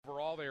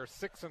are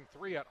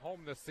 6-3 at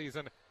home this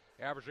season,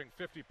 averaging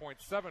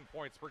 50.7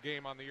 points per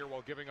game on the year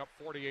while giving up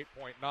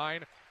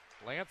 48.9.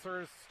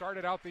 Lancers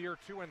started out the year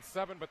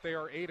 2-7, but they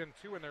are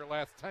 8-2 in their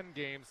last 10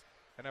 games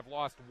and have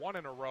lost one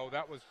in a row.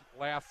 That was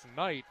last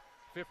night,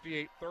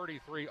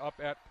 58-33 up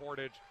at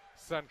Portage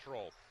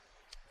Central.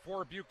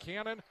 For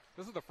Buchanan,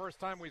 this is the first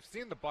time we've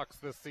seen the Bucks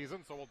this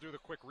season, so we'll do the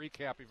quick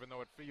recap, even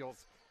though it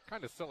feels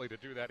kind of silly to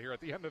do that here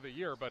at the end of the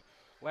year. But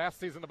last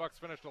season, the Bucks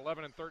finished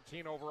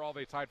 11-13 overall.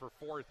 They tied for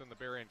fourth in the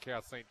Berry and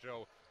Cass St.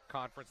 Joe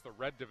Conference, the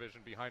red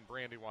division behind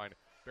Brandywine,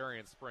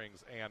 Berrien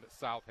Springs, and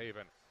South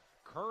Haven.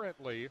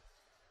 Currently,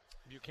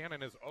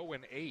 Buchanan is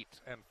 0-8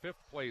 and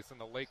fifth place in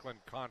the Lakeland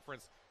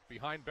Conference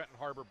behind Benton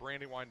Harbor,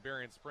 Brandywine,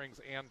 Berrien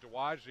Springs, and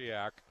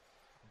Dowagiac.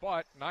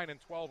 But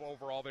 9-12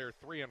 overall. They're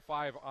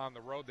 3-5 on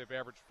the road. They've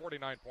averaged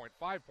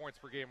 49.5 points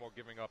per game while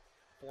giving up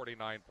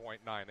 49.9.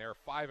 They're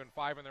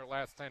 5-5 in their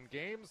last 10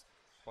 games,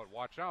 but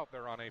watch out,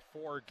 they're on a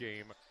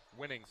 4-game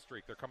winning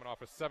streak. They're coming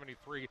off a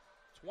 73-21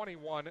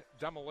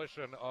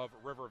 demolition of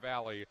River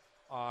Valley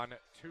on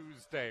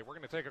Tuesday. We're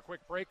going to take a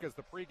quick break as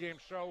the pregame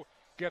show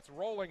gets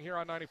rolling here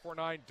on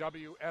 94.9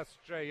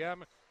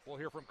 WSJM. We'll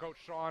hear from Coach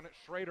Sean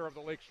Schrader of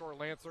the Lakeshore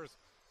Lancers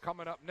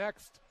coming up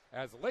next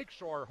as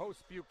Lakeshore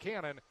hosts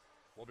Buchanan.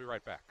 We'll be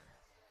right back.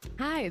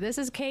 Hi, this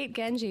is Kate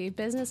Genji,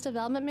 Business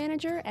Development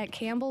Manager at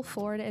Campbell,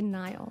 Ford &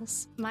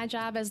 Niles. My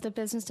job as the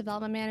Business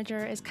Development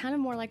Manager is kind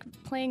of more like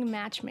playing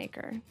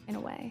matchmaker in a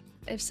way.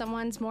 If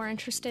someone's more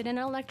interested in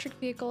an electric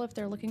vehicle, if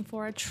they're looking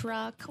for a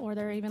truck, or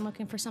they're even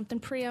looking for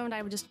something pre-owned,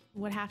 I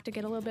would have to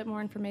get a little bit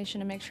more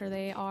information to make sure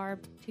they are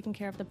taking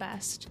care of the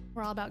best.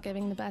 We're all about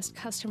giving the best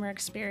customer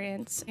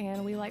experience,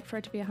 and we like for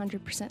it to be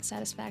 100%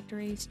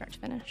 satisfactory start to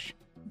finish.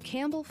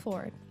 Campbell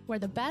Ford, where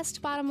the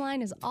best bottom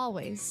line is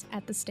always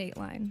at the state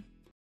line.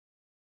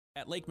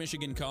 At Lake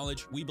Michigan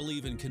College, we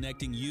believe in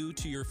connecting you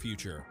to your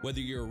future. Whether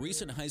you're a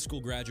recent high school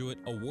graduate,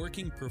 a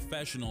working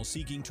professional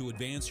seeking to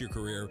advance your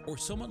career, or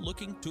someone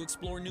looking to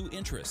explore new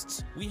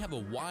interests, we have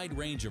a wide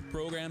range of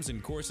programs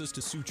and courses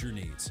to suit your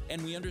needs.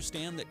 And we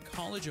understand that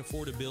college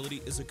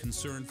affordability is a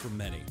concern for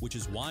many, which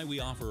is why we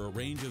offer a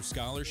range of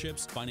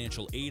scholarships,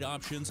 financial aid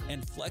options,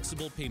 and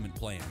flexible payment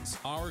plans.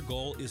 Our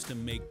goal is to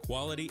make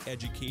quality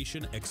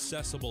education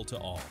accessible to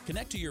all.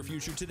 Connect to your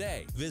future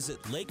today.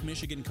 Visit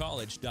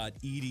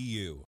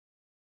lakemichigancollege.edu.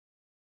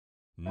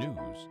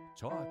 News,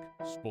 talk,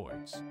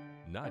 sports.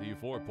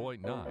 94.9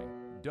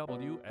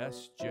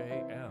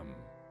 WSJM.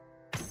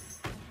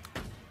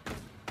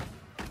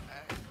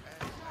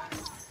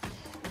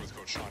 With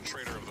Coach Sean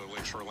Schrader of the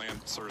Lakeshore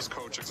Lancers.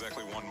 Coach,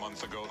 exactly 1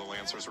 month ago, the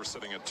Lancers were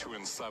sitting at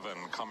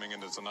 2-7. Coming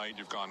into tonight,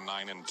 you've gone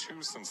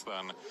 9-2 since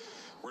then.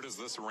 Where does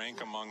this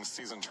rank among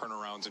season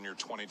turnarounds in your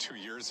 22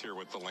 years here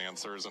with the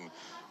Lancers, and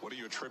what do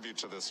you attribute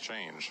to this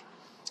change?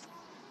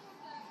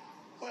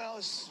 Well,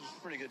 it's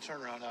a pretty good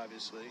turnaround,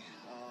 obviously.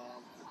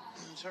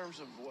 In terms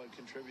of what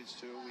contributes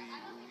to it, we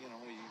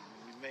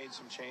made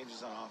some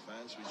changes on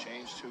offense. We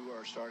changed who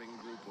our starting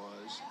group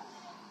was,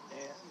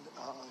 and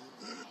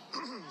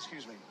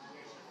excuse me.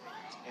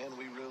 And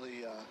we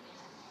really,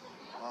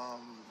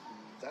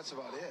 that's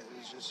about it.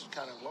 It's just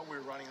kind of what we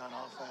were running on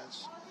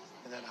offense,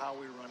 and then how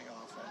we were running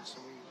offense,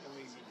 and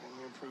we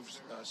improved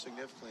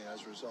significantly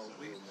as a result.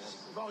 We've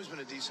always been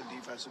a decent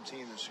defensive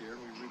team this year,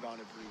 and we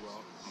rebounded pretty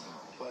well.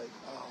 But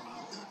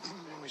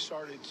when we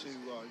started to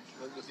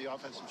with the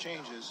offensive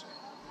changes,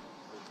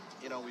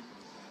 we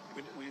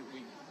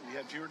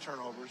had fewer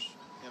turnovers.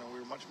 We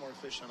were much more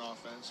efficient on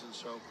offense, and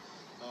so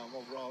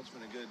overall, it's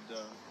been a good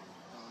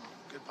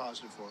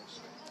positive for us.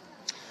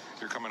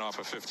 You're coming off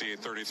a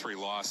 58-33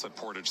 loss at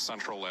Portage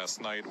Central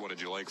last night. What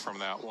did you like from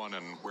that one,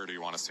 and where do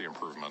you want to see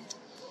improvement?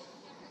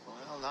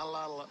 Well, not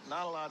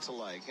a lot to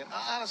like. And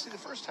honestly, the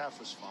first half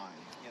was fine.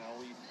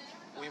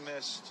 We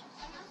missed.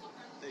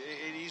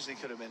 It easily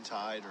could have been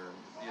tied, or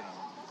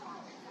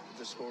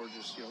the score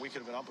just we could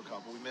have been up a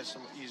couple. We missed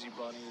some easy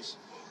bunnies.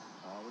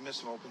 We missed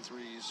some open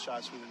threes,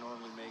 shots we were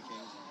normally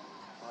making,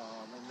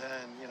 and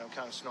then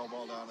kind of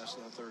snowballed on us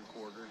in the third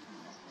quarter,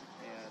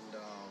 and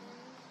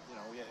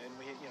we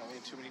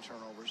had too many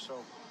turnovers. So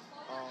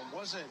it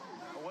wasn't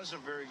a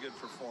very good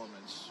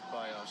performance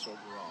by us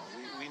overall.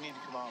 We need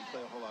to come out and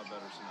play a whole lot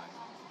better tonight.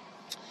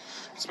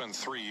 It's been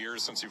 3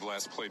 years since you've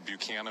last played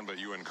Buchanan, but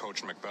you and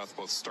Coach Macbeth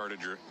both started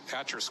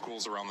at your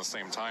schools around the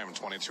same time,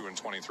 22 and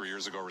 23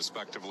 years ago,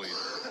 respectively.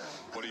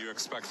 What do you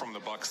expect from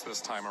the Bucks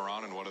this time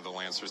around, and what do the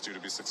Lancers do to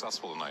be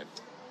successful tonight?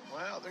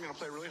 Well, they're going to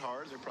play really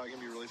hard. They're probably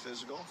going to be really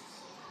physical.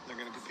 They're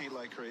going to compete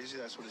like crazy.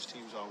 That's what his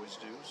teams always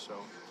do.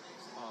 So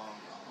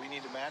we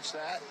need to match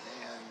that,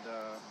 and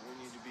we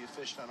need to be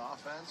efficient on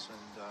offense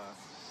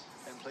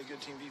and play good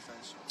team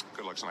defense.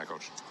 Good luck tonight,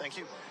 Coach. Thank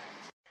you.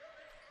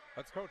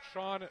 That's Coach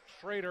Sean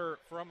Schrader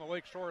from the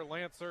Lakeshore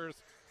Lancers.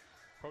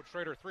 Coach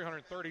Schrader,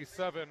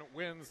 337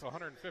 wins,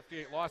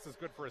 158 losses,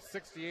 good for a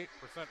 68%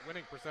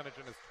 winning percentage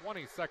in his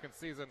 22nd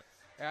season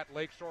at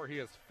Lakeshore. He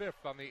is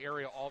fifth on the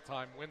area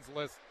all-time wins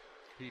list.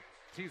 He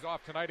tees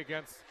off tonight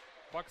against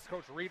Bucks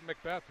coach Reed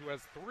Macbeth, who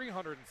has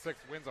 306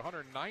 wins,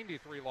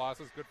 193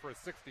 losses, good for a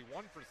 61%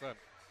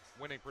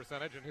 winning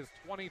percentage in his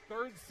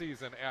 23rd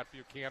season at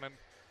Buchanan.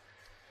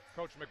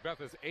 Coach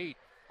Macbeth is 8th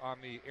on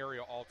the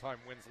area all-time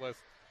wins list.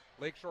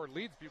 Lakeshore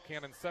leads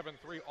Buchanan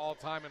 7-3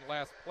 all-time and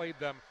last played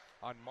them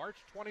on March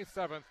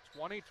 27th,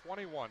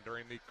 2021.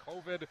 During the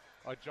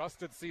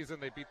COVID-adjusted season,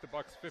 they beat the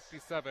Bucks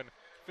 57-54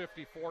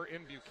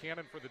 in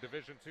Buchanan for the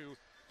Division II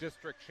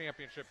District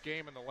Championship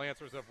game, and the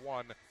Lancers have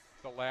won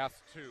the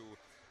last 2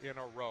 in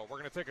a row. We're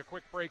going to take a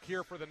quick break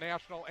here for the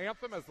national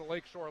anthem as the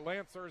Lakeshore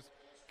Lancers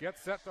get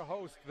set to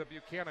host the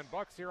Buchanan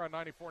Bucks here on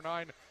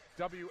 94.9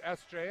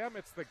 WSJM.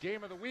 It's the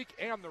game of the week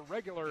and the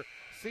regular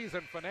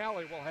season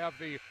finale. We'll have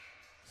the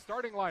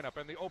starting lineup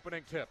and the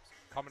opening tips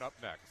coming up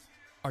next.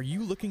 Are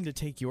you looking to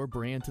take your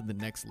brand to the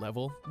next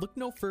level? Look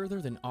no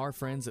further than our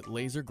friends at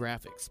Laser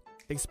Graphics.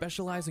 They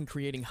specialize in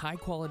creating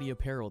high-quality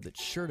apparel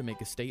that's sure to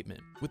make a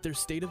statement. With their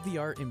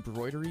state-of-the-art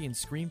embroidery and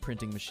screen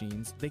printing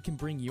machines, they can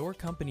bring your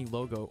company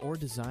logo or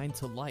design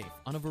to life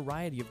on a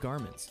variety of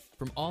garments.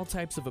 From all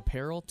types of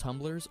apparel,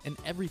 tumblers, and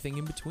everything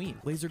in between.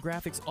 Laser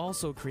Graphics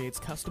also creates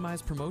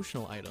customized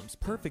promotional items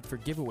perfect for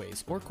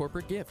giveaways or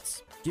corporate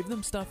gifts. Give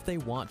them stuff they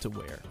want to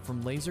wear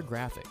from Laser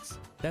Graphics.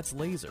 That's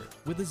Laser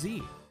with a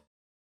Z.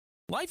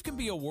 Life can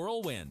be a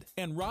whirlwind,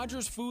 and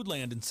Rogers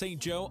Foodland in St.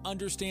 Joe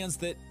understands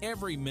that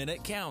every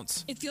minute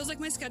counts. It feels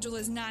like my schedule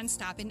is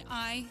nonstop, and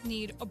I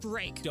need a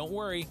break. Don't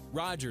worry,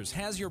 Rogers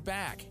has your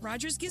back.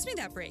 Rogers gives me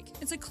that break.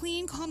 It's a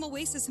clean, calm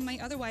oasis in my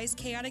otherwise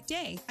chaotic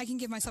day. I can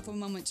give myself a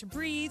moment to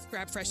breathe,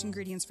 grab fresh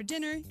ingredients for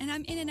dinner, and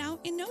I'm in and out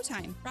in no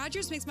time.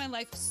 Rogers makes my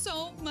life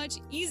so much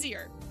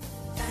easier.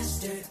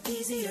 Faster,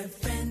 easier,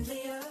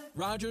 friendlier.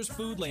 Rogers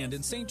Foodland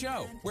in St.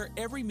 Joe, where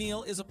every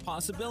meal is a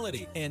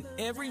possibility and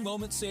every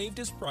moment saved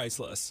is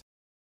priceless.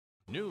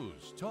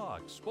 News,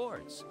 talk,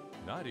 sports.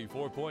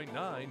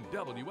 94.9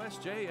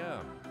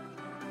 WSJM.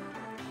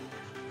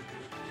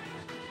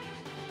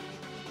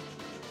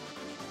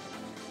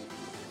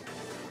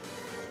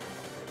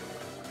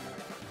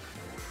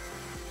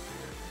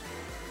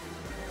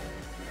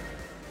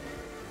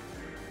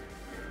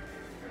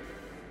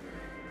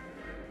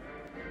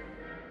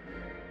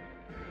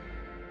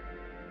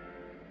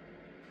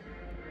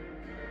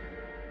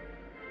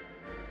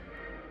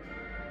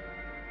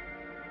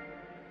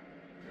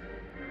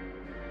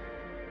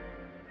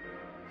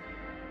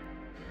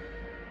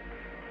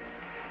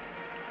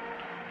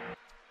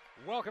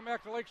 Welcome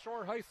back to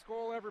Lakeshore High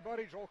School,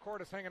 everybody. Joel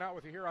Cordes hanging out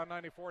with you here on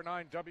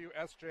 94.9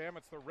 WSJM.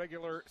 It's the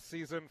regular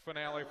season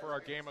finale for our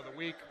game of the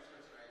week.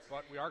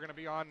 But we are going to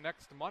be on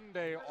next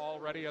Monday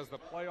already as the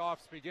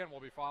playoffs begin.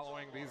 We'll be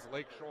following these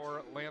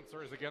Lakeshore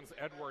Lancers against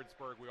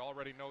Edwardsburg. We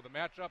already know the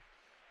matchup.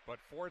 But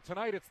for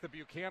tonight, it's the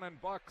Buchanan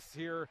Bucks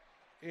here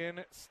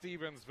in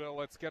Stevensville.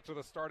 Let's get to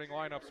the starting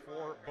lineups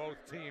for both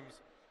teams.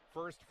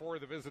 First, for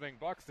the visiting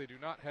Bucks, they do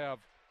not have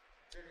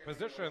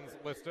positions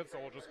listed, so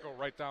we'll just go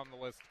right down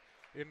the list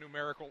in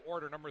numerical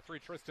order. Number 3,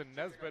 Tristan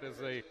Nesbitt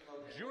is a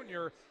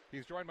junior.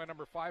 He's joined by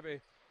number 5, a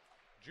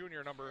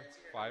junior. Number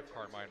 5,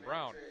 Carmine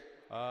Brown.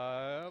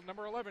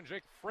 Number 11,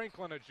 Jake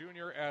Franklin, a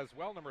junior as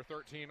well. Number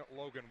 13,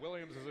 Logan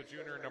Williams is a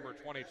junior. Number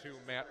 22,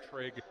 Matt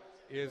Trigg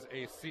is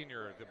a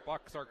senior. The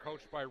Bucks are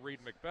coached by Reed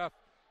Macbeth,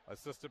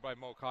 assisted by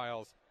Mo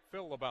Kiles,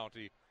 Phil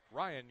LaBounty,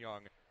 Ryan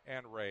Young,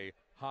 and Ray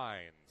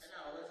Hines.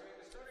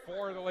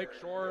 For the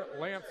Lakeshore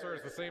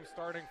Lancers, the same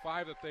starting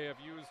 5 that they have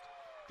used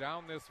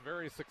down this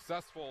very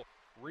successful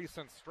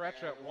recent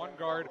stretch. At one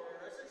guard,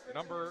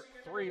 number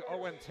 3,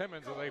 Owen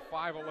Timmons, is a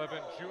 5'11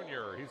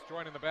 junior. He's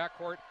joined in the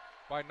backcourt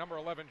by number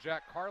 11,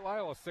 Jack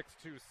Carlisle, a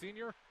 6'2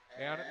 senior,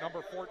 and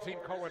number 14,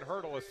 Cohen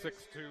Hurdle, a 6'2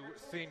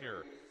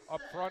 senior. Up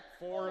front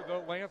for the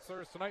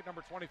Lancers tonight,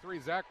 number 23,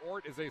 Zach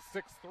Ort, is a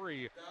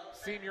 6'3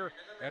 senior,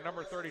 and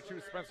number 32,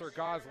 Spencer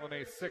Goslin,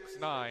 a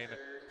 6'9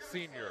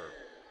 senior.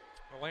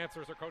 The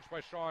Lancers are coached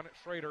by Sean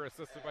Schrader,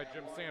 assisted by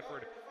Jim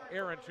Sanford,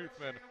 Aaron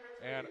Toothman,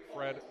 and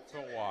Fred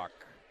Philwalk.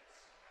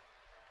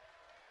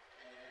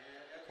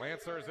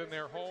 Lancers in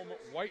their home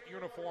white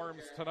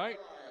uniforms tonight,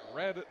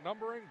 red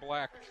numbering,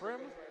 black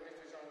trim.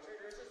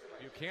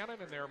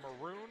 Buchanan in their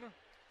maroon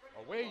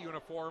away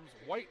uniforms,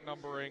 white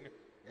numbering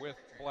with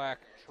black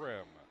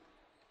trim.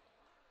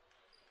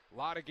 A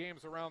lot of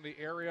games around the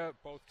area,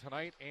 both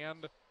tonight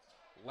and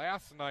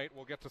last night.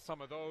 We'll get to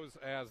some of those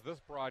as this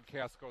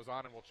broadcast goes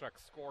on, and we'll check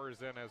scores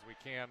in as we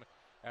can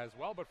as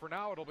well. But for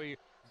now, it'll be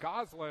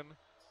Goslin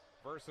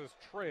versus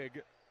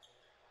Trigg.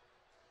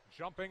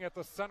 Jumping at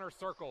the center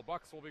circle.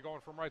 Bucks will be going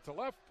from right to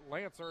left.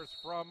 Lancers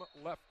from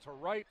left to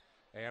right.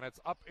 And it's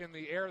up in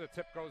the air. The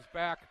tip goes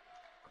back,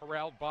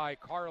 corralled by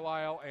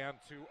Carlisle and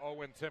to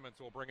Owen Timmons,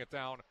 who will bring it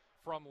down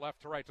from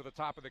left to right to the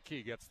top of the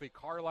key. Gets the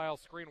Carlisle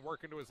screen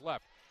working to his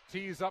left.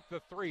 Tees up the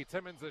 3.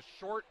 Timmons is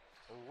short.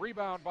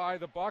 Rebound by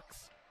the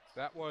Bucks.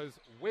 That was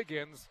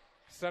Wiggins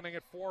sending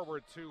it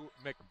forward to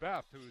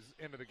Macbeth, who's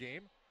into the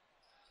game.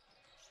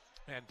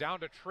 And down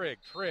to Trigg.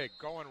 Trigg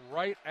going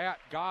right at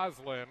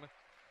Goslin.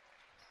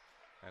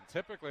 And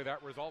typically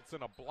that results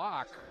in a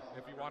block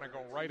if you want to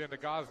go right into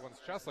Goslin's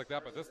chest like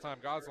that, but this time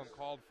Goslin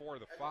called for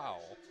the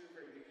foul.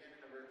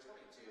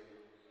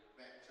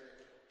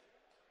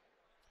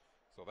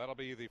 So that'll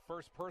be the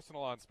first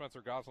personal on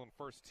Spencer Goslin,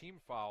 first team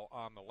foul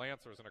on the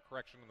Lancers, and a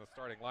correction in the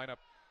starting lineup.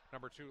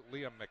 Number 2,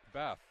 Liam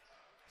Macbeth,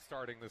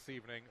 starting this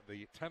evening,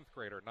 the 10th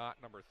grader,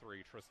 not number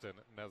 3, Tristan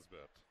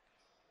Nesbitt.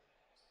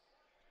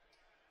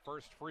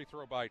 First free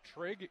throw by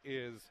Trigg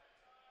is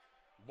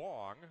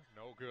long,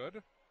 no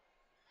good.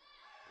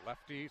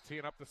 Lefty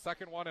teeing up the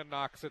second one and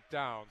knocks it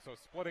down. So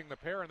splitting the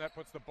pair, and that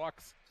puts the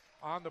Bucks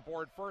on the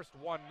board first,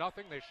 1-0.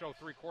 They show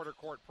three-quarter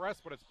court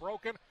press, but it's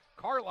broken.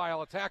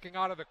 Carlisle attacking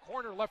out of the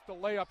corner, left the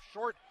layup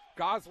short.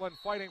 Goslin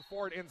fighting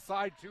for it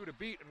inside 2 to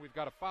beat, and we've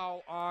got a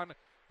foul on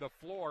the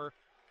floor.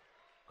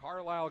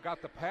 Carlisle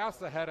got the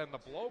pass ahead and the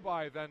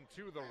blow-by then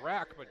to the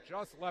rack, but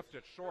just left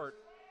it short.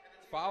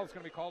 Foul is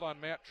going to be called on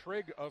Matt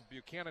Trigg of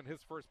Buchanan,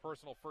 his first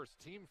personal, first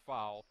team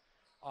foul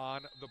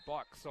on the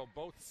Bucks. So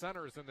both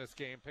centers in this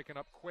game picking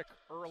up quick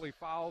early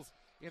fouls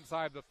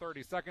inside the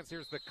 30 seconds.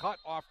 Here's the cut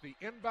off the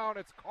inbound.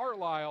 It's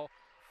Carlisle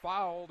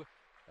fouled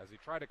as he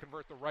tried to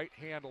convert the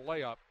right-hand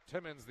layup.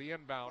 Timmons the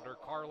inbounder,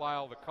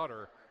 Carlisle the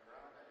cutter.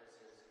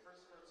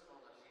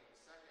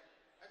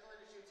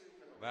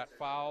 That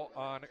foul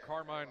on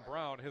Carmine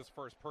Brown, his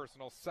first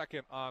personal,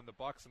 second on the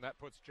Bucks, and that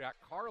puts Jack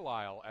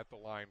Carlisle at the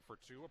line for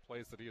 2, a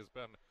place that he has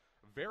been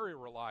very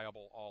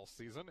reliable all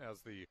season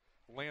as the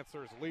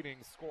Lancers' leading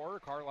scorer.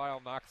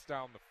 Carlisle knocks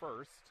down the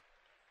first.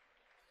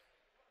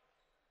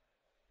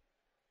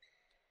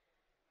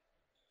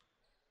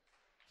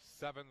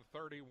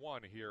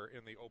 .7:31 here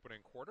in the opening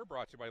quarter,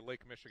 brought to you by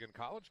Lake Michigan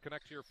College.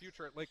 Connect to your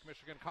future at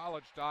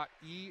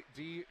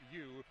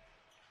lakemichigancollege.edu.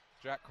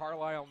 Jack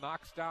Carlisle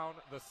knocks down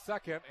the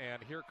second,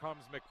 and here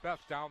comes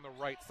Macbeth down the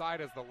right side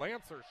as the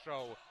Lancers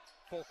show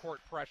full court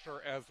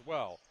pressure as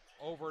well.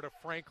 Over to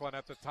Franklin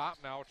at the top.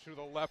 Now to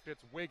the left,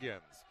 it's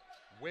Wiggins.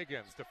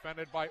 Wiggins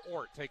defended by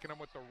Ort, taking him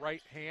with the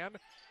right hand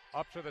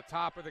up to the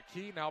top of the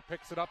key. Now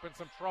picks it up in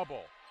some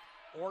trouble.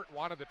 Ort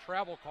wanted the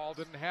travel call,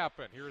 didn't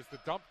happen. Here's the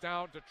dump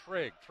down to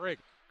Trigg. Trigg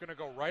going to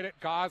go right at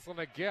Goslin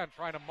again,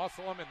 trying to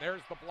muscle him, and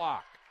there's the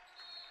block.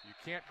 You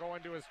can't go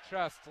into his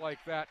chest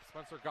like that.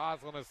 Spencer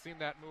Goslin has seen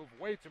that move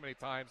way too many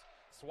times.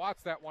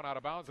 Swats that one out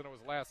of bounds, and it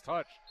was last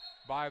touch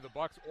by the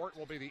Bucks. Ort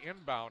will be the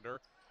inbounder,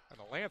 and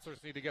the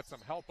Lancers need to get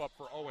some help up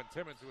for Owen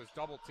Timmons, who is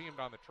double-teamed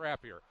on the trap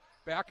here.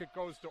 Back it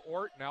goes to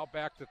Ort, now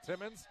back to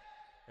Timmons,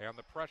 and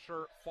the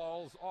pressure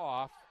falls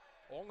off.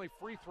 Only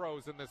free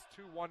throws in this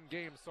 2-1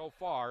 game so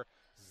far.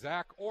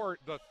 Zach Ort,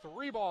 the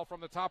 3-ball from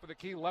the top of the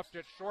key, left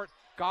it short.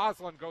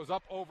 Goslin goes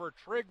up over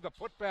Trigg, the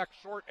putback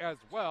short as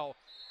well.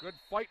 Good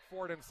fight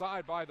for it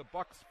inside by the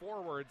Bucks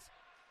forwards.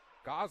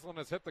 Goslin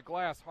has hit the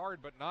glass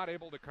hard, but not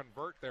able to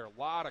convert there. A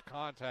lot of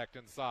contact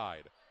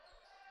inside.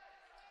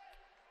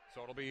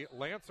 So it'll be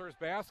Lancers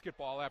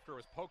basketball after it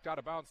was poked out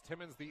of bounds.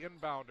 Timmons the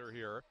inbounder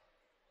here.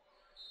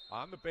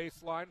 On the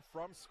baseline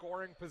from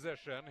scoring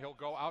position. He'll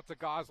go out to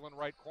Goslin,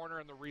 right corner,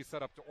 and the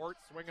reset up to Ort,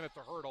 swinging it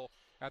to Hurdle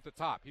at the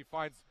top. He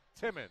finds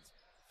Timmons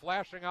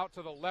flashing out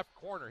to the left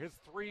corner. His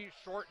 3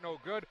 short, no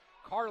good.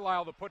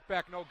 Carlisle, the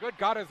putback, no good.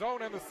 Got his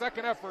own, and the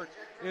second effort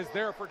is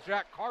there for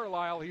Jack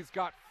Carlisle. He's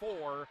got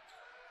 4.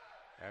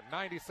 And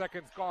 90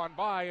 seconds gone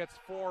by. It's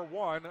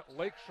 4-1.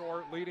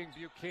 Lakeshore leading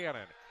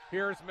Buchanan.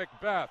 Here's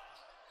Macbeth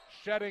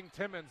shedding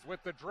Timmons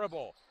with the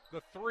dribble.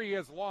 The 3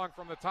 is long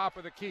from the top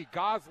of the key.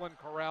 Goslin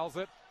corrals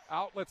it.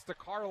 Outlets to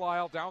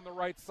Carlisle down the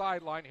right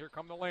sideline. Here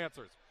come the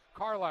Lancers.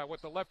 Carlisle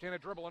with the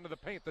left-handed dribble into the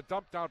paint. The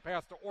dump down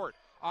pass to Ort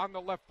on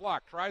the left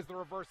block. Tries the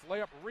reverse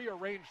layup,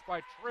 rearranged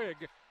by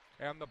Trigg.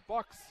 And the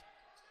Bucks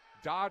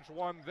dodge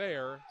one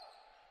there.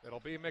 It'll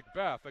be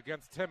Macbeth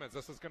against Timmons.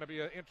 This is going to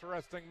be an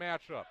interesting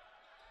matchup.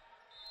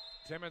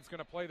 Timmons going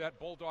to play that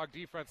bulldog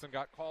defense and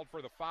got called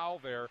for the foul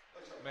there.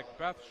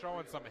 Macbeth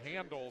showing some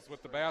handles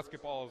with the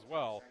basketball as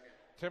well.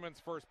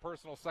 Timmons' first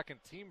personal,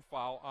 second team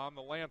foul on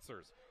the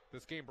Lancers.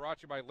 This game brought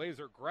to you by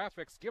Laser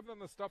Graphics. Give them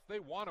the stuff they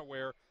want to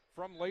wear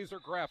from Laser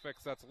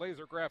Graphics. That's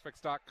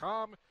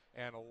lasergraphics.com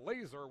and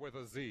laser with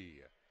a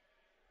Z.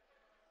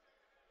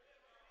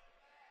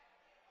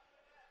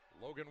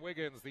 Logan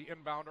Wiggins, the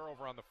inbounder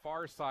over on the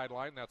far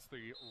sideline. That's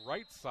the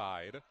right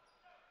side.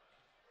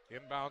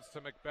 Inbounds to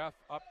Macbeth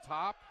up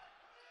top.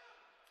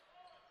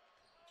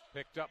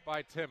 Picked up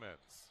by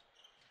Timmons.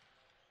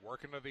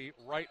 Working to the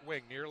right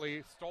wing,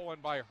 nearly stolen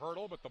by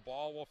Hurdle, but the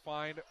ball will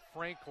find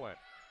Franklin.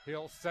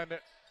 He'll send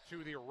it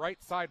to the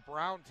right side.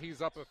 Brown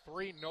tees up a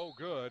 3, no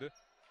good.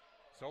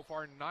 So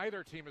far,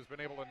 neither team has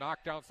been able to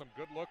knock down some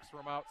good looks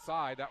from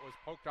outside. That was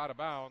poked out of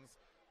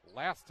bounds.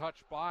 Last touch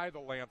by the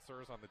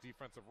Lancers on the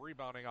defensive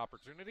rebounding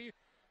opportunity.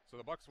 So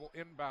the Bucks will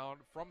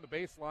inbound from the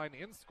baseline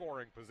in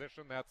scoring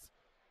position. That's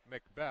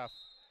Macbeth.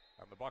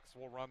 And the Bucks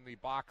will run the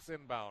box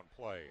inbound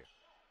play.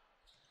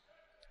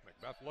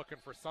 Macbeth looking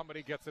for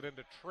somebody, gets it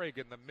into Trigg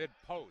in the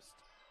mid-post.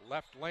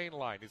 Left lane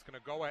line. He's going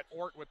to go at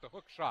Ort with the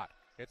hook shot.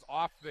 It's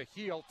off the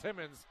heel.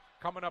 Timmons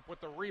coming up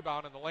with the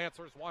rebound, and the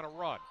Lancers want to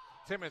run.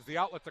 Timmons, the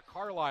outlet to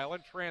Carlisle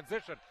in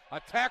transition.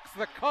 Attacks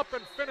the cup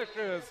and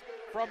finishes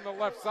from the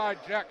left side.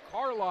 Jack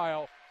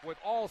Carlisle with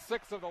all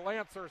 6 of the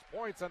Lancers'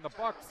 points, and the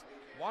Bucks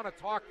want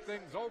to talk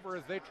things over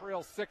as they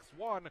trail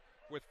 6-1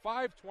 with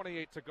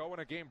 5:28 to go in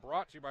a game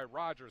brought to you by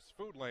Rogers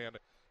Foodland.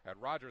 At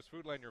Rogers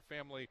Foodland, your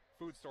family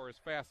food store is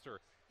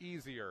faster,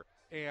 easier,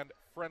 and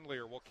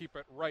friendlier. We'll keep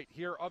it right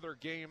here. Other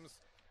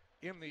games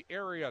in the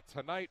area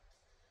tonight.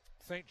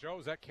 St.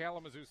 Joe's at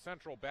Kalamazoo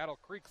Central, Battle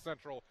Creek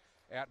Central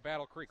at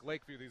Battle Creek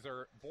Lakeview. These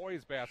are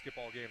boys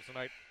basketball games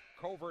tonight.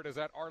 Covert is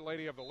at Our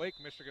Lady of the Lake.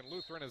 Michigan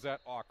Lutheran is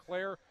at Eau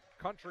Claire.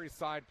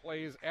 Countryside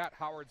plays at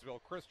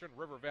Howardsville Christian.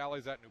 River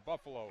Valley's at New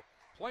Buffalo.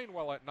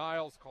 Plainwell at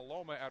Niles.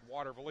 Coloma at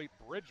Waterville.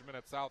 Bridgman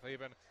at South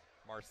Haven.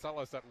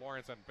 Marcellus at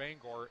Lawrence, and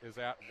Bangor is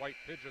at White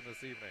Pigeon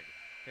this evening.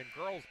 In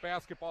girls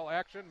basketball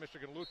action,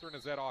 Michigan Lutheran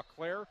is at Eau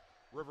Claire.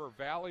 River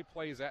Valley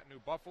plays at New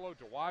Buffalo.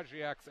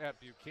 Dowagiac's at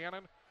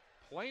Buchanan.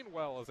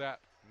 Plainwell is at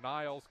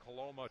Niles.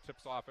 Coloma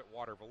tips off at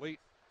Waterville.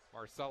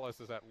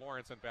 Marcellus is at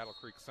Lawrence, and Battle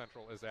Creek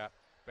Central is at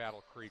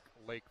Battle Creek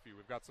Lakeview.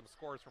 We've got some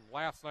scores from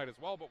last night as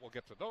well, but we'll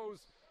get to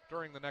those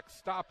during the next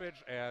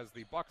stoppage as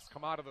the Bucks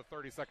come out of the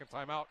 30-second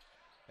timeout.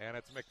 And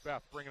it's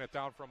Macbeth bringing it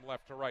down from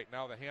left to right.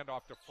 Now the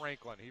handoff to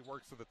Franklin. He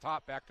works to the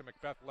top, back to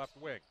Macbeth, left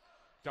wing.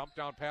 Dump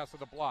down pass to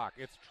the block.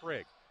 It's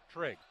Trigg.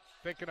 Trigg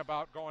thinking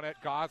about going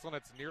at Goslin.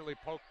 It's nearly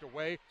poked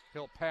away.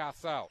 He'll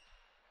pass out.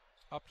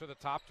 Up to the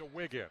top to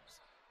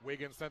Wiggins.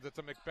 Wiggins sends it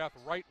to Macbeth,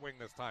 right wing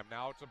this time.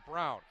 Now to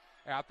Brown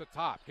at the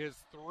top.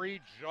 His three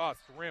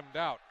just rimmed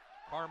out.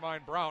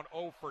 Carmine Brown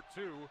 0 for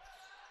 2.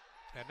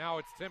 And now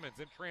it's Timmons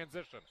in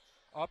transition.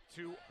 Up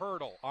to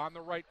Hurdle on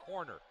the right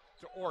corner.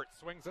 To Ort,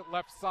 swings it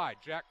left side.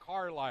 Jack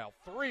Carlisle,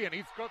 3, and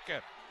he's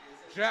cooking.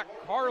 Jack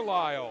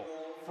Carlisle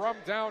from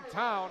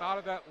downtown out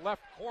of that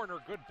left corner.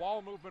 Good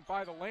ball movement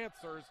by the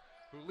Lancers,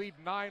 who lead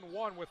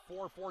 9-1 with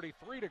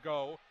 4:43 to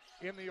go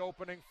in the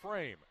opening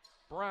frame.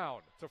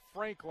 Brown to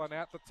Franklin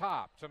at the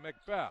top, to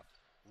Macbeth,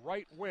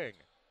 right wing.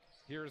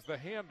 Here's the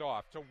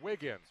handoff to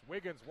Wiggins.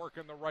 Wiggins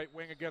working the right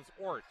wing against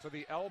Ort to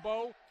the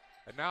elbow,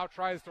 and now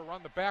tries to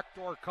run the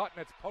backdoor cut,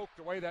 and it's poked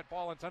away. That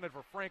ball intended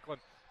for Franklin.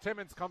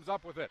 Timmons comes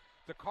up with it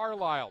to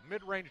Carlisle.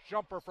 Mid-range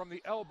jumper from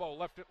the elbow.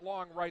 Left it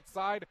long right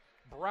side.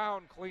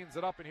 Brown cleans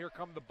it up, and here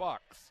come the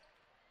Bucks.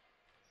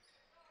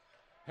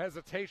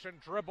 Hesitation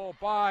dribble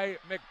by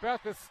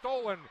Macbeth is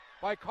stolen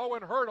by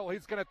Cohen Hurdle.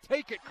 He's going to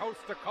take it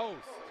coast to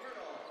coast.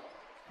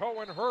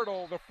 Cohen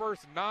Hurdle, the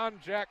first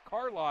non-Jack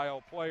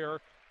Carlisle player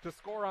to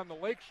score on the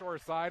Lakeshore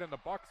side, and the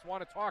Bucks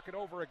want to talk it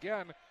over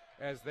again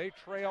as they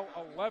trail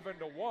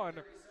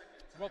 11-1.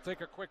 We'll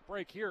take a quick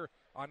break here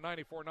on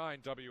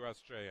 94.9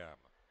 WSJM.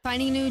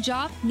 Finding a new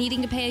job?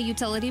 Needing to pay a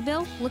utility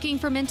bill? Looking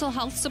for mental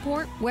health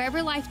support?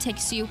 Wherever life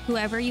takes you,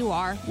 whoever you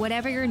are,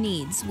 whatever your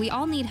needs, we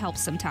all need help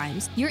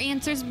sometimes. Your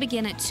answers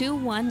begin at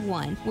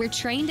 211, where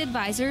trained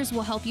advisors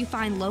will help you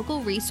find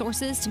local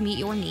resources to meet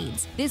your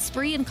needs. This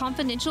free and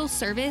confidential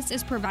service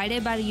is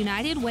provided by the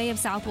United Way of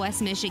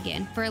Southwest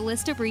Michigan. For a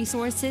list of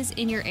resources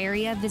in your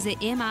area, visit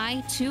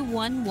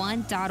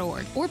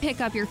mi211.org or pick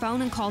up your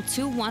phone and call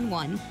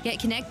 211. Get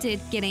connected,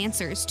 get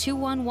answers.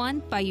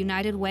 211 by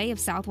United Way of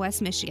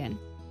Southwest Michigan.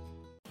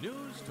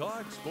 News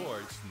Talk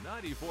Sports,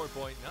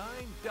 94.9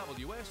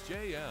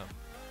 WSJM.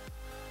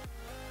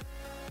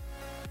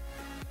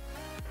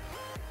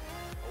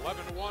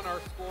 11-1 our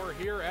score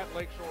here at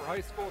Lakeshore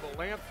High School. The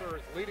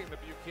Lancers leading the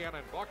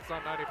Buchanan Bucks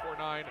on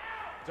 94.9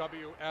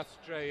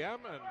 WSJM.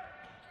 And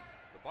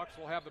the Bucks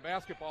will have the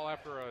basketball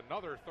after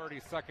another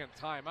 30-second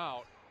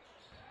timeout.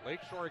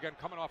 Lakeshore again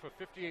coming off a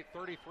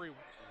 58-33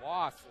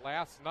 loss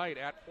last night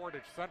at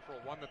Portage Central,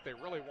 one that they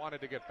really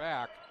wanted to get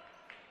back.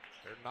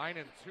 They're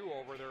 9-2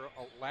 over their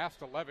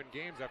last 11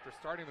 games after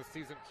starting the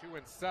season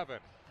 2-7.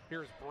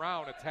 Here's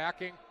Brown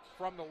attacking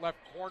from the left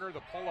corner.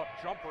 The pull-up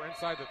jumper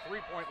inside the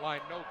three-point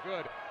line, no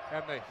good.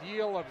 And the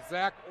heel of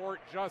Zach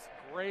Ort just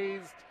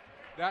grazed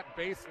that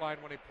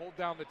baseline when he pulled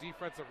down the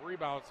defensive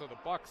rebound, so the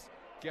Bucks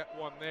get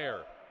one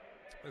there.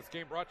 This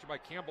game brought to you by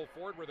Campbell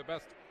Ford, where the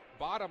best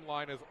bottom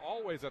line is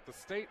always at the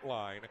state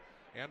line.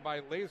 And by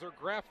Laser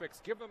Graphics.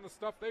 Give them the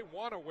stuff they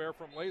want to wear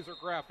from Laser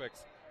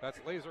Graphics. That's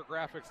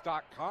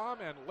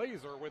lasergraphics.com and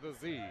laser with a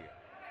Z.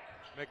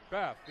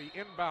 Macbeth, the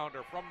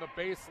inbounder from the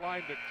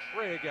baseline to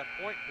Trigg at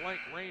point-blank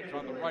range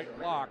on the right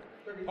block.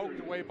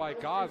 Poked away by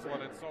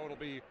Goslin, and so it'll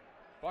be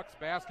Bucks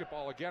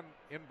basketball again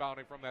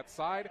inbounding from that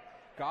side.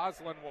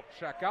 Goslin will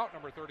check out.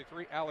 Number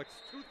 33, Alex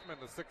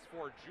Toothman, the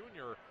 6'4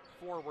 junior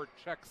forward,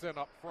 checks in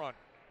up front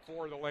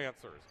for the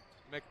Lancers.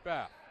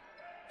 Macbeth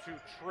to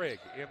Trigg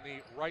in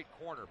the right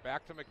corner.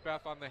 Back to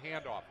Macbeth on the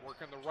handoff,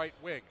 working the right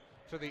wing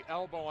to the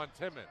elbow on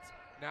Timmons.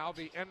 Now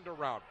the end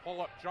around,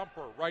 pull-up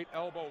jumper, right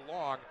elbow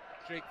long.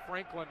 Jake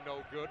Franklin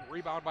no good.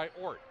 Rebound by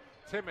Ort.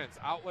 Timmons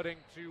outletting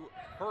to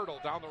Hurdle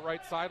down the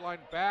right sideline.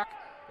 Back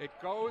it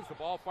goes. The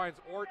ball finds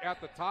Ort at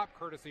the top,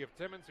 courtesy of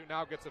Timmons, who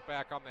now gets it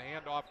back on the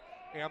handoff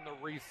and the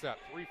reset.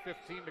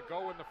 3:15 to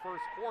go in the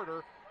first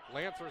quarter.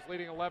 Lancers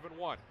leading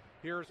 11-1.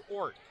 Here's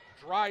Ort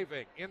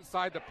driving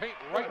inside the paint.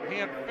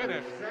 Right-hand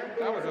finish.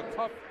 That was a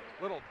tough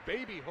little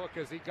baby hook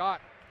as he got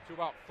to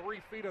about 3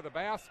 feet of the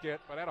basket,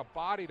 but had a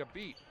body to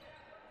beat.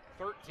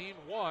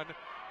 13-1.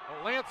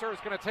 The Lancers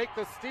going to take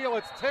the steal.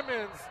 It's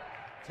Timmons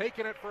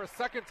taking it for a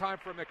second time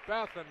for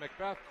Macbeth, and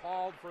Macbeth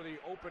called for the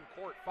open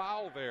court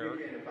foul there.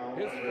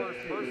 His first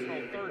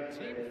personal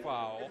third-team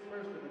foul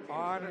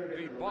on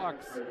the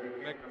Bucks.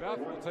 Macbeth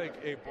will take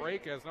a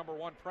break as number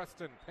 1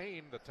 Preston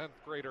Payne, the 10th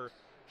grader,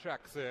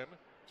 checks in.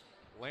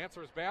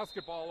 Lancers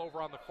basketball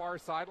over on the far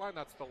sideline.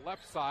 That's the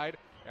left side,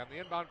 and the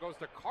inbound goes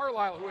to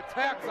Carlisle, who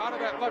attacks out of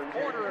that left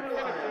corner and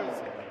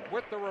finishes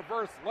with the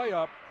reverse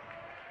layup.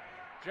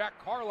 Jack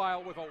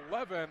Carlisle with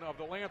 11 of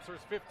the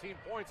Lancers' 15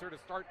 points here to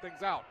start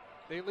things out.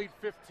 They lead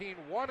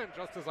 15-1, and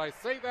just as I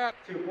say that,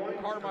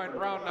 Carmine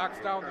Brown knocks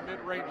down the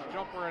mid-range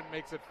jumper and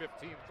makes it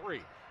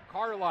 15-3.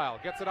 Carlisle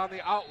gets it on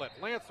the outlet.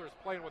 Lancers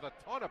playing with a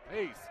ton of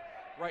pace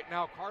right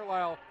now.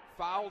 Carlisle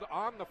fouled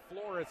on the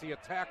floor as he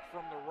attacked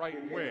from the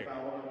right wing.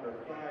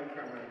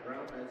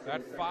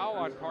 That foul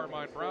on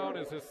Carmine Brown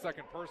is his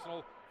second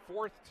personal,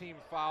 4th team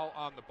foul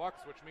on the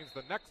Bucks, which means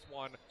the next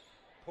one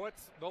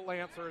puts the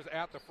Lancers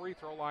at the free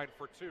throw line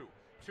for 2.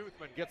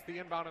 Toothman gets the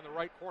inbound in the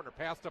right corner,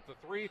 passed up the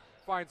 3,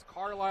 finds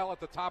Carlisle at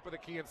the top of the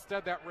key.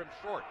 Instead, that rim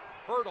short.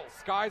 Hurdle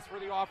skies for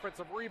the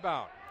offensive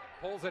rebound,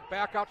 pulls it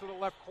back out to the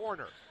left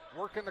corner,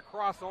 working the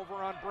crossover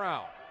on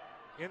Brown.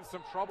 In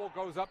some trouble,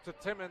 goes up to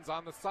Timmons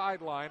on the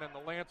sideline, and the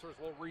Lancers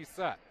will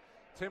reset.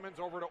 Timmons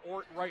over to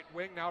Ort, right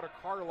wing, now to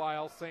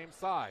Carlisle, same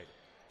side.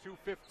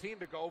 2:15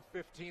 to go,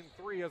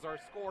 15-3 is our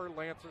score.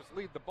 Lancers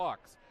lead the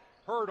Bucks.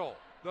 Hurdle,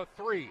 the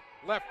 3,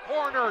 left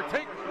corner,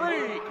 take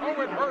 3,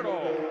 Cohen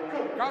Hurdle.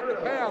 Got the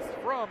pass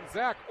from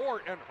Zach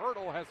Ort, and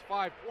Hurdle has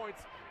 5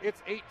 points.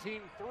 It's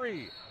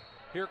 18-3.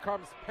 Here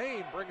comes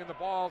Payne bringing the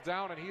ball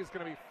down, and he's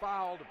going to be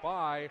fouled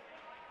by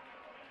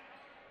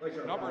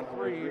number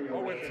 3,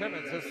 Owen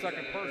Timmons, his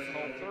second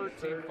personal,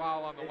 3rd team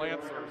foul on the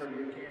Lancers.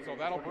 So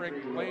that'll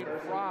bring Lane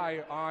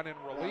Fry on in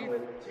relief,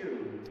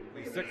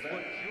 the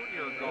 6-foot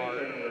junior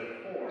guard,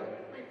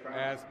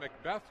 as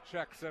Macbeth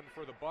checks in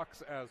for the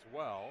Bucks as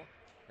well.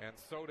 And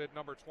so did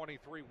number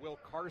 23, Will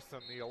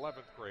Carson, the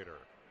 11th grader.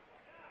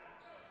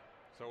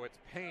 So it's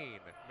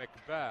Payne,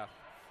 Macbeth,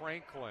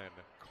 Franklin,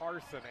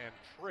 Carson, and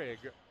Trigg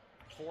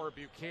for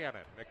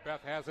Buchanan.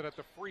 Macbeth has it at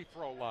the free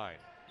throw line.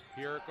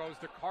 Here it goes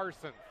to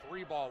Carson.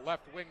 3-ball,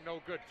 left wing, no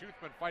good.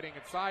 Toothman fighting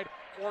inside.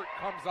 Ort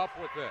comes up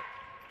with it.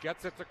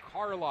 Gets it to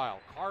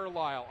Carlisle.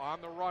 Carlisle on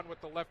the run with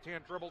the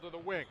left-hand dribble to the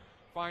wing.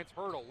 Finds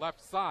Hurdle,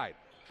 left side.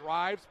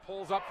 Drives,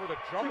 pulls up for the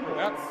jumper.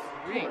 That's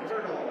sweet.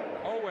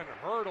 Owen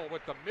Hurdle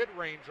with the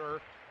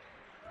mid-ranger.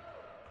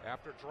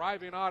 After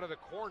driving out of the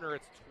corner,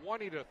 it's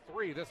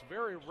 20-3. This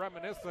very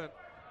reminiscent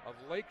of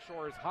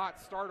Lakeshore's hot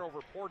start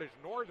over Portage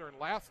Northern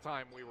last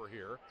time we were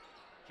here,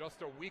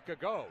 just a week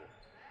ago.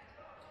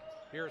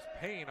 Here's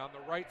Payne on the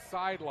right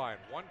sideline.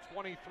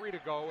 1:23 to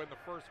go in the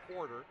first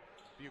quarter.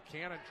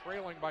 Buchanan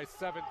trailing by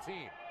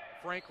 17.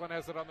 Franklin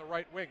has it on the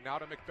right wing. Now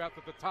to Macbeth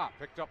at the top.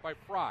 Picked up by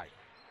Fry.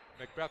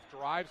 Macbeth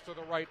drives to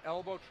the right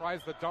elbow.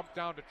 Tries the dump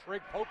down to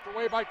Trigg. Poked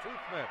away by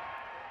Toothman.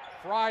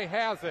 Fry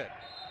has it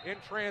in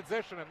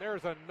transition, and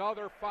there's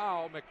another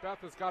foul.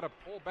 Macbeth has got to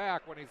pull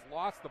back when he's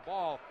lost the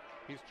ball.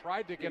 He's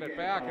tried to get it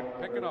back and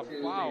picking up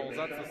fouls.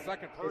 That's the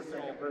second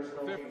personal,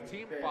 5th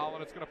team foul,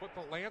 and it's going to put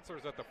the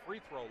Lancers at the free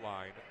throw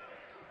line.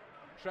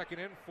 Checking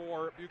in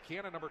for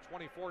Buchanan, number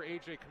 24,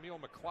 A.J. Camille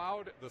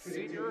McLeod, the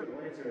senior.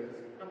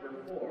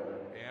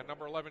 And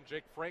number 11,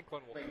 Jake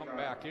Franklin, will come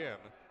back in.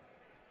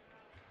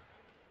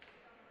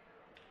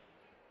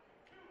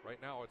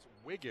 Right now it's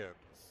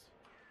Wiggins,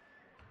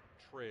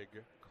 Trigg,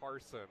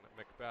 Carson,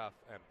 Macbeth,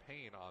 and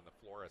Payne on the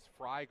floor as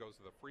Fry goes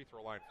to the free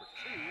throw line for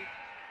 2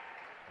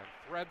 and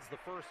threads the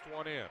first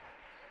one in.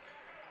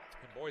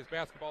 In boys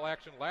basketball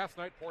action last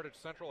night, Portage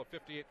Central a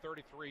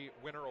 58-33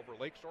 winner over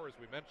Lakeshore, as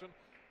we mentioned.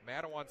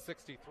 Madawan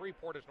 63,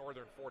 Portage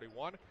Northern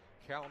 41.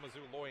 Kalamazoo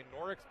Loy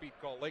Norix beat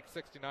Gull Lake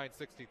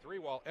 69-63,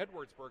 while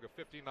Edwardsburg a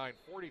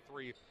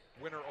 59-43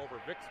 winner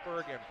over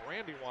Vicksburg, and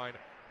Brandywine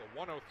the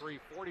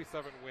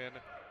 103-47 win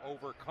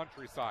over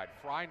Countryside.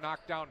 Fry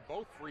knocked down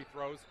both free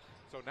throws,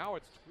 so now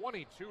it's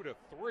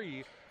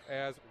 22-3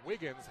 as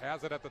Wiggins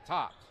has it at the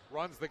top.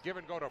 Runs the give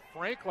and go to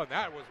Franklin.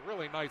 That was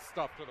really nice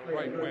stuff to the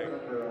right wing.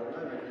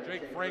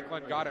 Jake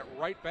Franklin got it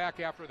right back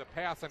after the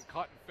pass and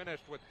cut and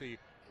finished with the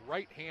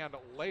right-hand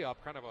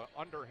layup, kind of an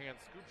underhand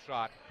scoop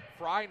shot.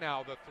 Fry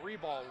now, the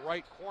 3-ball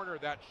right corner,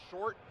 that's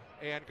short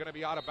and going to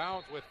be out of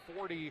bounds with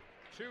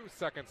 42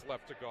 seconds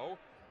left to go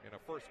in a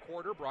first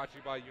quarter, brought to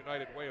you by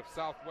United Way of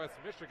Southwest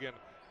Michigan.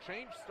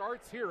 Change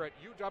starts here at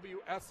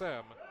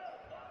uwsm.org.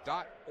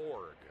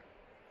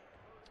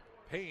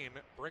 Payne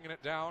bringing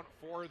it down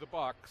for the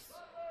Bucks.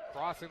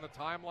 Crossing the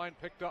timeline,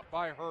 picked up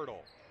by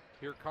Hurdle.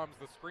 Here comes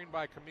the screen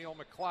by Camille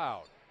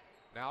McLeod.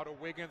 Now to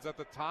Wiggins at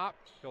the top.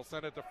 He'll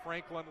send it to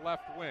Franklin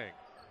left wing.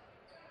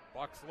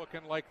 Bucks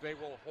looking like they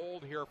will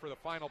hold here for the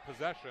final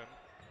possession.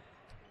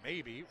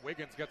 Maybe.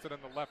 Wiggins gets it in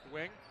the left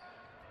wing.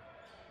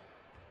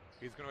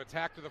 He's going to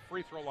attack to the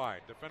free throw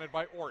line. Defended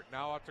by Ort.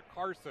 Now out to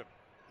Carson.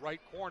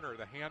 Right corner.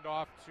 The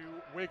handoff to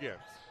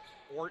Wiggins.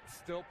 Ort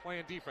still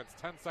playing defense.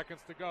 10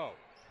 seconds to go.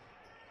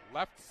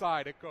 Left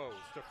side it goes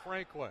to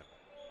Franklin.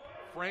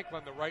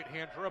 Franklin, the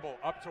right-hand dribble,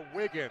 up to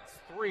Wiggins.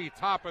 3,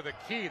 top of the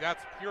key.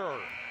 That's pure.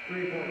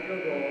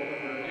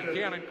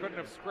 Buchanan couldn't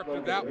have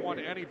scripted that one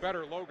any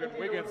better. Logan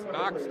Wiggins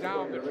knocks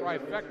down the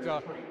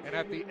trifecta, and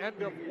at the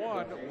end of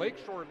one,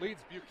 Lakeshore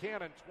leads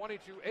Buchanan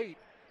 22-8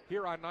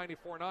 here on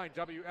 94.9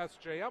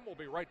 WSJM. We'll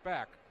be right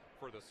back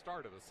for the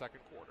start of the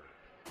second quarter.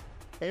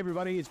 Hey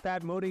everybody, it's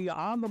Pat Moody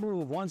on the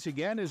move once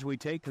again as we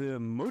take the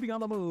Moody on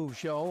the Move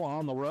show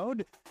on the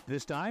road.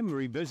 This time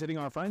revisiting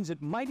our friends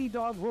at Mighty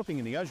Dog Roofing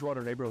in the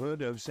Edgewater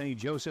neighborhood of St.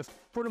 Joseph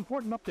for an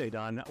important update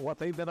on what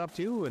they've been up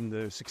to and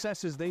the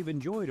successes they've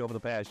enjoyed over the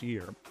past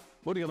year.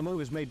 Moody on the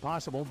Move is made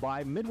possible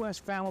by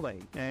Midwest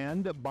Family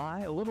and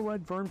by Little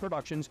Red Fern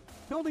Productions,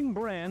 building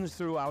brands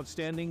through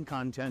outstanding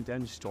content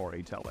and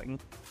storytelling.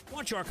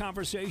 Watch our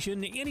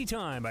conversation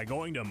anytime by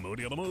going to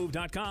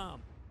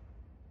moodyonthemove.com.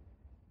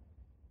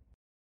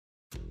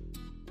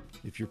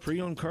 If your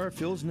pre-owned car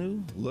feels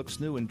new, looks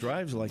new, and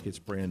drives like it's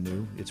brand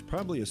new, it's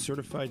probably a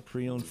certified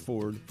pre-owned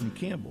Ford from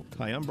Campbell.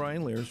 Hi, I'm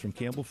Brian Lairs from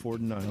Campbell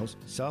Ford in Niles,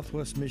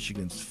 Southwest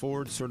Michigan's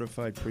Ford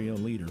certified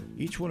pre-owned leader.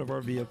 Each one of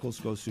our vehicles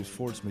goes through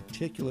Ford's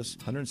meticulous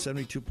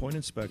 172-point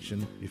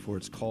inspection before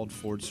it's called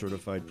Ford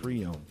certified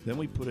pre-owned. Then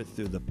we put it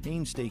through the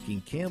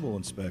painstaking Campbell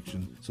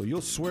inspection, so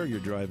you'll swear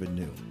you're driving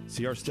new.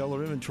 See our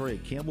stellar inventory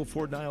at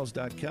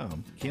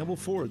CampbellFordNiles.com. Campbell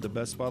Ford, the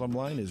best bottom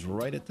line is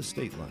right at the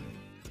state line.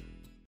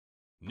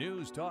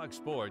 News Talk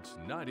Sports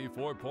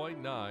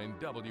 94.9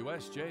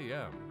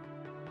 WSJM.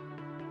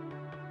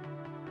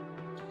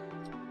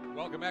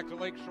 Welcome back to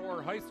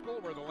Lakeshore High School,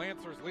 where the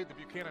Lancers lead the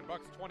Buchanan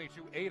Bucks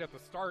 22-8 at the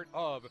start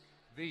of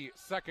the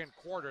second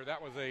quarter. That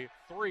was a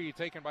 3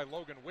 taken by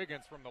Logan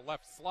Wiggins from the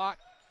left slot.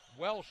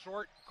 Well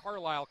short.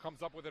 Carlisle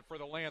comes up with it for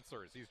the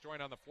Lancers. He's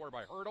joined on the floor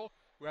by Hurdle,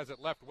 who has it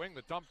left wing.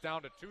 The dump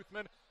down to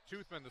Toothman.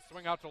 Toothman, the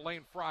swing out to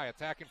Lane Fry,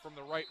 attacking from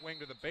the right wing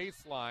to the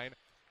baseline.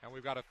 And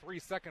we've got a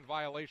 3-second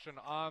violation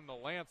on the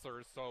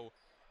Lancers, so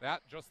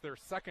that just their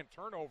second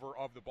turnover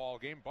of the ball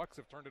game. Bucks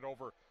have turned it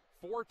over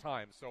 4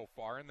 times so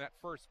far. In that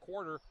first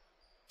quarter,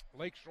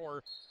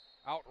 Lakeshore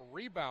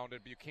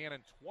out-rebounded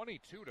Buchanan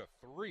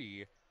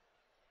 22-3.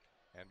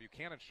 And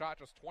Buchanan shot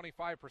just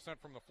 25%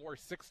 from the floor,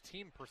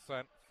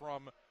 16%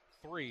 from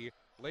 3.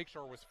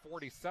 Lakeshore was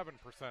 47%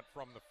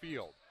 from the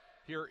field.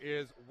 Here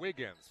is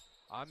Wiggins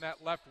on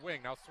that left wing.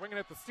 Now swinging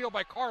at the steal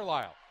by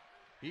Carlisle.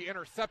 He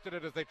intercepted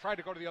it as they tried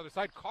to go to the other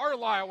side.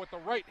 Carlisle with the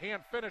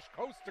right-hand finish,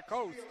 coast to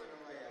coast.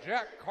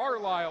 Jack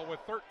Carlisle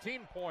with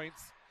 13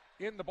 points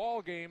in the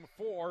ball game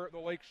for the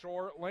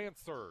Lakeshore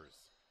Lancers.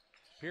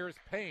 Here's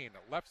Payne,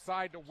 left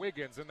side to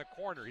Wiggins in the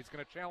corner. He's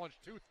going to challenge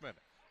Toothman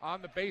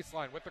on the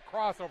baseline with the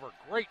crossover.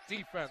 Great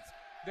defense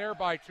there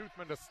by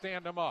Toothman to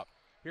stand him up.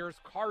 Here's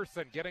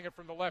Carson getting it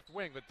from the left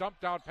wing. The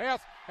dump down pass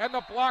and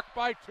the block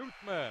by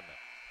Toothman.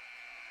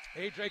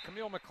 A.J.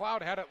 Camille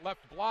McLeod had it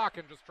left block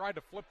and just tried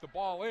to flip the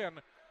ball in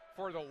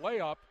for the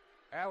layup.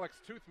 Alex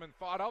Toothman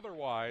thought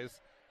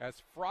otherwise,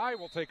 as Fry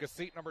will take a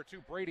seat. Number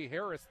 2, Brady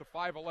Harris, the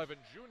 5'11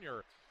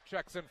 junior,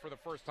 checks in for the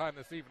first time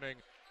this evening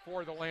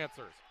for the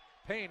Lancers.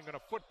 Payne going to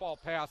football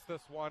pass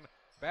this one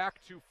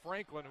back to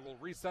Franklin, who will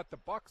reset the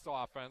Bucks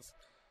offense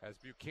as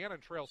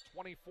Buchanan trails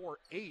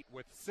 24-8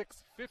 with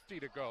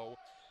 6:50 to go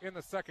in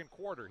the second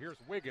quarter.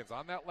 Here's Wiggins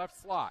on that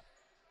left slot.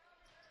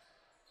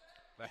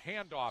 The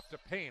handoff to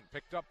Payne,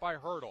 picked up by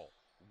Hurdle,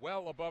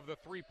 well above the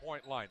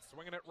three-point line.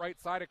 Swinging it right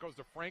side, it goes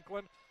to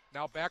Franklin.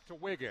 Now back to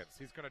Wiggins.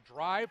 He's going to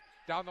drive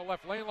down the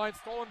left lane line,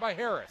 stolen by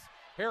Harris.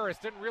 Harris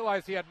didn't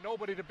realize he had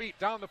nobody to beat.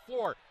 Down the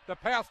floor, the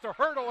pass to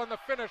Hurdle and the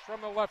finish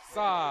from the left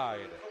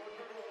side.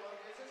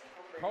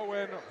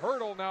 Cohen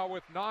Hurdle now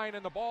with 9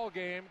 in the ball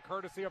game,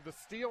 courtesy of the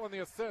steal and the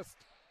assist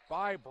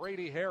by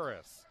Brady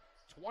Harris.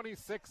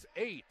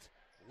 26-8.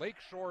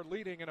 Lakeshore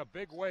leading in a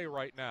big way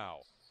right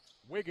now.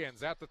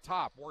 Wiggins at the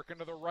top, working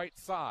to the right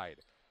side.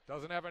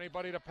 Doesn't have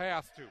anybody to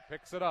pass to,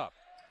 picks it up.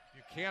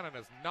 Buchanan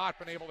has not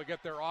been able to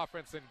get their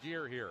offense in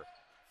gear here.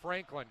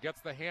 Franklin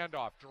gets the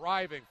handoff,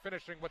 driving,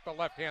 finishing with the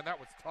left hand. That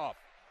was tough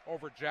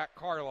over Jack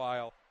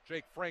Carlisle.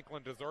 Jake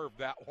Franklin deserved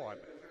that one.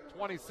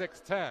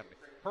 26-10.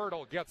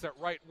 Hurdle gets it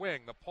right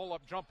wing. The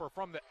pull-up jumper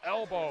from the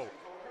elbow.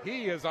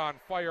 He is on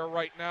fire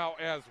right now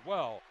as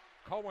well.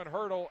 Cohen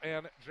Hurdle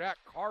and Jack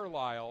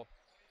Carlisle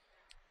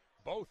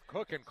both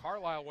cooking.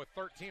 Carlisle with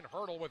 13,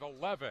 Hurdle with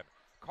 11.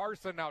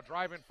 Carson now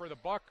driving for the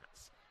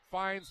Bucks.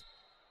 Finds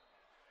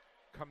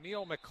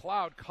Camille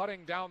McLeod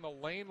cutting down the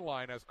lane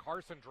line as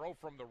Carson drove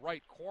from the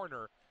right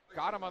corner.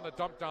 Got him on the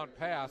dump down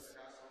pass.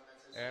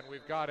 And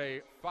we've got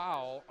a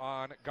foul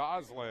on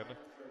Goslin,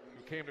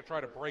 who came to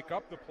try to break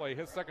up the play.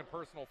 His second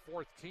personal,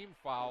 4th team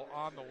foul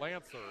on the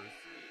Lancers.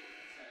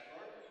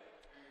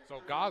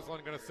 So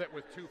Goslin going to sit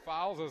with 2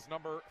 fouls as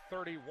number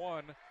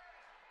 31,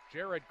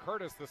 Jared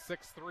Curtis, the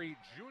 6'3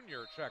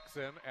 junior, checks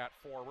in at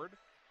forward.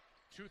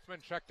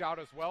 Toothman checked out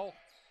as well.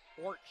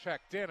 Ort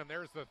checked in, and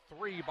there's the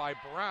 3 by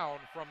Brown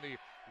from the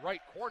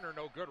right corner.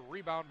 No good.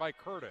 Rebound by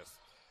Curtis.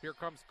 Here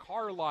comes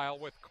Carlisle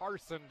with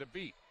Carson to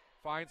beat.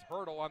 Finds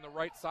Hurdle on the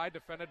right side,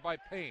 defended by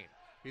Payne.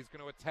 He's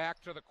going to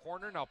attack to the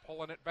corner, now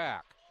pulling it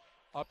back.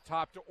 Up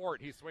top to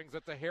Ort. He swings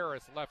it to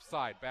Harris, left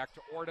side. Back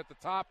to Ort at the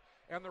top,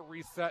 and the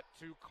reset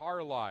to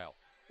Carlisle.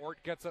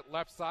 Ort gets it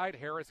left side.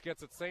 Harris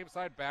gets it same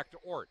side, back to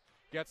Ort.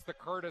 Gets the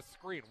Curtis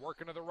screen,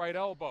 working to the right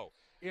elbow.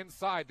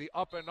 Inside, the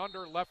up and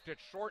under, left it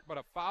short, but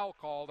a foul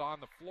called on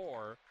the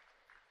floor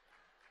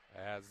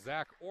as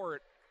Zach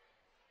Ort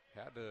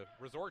had to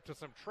resort to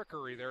some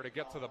trickery there to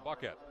get to the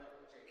bucket.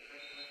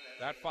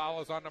 That foul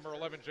is on number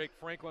 11, Jake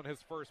Franklin,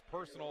 his first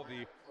personal,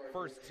 the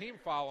first team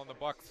foul on the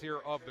Bucks here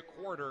of the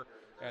quarter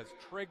as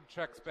Trigg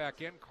checks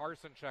back in,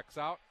 Carson checks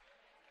out,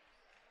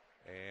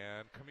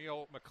 and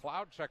Camille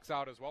McLeod checks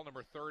out as well.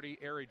 Number 30,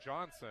 Ari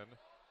Johnson,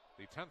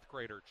 the 10th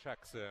grader,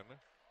 checks in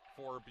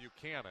for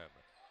Buchanan.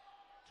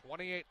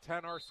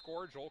 28-10 our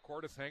score. Joel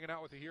Cordes hanging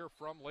out with you here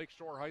from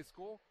Lakeshore High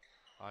School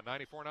on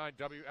 94.9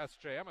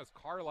 WSJM as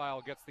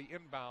Carlisle gets the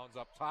inbounds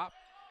up top.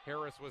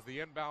 Harris was the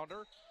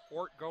inbounder.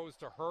 Ort goes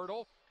to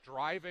Hurdle,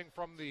 driving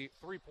from the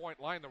three-point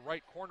line, the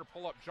right corner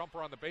pull-up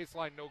jumper on the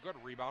baseline, no good.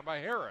 Rebound by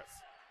Harris.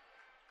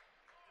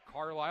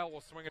 Carlisle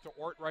will swing it to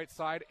Ort right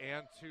side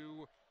and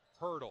to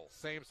Hurdle,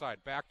 same side.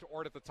 Back to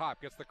Ort at the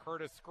top, gets the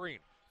Curtis screen.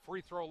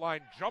 Free throw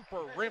line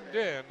jumper rimmed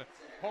in.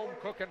 Home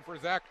cooking for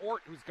Zach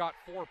Ort, who's got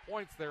 4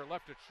 points there,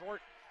 left it short,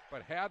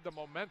 but had the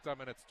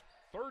momentum, and it's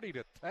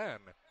 30-10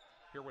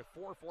 here with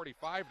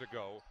 4:45 to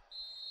go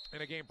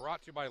in a game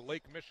brought to you by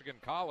Lake Michigan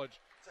College.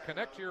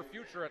 Connect to your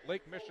future at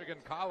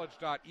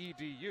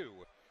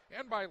lakemichigancollege.edu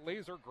and by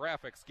Laser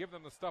Graphics. Give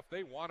them the stuff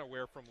they want to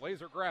wear from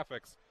Laser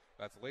Graphics.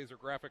 That's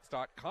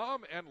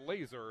lasergraphics.com and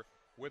laser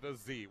with a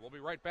Z. We'll be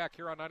right back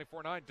here on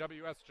 94.9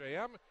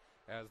 WSJM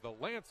as the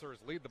Lancers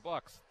lead the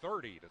Bucks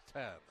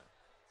 30-10.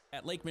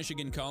 At Lake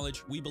Michigan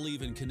College, we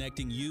believe in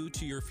connecting you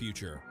to your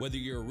future. Whether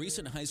you're a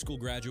recent high school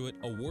graduate,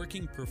 a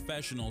working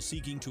professional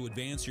seeking to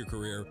advance your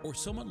career, or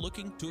someone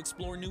looking to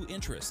explore new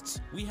interests,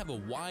 we have a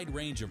wide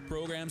range of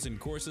programs and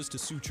courses to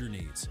suit your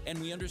needs.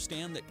 And we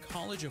understand that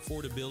college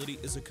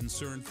affordability is a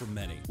concern for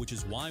many, which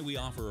is why we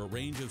offer a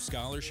range of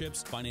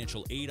scholarships,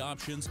 financial aid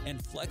options,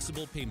 and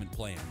flexible payment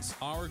plans.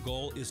 Our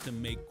goal is to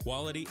make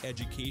quality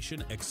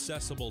education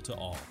accessible to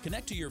all.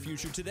 Connect to your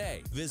future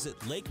today. Visit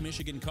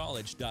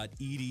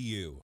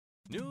lakemichigancollege.edu.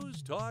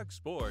 News Talk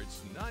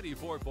Sports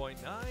 94.9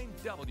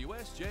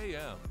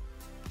 WSJM.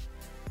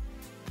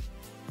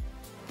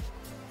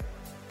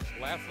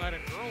 Last night in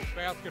girls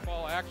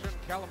basketball action,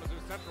 Kalamazoo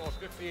Central a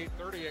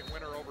 58-38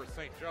 winner over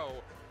St.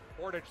 Joe.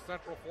 Portage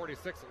Central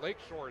 46,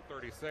 Lakeshore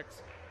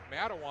 36.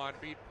 Mattawan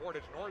beat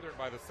Portage Northern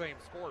by the same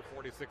score,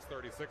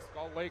 46-36.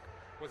 Gull Lake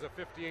was a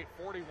 58-41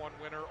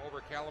 winner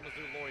over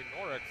Kalamazoo Lloyd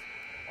Norix.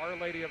 Our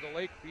Lady of the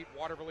Lake beat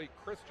Waterville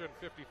Christian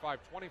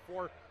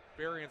 55-24.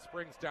 Berrien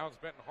Springs Downs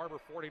Benton Harbor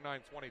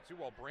 49-22,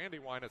 while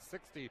Brandywine a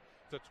 60-21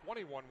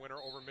 winner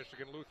over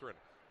Michigan Lutheran.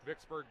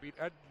 Vicksburg beat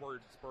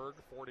Edwardsburg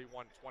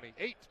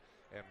 41-28.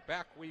 And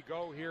back we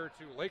go here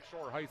to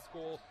Lakeshore High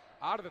School.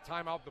 Out of the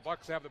timeout, the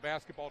Bucks have the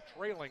basketball,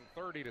 trailing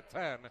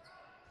 30-10.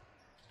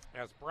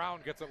 As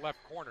Brown gets it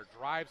left corner,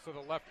 drives to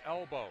the left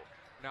elbow.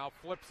 Now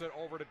flips it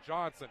over to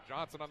Johnson.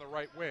 Johnson on the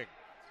right wing.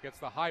 Gets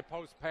the high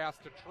post pass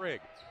to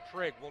Trigg.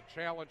 Trigg will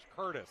challenge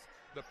Curtis.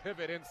 The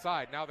pivot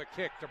inside. Now the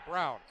kick to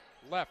Brown.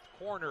 Left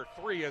corner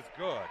three is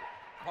good.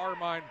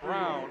 Carmine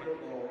Brown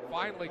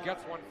finally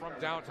gets one from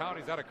downtown.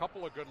 He's had a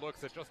couple of good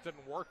looks. It just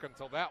didn't work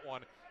until that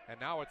one. And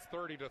now it's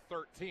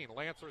 30-13.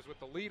 Lancers with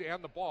the lead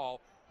and the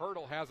ball.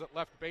 Hurdle has it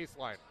left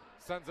baseline.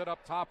 Sends it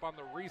up top on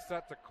the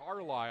reset to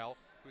Carlisle,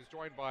 who's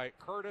joined by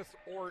Curtis,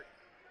 Ort,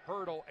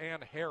 Hurdle,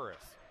 and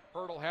Harris.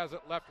 Hurdle has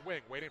it left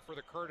wing, waiting for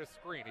the Curtis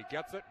screen. He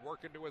gets it,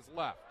 working to his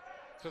left.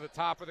 To the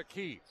top of the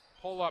key.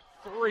 Pull up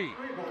three.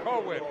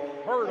 Cohen,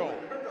 Hurdle,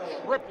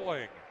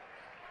 tripling.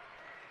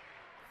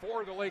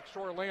 For the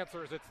Lakeshore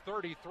Lancers, it's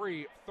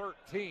 33-13.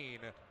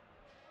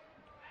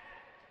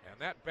 And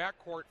that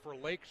backcourt for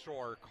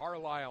Lakeshore,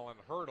 Carlisle and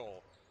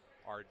Hurdle,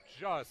 are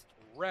just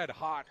red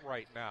hot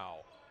right now.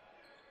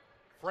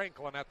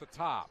 Franklin at the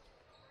top.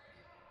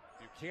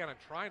 Buchanan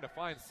trying to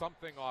find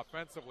something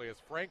offensively as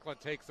Franklin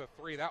takes a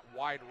three. That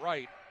wide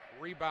right.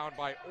 Rebound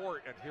by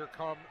Ort, and here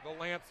come the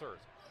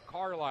Lancers.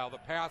 Carlisle, the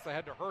pass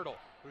ahead to Hurdle,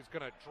 who's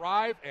going to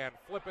drive and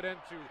flip it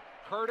into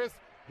Curtis.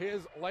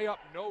 His layup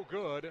no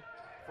good.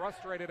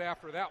 Frustrated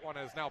after that one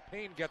as now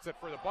Payne gets it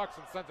for the Bucks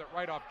and sends it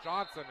right off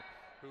Johnson,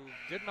 who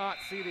did not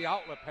see the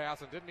outlet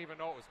pass and didn't even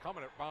know it was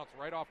coming. It bounced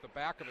right off the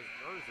back of his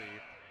jersey.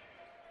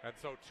 And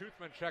so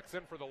Toothman checks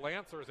in for the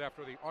Lancers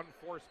after the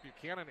unforced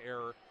Buchanan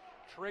error.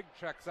 Trigg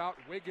checks out.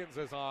 Wiggins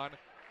is on.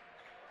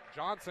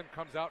 Johnson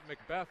comes out.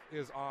 Macbeth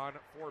is on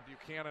for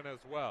Buchanan as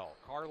well.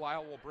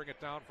 Carlisle will bring it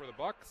down for the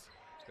Bucks.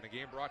 In a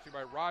game brought to you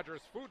by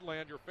Rogers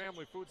Foodland. Your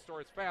family food store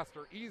is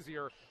faster,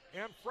 easier,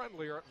 and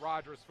friendlier at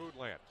Rogers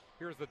Foodland.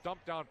 Here's the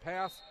dump down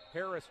pass.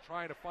 Harris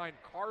trying to find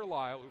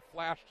Carlisle, who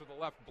flashed to the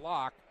left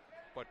block,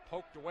 but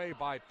poked away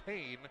by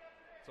Payne.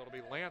 So it'll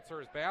be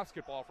Lancers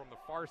basketball from the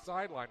far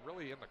sideline,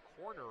 really in the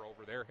corner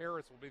over there.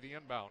 Harris will be the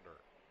inbounder.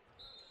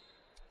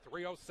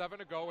 3:07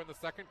 to go in the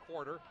second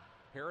quarter.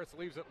 Harris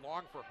leaves it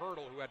long for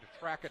Hurdle, who had to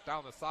track it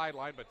down the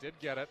sideline, but did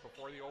get it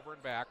before the over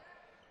and back.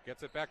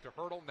 Gets it back to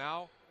Hurdle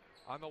now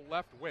on the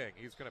left wing.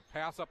 He's going to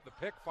pass up the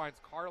pick,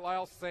 finds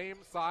Carlisle,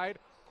 same side,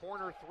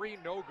 corner three,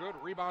 no good.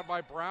 Rebound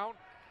by Brown.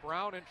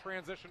 Brown in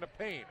transition to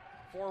Payne.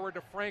 Forward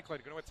to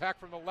Franklin, going to attack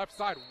from the left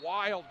side.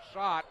 Wild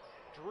shot,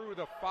 drew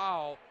the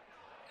foul.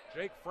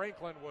 Jake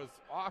Franklin was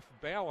off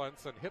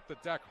balance and hit the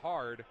deck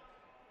hard.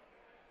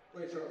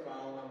 Lakeshore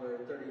foul number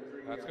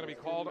 33. That's going to be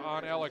called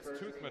on Alex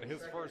Toothman,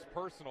 his first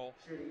personal.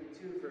 Shooting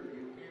 2 for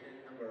Buchanan,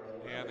 number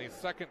 11. And the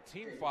second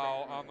team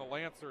foul on the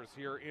Lancers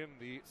here in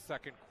the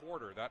second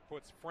quarter. That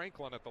puts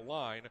Franklin at the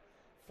line.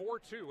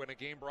 4-2 in a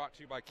game brought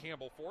to you by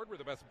Campbell Ford, where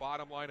the best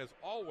bottom line is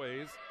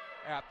always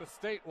at the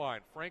state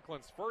line.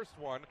 Franklin's first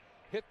one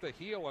hit the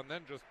heel and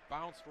then just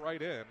bounced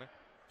right in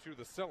to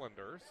the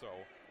cylinder, so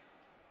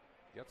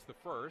gets the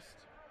first.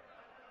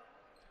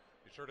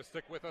 Be sure to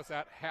stick with us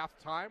at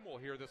halftime. We'll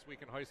hear This Week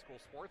in High School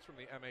Sports from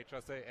the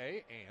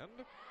MHSAA, and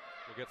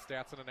we'll get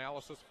stats and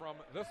analysis from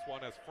this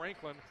one as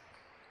Franklin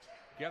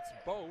gets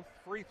both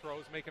free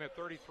throws, making it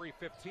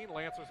 33-15.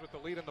 Lancers with the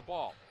lead in the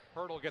ball.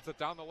 Hurdle gets it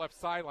down the left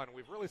sideline.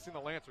 We've really seen the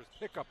Lancers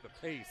pick up the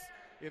pace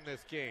in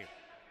this game.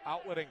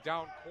 Outletting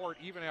down court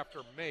even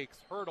after makes.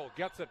 Hurdle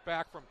gets it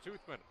back from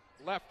Toothman.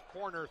 Left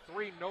corner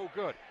three, no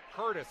good.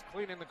 Curtis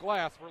cleaning the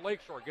glass for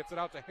Lakeshore. Gets it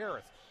out to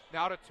Harris.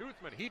 Now to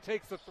Toothman. He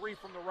takes the three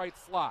from the right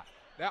slot.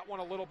 That one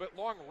a little bit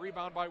long.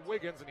 Rebound by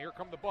Wiggins, and here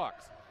come the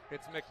Bucks.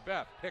 It's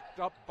Macbeth picked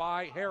up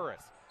by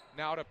Harris.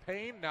 Now to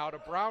Payne, now to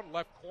Brown,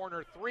 left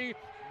corner three.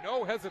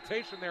 No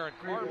hesitation there, and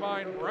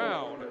Carmine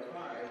Brown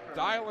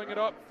dialing it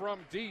up from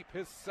deep.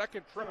 His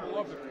second triple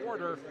of the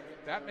quarter.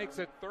 That makes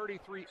it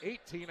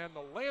 33-18, and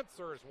the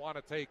Lancers want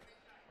to take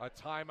a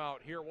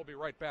timeout here. We'll be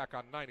right back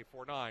on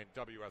 94.9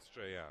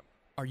 WSJM.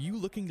 Are you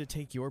looking to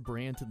take your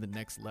brand to the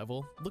next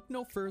level? Look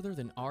no further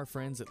than our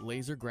friends at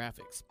Laser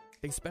Graphics.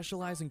 They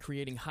specialize in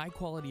creating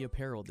high-quality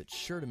apparel that's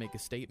sure to make a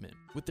statement.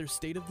 With their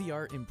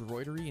state-of-the-art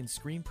embroidery and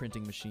screen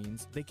printing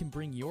machines, they can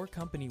bring your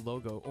company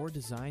logo or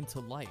design to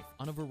life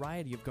on a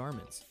variety of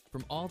garments.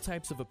 From all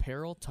types of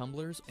apparel,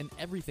 tumblers, and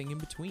everything in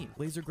between.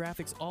 Laser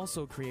Graphics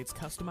also creates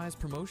customized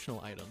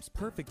promotional items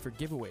perfect for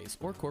giveaways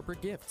or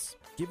corporate gifts.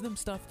 Give them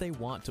stuff they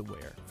want to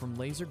wear from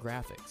Laser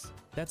Graphics.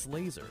 That's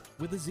Laser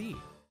with a Z.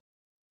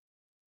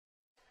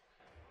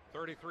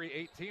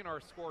 33-18,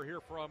 our score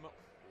here from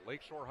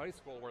Lakeshore High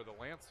School, where the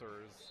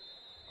Lancers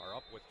are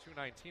up with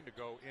 2:19 to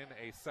go in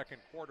a second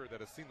quarter that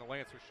has seen the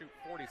Lancers shoot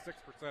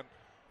 46%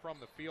 from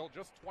the field,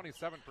 just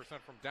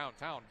 27% from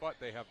downtown, but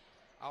they have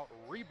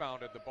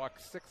out-rebounded the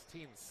Bucks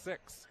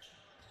 16-6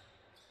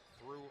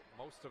 through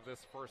most of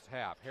this first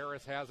half.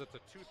 Harris has it to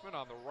Toothman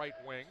on the right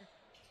wing.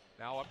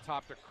 Now up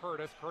top to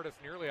Curtis. Curtis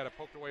nearly had it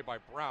poked away by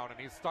Brown, and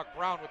he's stuck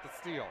Brown with the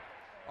steal.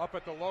 Up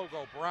at the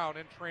logo, Brown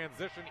in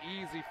transition,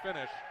 easy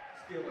finish.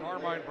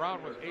 Carmine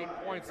Brown with 8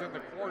 points in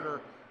the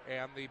quarter,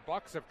 and the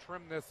Bucks have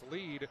trimmed this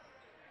lead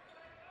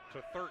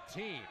to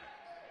 13.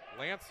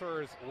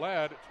 Lancers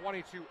led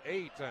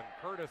 22-8, and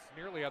Curtis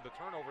nearly had the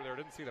turnover there.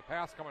 Didn't see the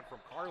pass coming from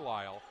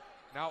Carlisle.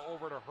 Now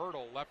over to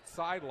Hurdle, left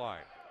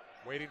sideline.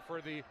 Waiting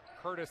for the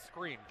Curtis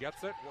screen.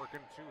 Gets it, working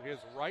to his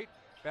right.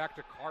 Back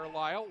to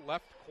Carlisle,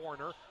 left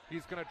corner.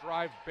 He's going to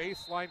drive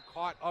baseline,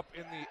 caught up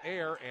in the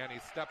air, and he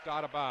stepped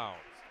out of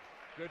bounds.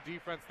 Good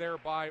defense there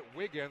by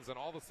Wiggins, and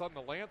all of a sudden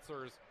the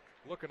Lancers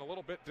looking a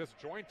little bit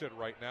disjointed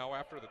right now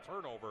after the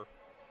turnover.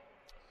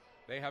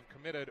 They have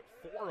committed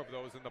 4 of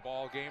those in the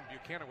ball game.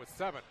 Buchanan with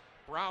 7.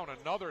 Brown,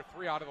 another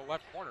 3 out of the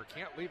left corner.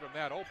 Can't leave him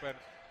that open.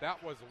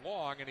 That was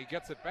long, and he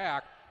gets it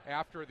back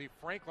after the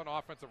Franklin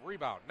offensive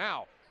rebound.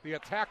 Now, the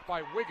attack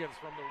by Wiggins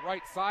from the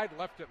right side,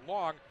 left it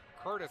long.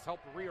 Curtis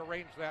helped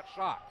rearrange that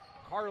shot.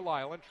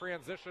 Carlisle in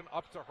transition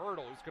up to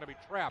Hurdle, who's going to be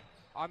trapped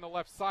on the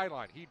left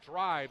sideline. He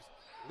drives,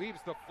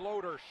 leaves the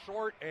floater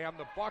short, and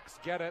the Bucks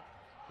get it.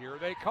 Here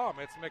they come.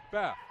 It's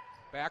Macbeth.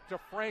 Back to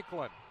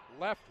Franklin.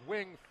 Left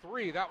wing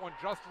 3. That one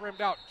just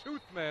rimmed out.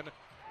 Toothman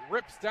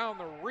rips down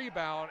the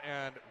rebound,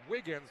 and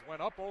Wiggins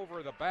went up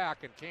over the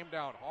back and came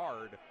down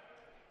hard.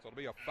 So it'll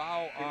be a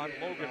foul on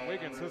Logan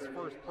Wiggins, his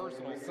first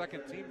personal,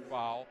 second team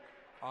foul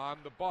on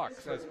the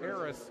Bucks, as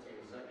Harris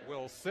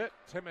will sit.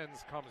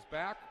 Timmons comes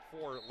back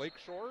for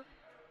Lakeshore.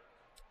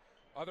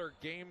 Other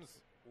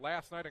games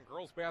last night in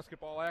girls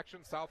basketball action.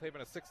 South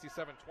Haven a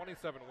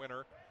 67-27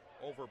 winner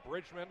over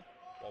Bridgman,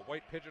 while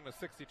White Pigeon a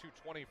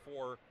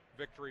 62-24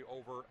 victory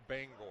over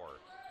Bangor.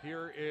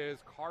 Here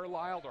is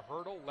Carlisle to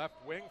Hurdle, left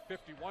wing,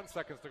 51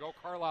 seconds to go.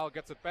 Carlisle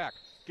gets it back,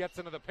 gets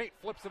into the paint,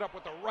 flips it up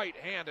with the right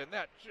hand, and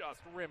that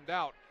just rimmed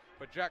out.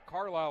 But Jack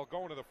Carlisle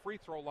going to the free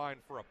throw line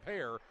for a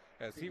pair,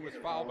 as he was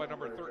fouled by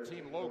number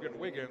 13, Logan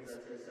Wiggins.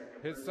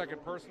 His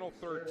second personal,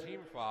 third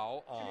team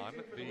foul on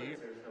the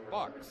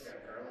Bucks.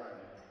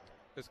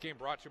 This game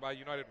brought to you by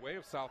United Way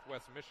of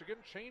Southwest Michigan.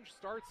 Change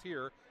starts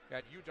here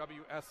at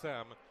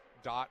UWSM.org.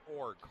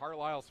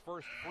 Carlisle's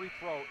first free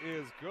throw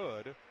is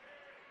good,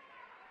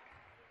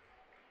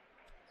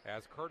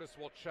 as Curtis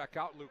will check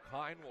out. Luke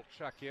Hine will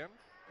check in.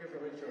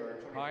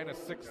 Hine, a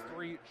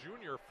 6'3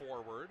 junior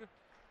forward.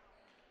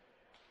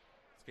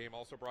 This game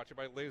also brought to you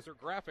by Laser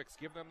Graphics.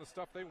 Give them the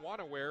stuff they want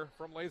to wear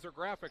from Laser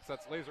Graphics.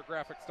 That's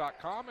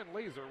lasergraphics.com, and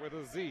Laser with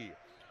a Z.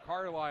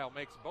 Carlisle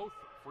makes both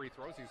free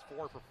throws. He's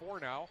 4 for 4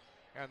 now.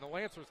 And the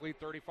Lancers lead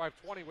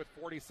 35-20 with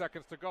 40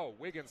 seconds to go.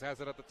 Wiggins has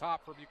it at the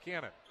top for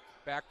Buchanan.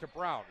 Back to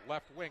Brown,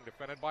 left wing,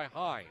 defended by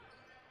Hine.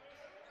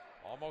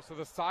 Almost to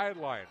the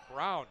sideline.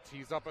 Brown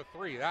tees up a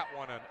three. That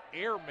one an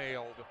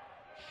air-mailed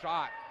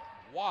shot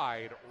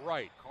wide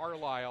right.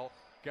 Carlisle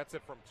gets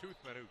it from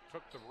Toothman, who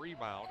took the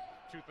rebound.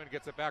 Toothman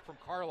gets it back from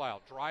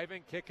Carlisle.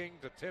 Driving, kicking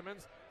to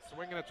Timmons,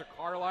 swinging it to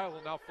Carlisle,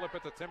 who'll now flip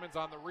it to Timmons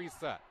on the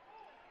reset.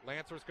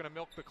 Lancers going to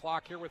milk the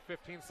clock here with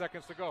 15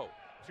 seconds to go.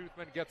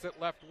 Toothman gets it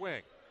left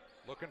wing.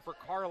 Looking for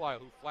Carlisle,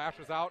 who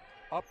flashes out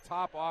up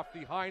top off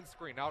the Hine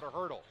screen. Now to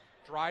Hurdle.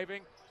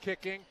 Driving,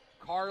 kicking.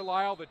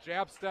 Carlisle, the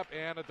jab step,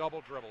 and a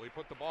double dribble. He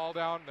put the ball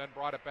down, then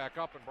brought it back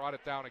up and brought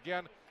it down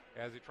again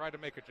as he tried to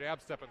make a jab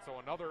step. And so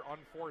another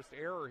unforced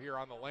error here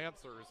on the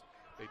Lancers.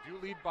 They do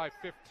lead by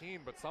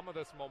 15, but some of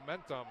this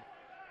momentum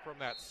from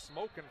that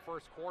smoking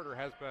first quarter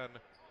has been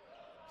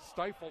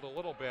stifled a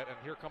little bit. And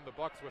here come the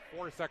Bucks with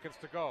 4 seconds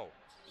to go.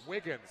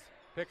 Wiggins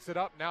picks it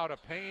up now to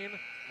Payne.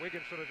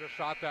 Wiggins should have just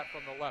shot that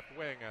from the left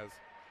wing as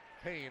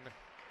Payne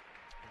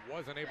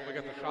wasn't able to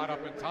get the shot up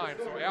in time.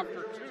 So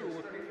after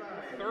two,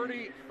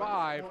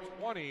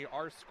 35-20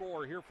 our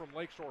score here from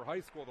Lakeshore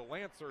High School. The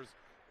Lancers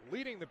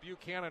leading the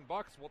Buchanan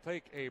Bucks. We'll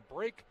take a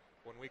break.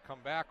 When we come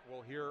back,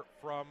 we'll hear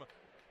from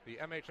the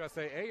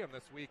MHSAA and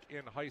this week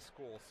in high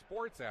school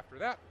sports. After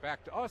that,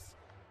 back to us.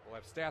 We'll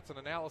have stats and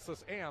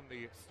analysis and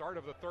the start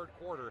of the third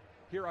quarter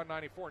here on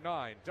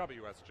 94.9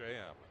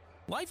 WSJM.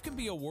 Life can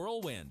be a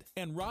whirlwind,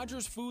 and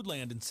Rogers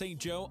Foodland in St.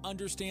 Joe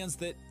understands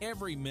that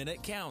every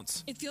minute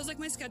counts. It feels like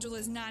my schedule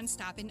is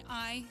nonstop and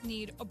I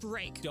need a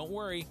break. Don't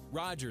worry,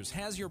 Rogers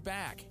has your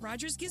back.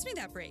 Rogers gives me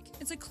that break.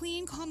 It's a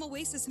clean, calm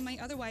oasis in my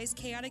otherwise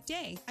chaotic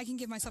day. I can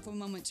give myself a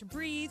moment to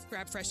breathe,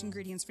 grab fresh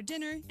ingredients for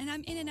dinner, and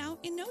I'm in and out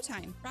in no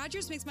time.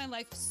 Rogers makes my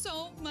life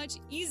so much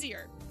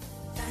easier.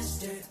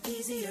 Faster,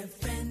 easier,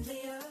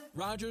 friendlier.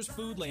 Rogers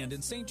Foodland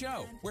in St.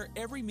 Joe, where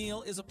every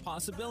meal is a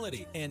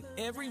possibility and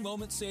every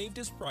moment saved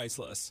is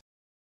priceless.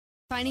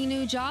 Finding a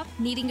new job?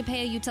 Needing to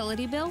pay a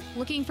utility bill?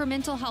 Looking for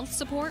mental health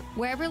support?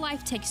 Wherever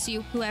life takes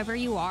you, whoever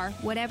you are,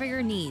 whatever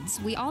your needs,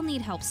 we all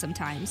need help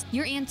sometimes.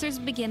 Your answers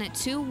begin at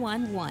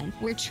 211,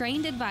 where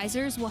trained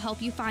advisors will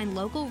help you find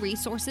local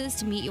resources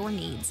to meet your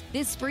needs.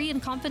 This free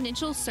and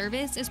confidential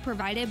service is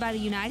provided by the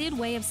United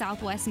Way of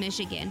Southwest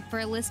Michigan. For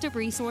a list of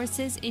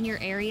resources in your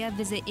area,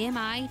 visit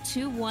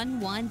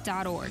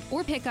mi211.org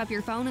or pick up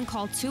your phone and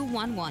call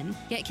 211.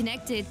 Get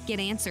connected, get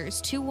answers.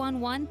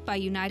 211 by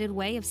United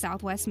Way of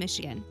Southwest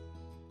Michigan.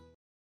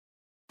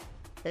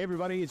 Hey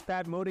everybody, it's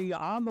Pat Moody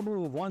on the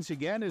move once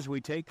again as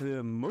we take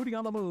the Moody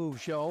on the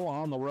Move show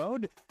on the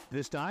road.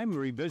 This time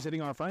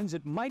revisiting our friends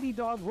at Mighty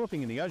Dog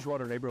Roofing in the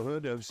Edgewater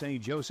neighborhood of St.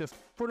 Joseph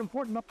for an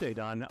important update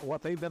on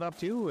what they've been up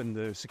to and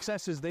the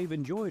successes they've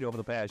enjoyed over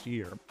the past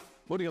year.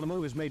 Moody on the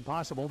Move is made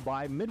possible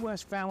by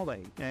Midwest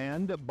Family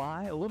and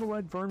by Little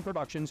Red Fern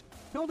Productions,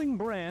 building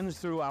brands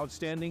through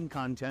outstanding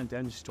content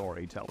and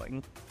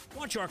storytelling.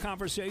 Watch our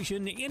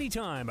conversation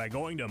anytime by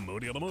going to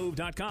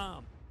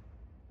moodyonthemove.com.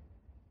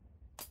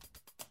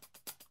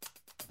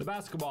 The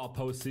basketball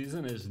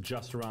postseason is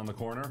just around the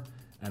corner,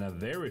 and a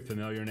very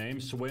familiar name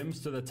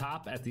swims to the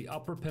top at the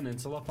Upper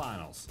Peninsula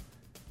Finals.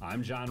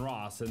 I'm John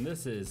Ross, and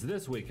this is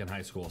This Week in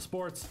High School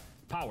Sports,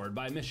 powered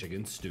by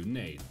Michigan Student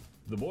Aid.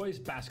 The boys'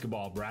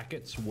 basketball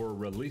brackets were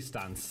released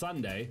on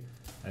Sunday,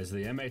 as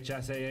the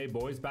MHSAA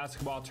Boys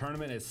Basketball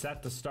Tournament is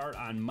set to start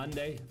on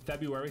Monday,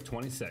 February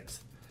 26th.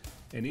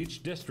 In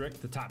each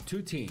district, the top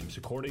two teams,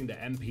 according to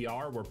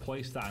NPR, were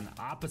placed on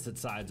opposite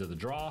sides of the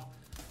draw,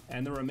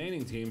 and the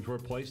remaining teams were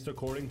placed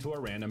according to a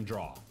random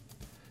draw.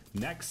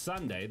 Next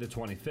Sunday, the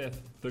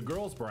 25th, the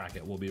girls'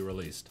 bracket will be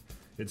released.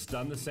 It's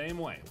done the same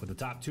way, with the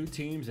top two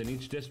teams in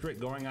each district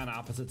going on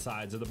opposite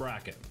sides of the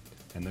bracket,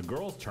 and the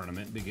girls'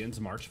 tournament begins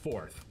March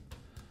 4th.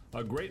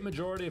 A great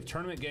majority of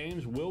tournament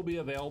games will be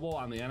available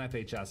on the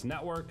NFHS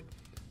network.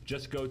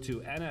 Just go to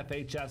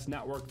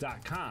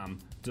nfhsnetwork.com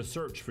to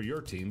search for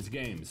your team's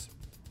games.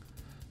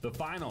 The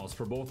finals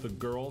for both the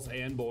girls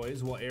and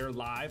boys will air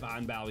live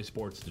on Valley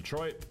Sports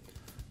Detroit.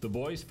 The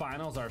boys'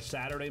 finals are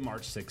Saturday,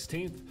 March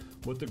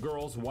 16th, with the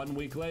girls 1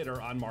 week later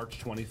on March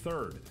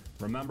 23rd.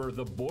 Remember,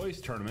 the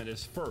boys' tournament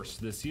is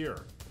first this year.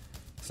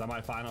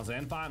 Semifinals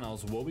and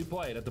finals will be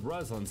played at the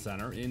Breslin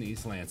Center in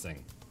East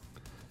Lansing.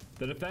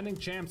 The defending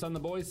champs on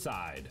the boys'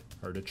 side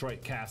are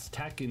Detroit Cass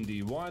Tech in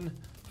D1,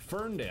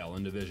 Ferndale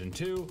in Division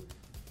 2,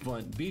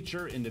 Flint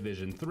Beecher in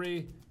Division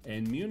 3,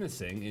 and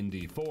Munising in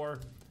D4.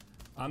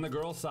 On the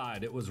girls'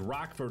 side, it was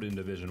Rockford in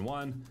Division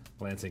 1,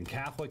 Lansing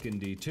Catholic in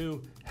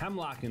D2,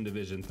 Hemlock in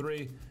Division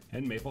 3,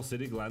 and Maple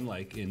City Glen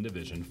Lake in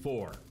Division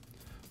 4.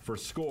 For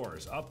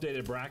scores,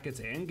 updated brackets,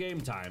 and game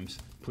times,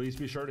 please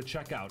be sure to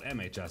check out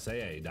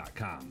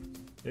MHSAA.com.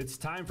 It's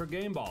time for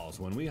Game Balls,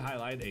 when we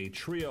highlight a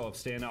trio of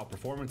standout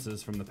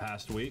performances from the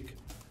past week.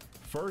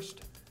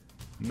 First,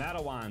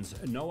 Madawan's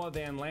Noah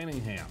Van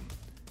Lanningham.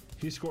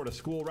 He scored a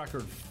school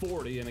record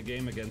 40 in a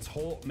game against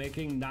Holt,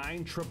 making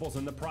 9 triples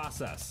in the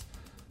process.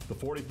 The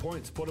 40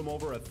 points put him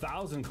over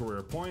 1,000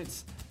 career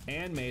points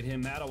and made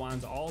him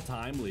Madawan's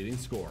all-time leading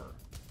scorer.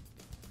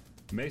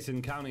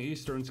 Mason County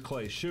Eastern's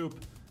Clay Shoup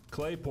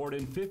Clay poured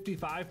in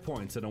 55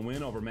 points in a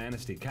win over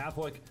Manistee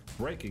Catholic,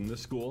 breaking the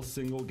school's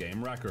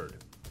single-game record.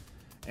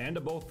 And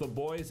to both the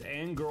boys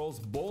and girls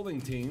bowling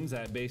teams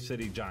at Bay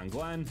City John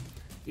Glenn,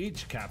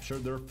 each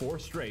captured their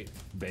 4th straight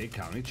Bay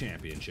County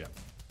championship.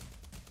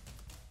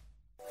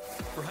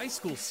 For high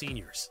school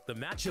seniors, the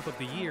matchup of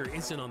the year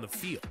isn't on the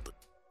field.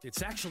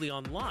 It's actually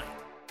online.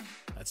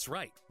 That's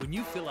right. When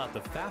you fill out the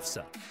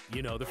FAFSA,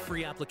 the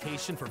free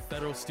application for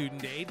federal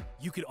student aid,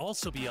 you could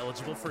also be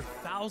eligible for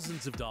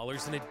thousands of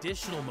dollars in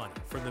additional money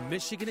from the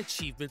Michigan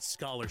Achievement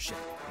Scholarship.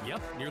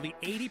 Yep, nearly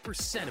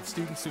 80% of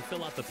students who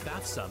fill out the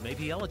FAFSA may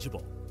be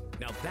eligible.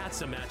 Now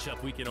that's a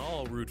matchup we can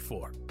all root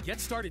for. Get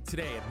started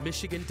today at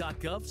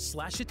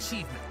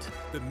michigan.gov/achievement.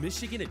 The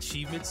Michigan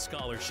Achievement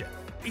Scholarship.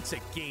 It's a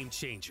game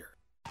changer.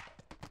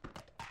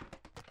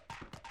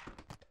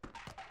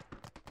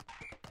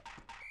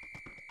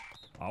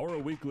 Our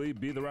weekly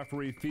Be the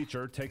Referee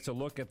feature takes a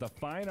look at the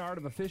fine art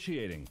of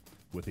officiating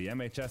with the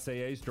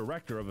MHSAA's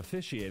Director of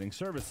Officiating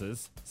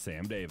Services,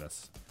 Sam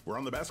Davis. We're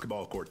on the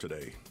basketball court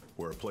today,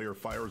 where a player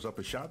fires up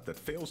a shot that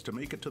fails to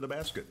make it to the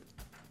basket,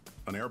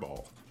 an air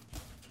ball.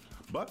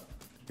 But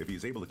if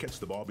he's able to catch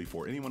the ball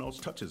before anyone else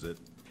touches it,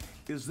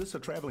 is this a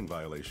traveling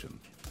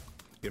violation?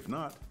 If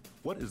not,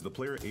 what is the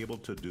player able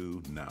to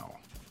do now?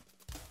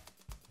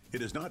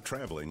 It is not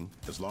traveling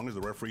as long as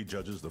the referee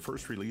judges the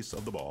first release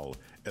of the ball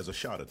as a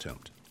shot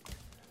attempt.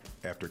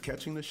 After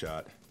catching the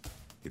shot,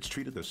 it's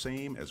treated the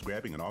same as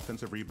grabbing an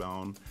offensive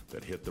rebound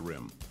that hit the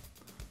rim.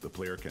 The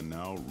player can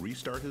now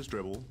restart his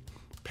dribble,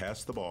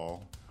 pass the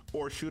ball,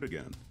 or shoot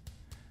again.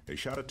 A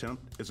shot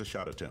attempt is a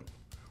shot attempt,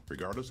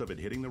 regardless of it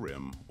hitting the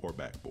rim or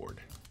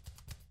backboard.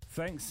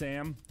 Thanks,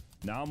 Sam.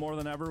 Now more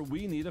than ever,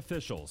 we need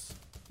officials.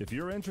 If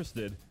you're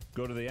interested,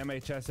 go to the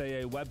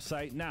MHSAA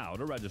website now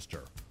to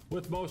register.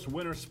 With most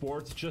winter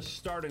sports just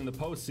starting the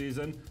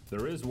postseason,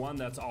 there is one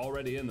that's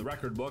already in the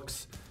record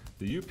books.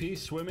 The UP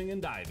Swimming and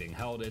Diving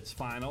held its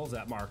finals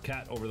at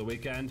Marquette over the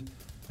weekend,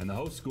 and the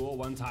host school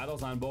won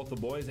titles on both the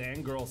boys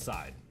and girls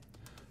side.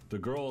 The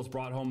girls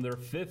brought home their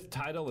 5th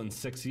title in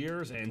 6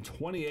 years and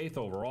 28th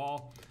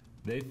overall.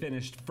 They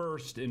finished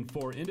first in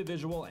 4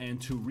 individual and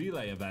 2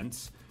 relay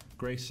events.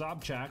 Grace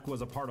Sobchak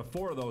was a part of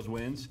 4 of those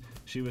wins.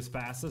 She was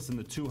fastest in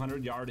the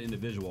 200-yard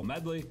individual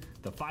medley,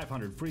 the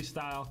 500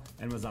 freestyle,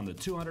 and was on the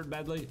 200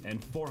 medley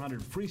and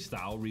 400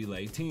 freestyle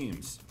relay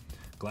teams.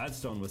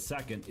 Gladstone was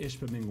second,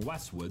 Ishpeming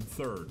Westwood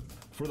third.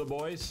 For the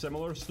boys,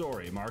 similar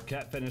story.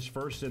 Marquette finished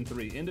first in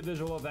 3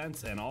 individual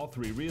events and all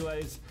 3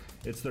 relays.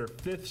 It's their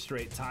 5th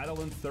straight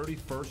title and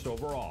 31st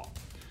overall.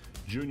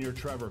 Junior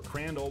Trevor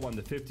Crandall won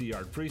the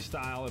 50-yard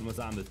freestyle and was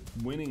on the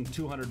winning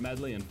 200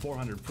 medley and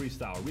 400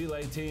 freestyle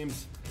relay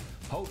teams.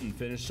 Houghton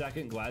finished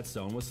second,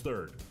 Gladstone was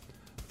third.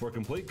 For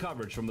complete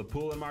coverage from the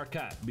pool in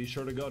Marquette, be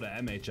sure to go to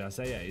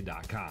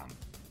MHSAA.com.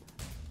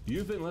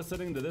 You've been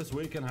listening to This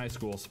Week in High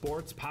School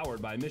Sports,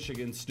 powered by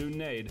Michigan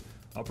Student Aid,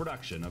 a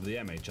production of the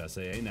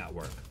MHSAA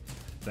Network.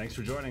 Thanks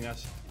for joining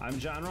us. I'm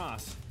John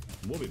Ross.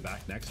 We'll be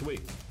back next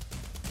week.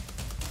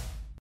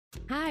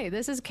 Hi,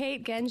 this is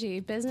Kate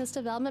Genji, Business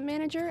Development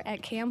Manager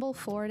at Campbell,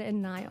 Ford &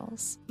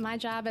 Niles. My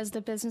job as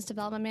the Business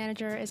Development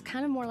Manager is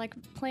kind of more like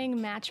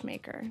playing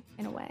matchmaker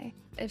in a way.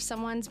 If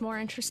someone's more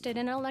interested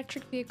in an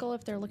electric vehicle,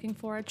 if they're looking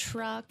for a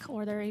truck,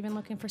 or they're even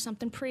looking for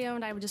something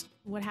pre-owned, I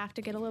would have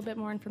to get a little bit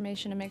more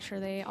information to make sure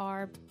they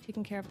are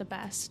taking care of the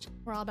best.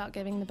 We're all about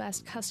giving the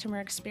best customer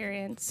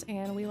experience,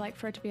 and we like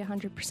for it to be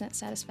 100%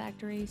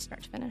 satisfactory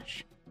start to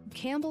finish.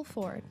 Campbell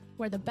Ford,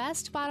 where the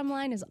best bottom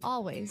line is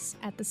always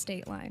at the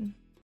state line.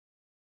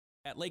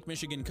 At Lake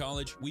Michigan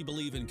College, we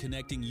believe in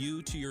connecting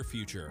you to your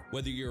future.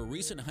 Whether you're a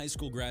recent high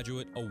school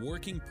graduate, a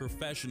working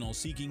professional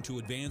seeking to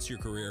advance your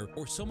career,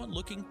 or someone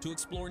looking to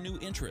explore new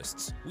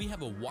interests, we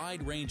have a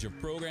wide range of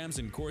programs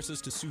and courses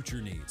to suit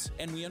your needs.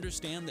 And we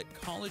understand that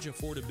college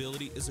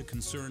affordability is a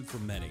concern for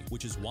many,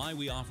 which is why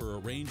we offer a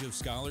range of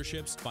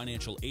scholarships,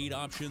 financial aid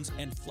options,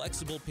 and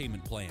flexible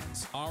payment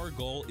plans. Our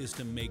goal is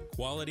to make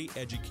quality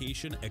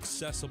education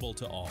accessible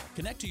to all.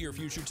 Connect to your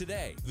future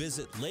today.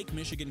 Visit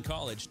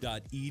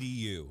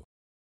lakemichigancollege.edu.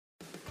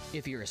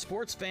 If you're a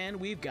sports fan,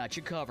 we've got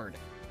you covered.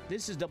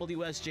 This is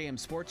WSJM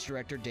Sports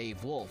Director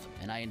Dave Wolf,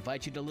 and I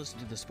invite you to listen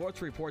to the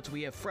sports reports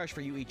we have fresh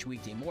for you each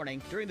weekday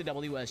morning during the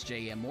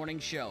WSJM Morning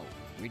Show.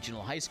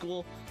 Regional high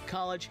school,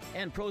 college,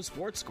 and pro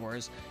sports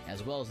scores,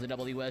 as well as the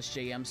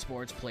WSJM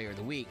Sports Player of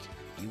the Week.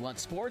 You want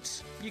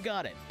sports? You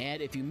got it. And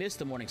if you missed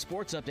the morning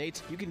sports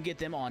updates, you can get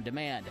them on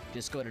demand.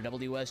 Just go to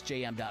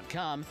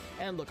WSJM.com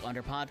and look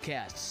under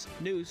podcasts.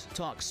 News,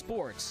 talk,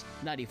 sports,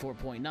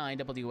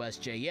 94.9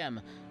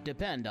 WSJM.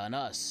 Depend on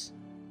us.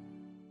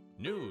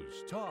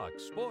 News, talk,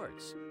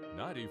 sports,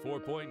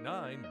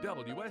 94.9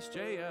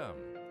 WSJM.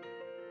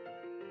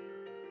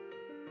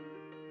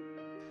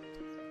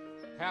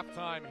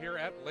 Halftime here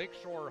at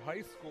Lakeshore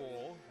High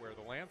School, where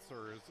the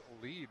Lancers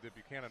lead the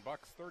Buchanan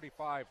Bucks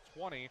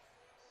 35-20.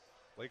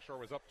 Lakeshore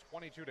was up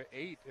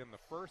 22-8 in the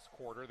first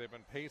quarter. They've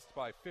been paced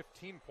by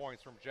 15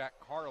 points from Jack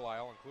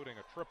Carlisle, including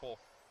a triple.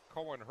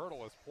 Cohen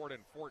Hurdle has poured in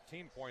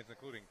 14 points,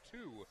 including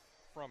 2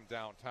 from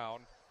downtown.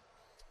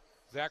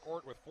 Zach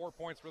Ort with 4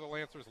 points for the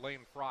Lancers.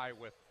 Lane Fry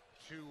with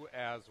 2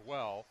 as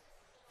well.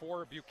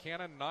 For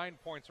Buchanan, 9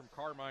 points from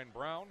Carmine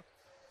Brown.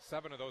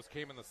 7 of those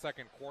came in the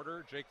second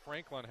quarter. Jake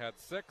Franklin had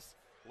 6.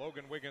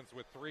 Logan Wiggins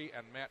with 3,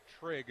 and Matt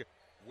Trigg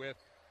with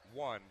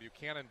 1.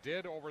 Buchanan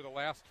did, over the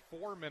last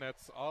 4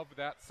 minutes of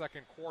that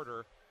second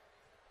quarter,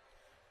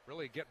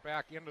 really get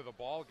back into the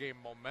ball game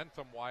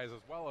momentum-wise,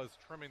 as well as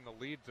trimming the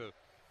lead to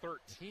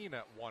 13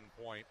 at one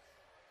point.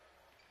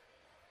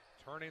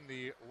 Turning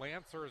the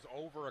Lancers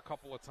over a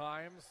couple of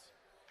times,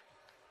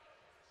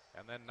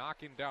 and then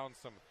knocking down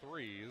some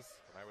threes.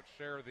 And I would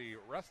share the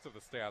rest of the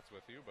stats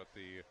with you, but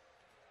the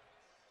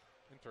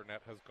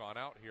internet has gone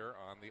out here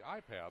on the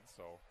iPad,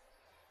 so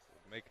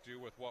we'll make do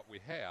with what we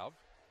have.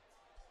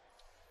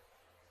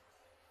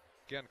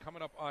 Again,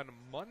 coming up on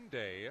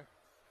Monday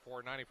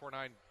for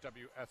 94.9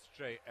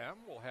 WSJM,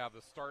 we'll have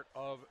the start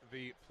of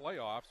the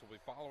playoffs. We'll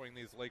be following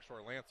these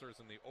Lakeshore Lancers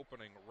in the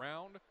opening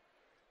round.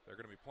 They're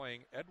going to be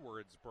playing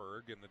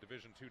Edwardsburg in the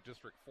Division II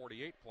District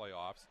 48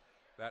 playoffs.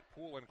 That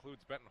pool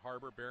includes Benton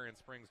Harbor, Berrien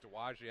Springs,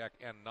 Dowagiac,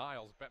 and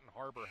Niles. Benton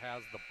Harbor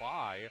has the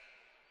bye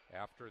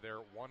after their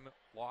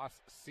one-loss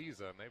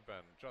season. They've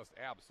been just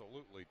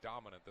absolutely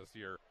dominant this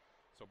year.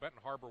 So Benton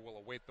Harbor will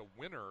await the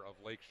winner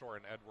of Lakeshore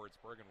and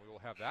Edwardsburg, and we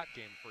will have that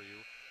game for you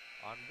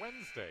on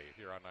Wednesday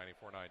here on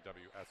 94.9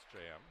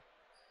 WSJM.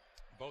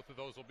 Both of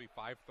those will be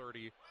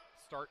 5:30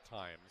 start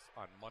times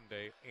on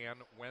Monday and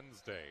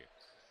Wednesday.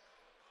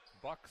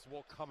 Bucks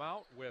will come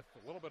out with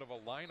a little bit of a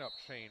lineup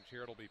change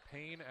here. It'll be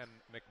Payne and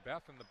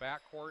Macbeth in the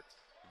backcourt,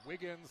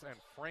 Wiggins and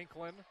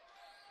Franklin,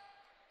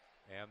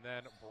 and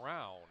then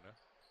Brown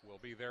will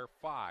be their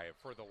 5.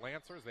 For the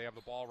Lancers, they have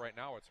the ball right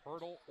now. It's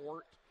Hurdle,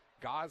 Ort,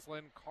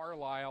 Goslin,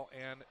 Carlisle,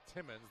 and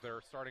Timmons.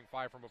 Their starting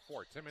 5 from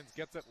before. Timmons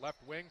gets it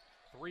left wing.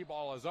 3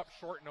 ball is up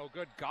short, no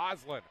good.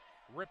 Goslin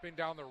ripping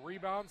down the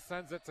rebound,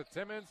 sends it to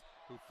Timmons,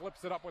 who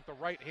flips it up with the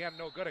right hand,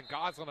 no good. And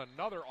Goslin,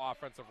 another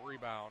offensive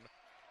rebound.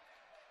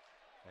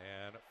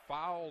 And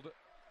fouled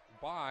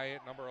by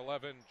number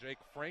 11, Jake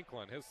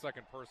Franklin, his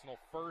second personal,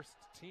 first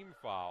team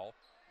foul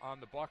on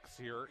the Bucks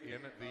here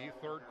in the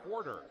third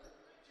quarter.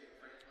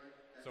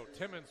 So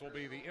Timmons will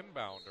be the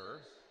inbounder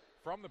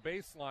from the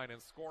baseline in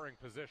scoring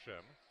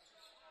position.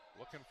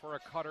 Looking for a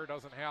cutter,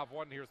 doesn't have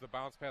one. Here's the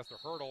bounce pass to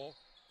Hurdle.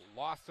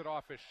 Lost it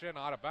off his shin,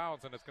 out of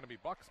bounds, and it's going to be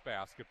Bucks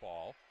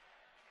basketball.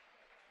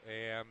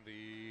 And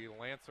the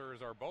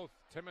Lancers are both,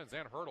 Timmons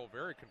and Hurdle,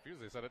 very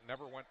confused. They said it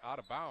never went out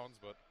of bounds,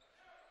 but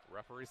the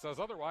referee says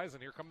otherwise,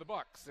 and here come the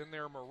Bucks in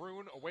their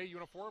maroon away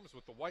uniforms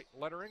with the white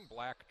lettering,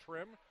 black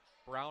trim.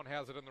 Brown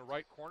has it in the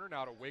right corner,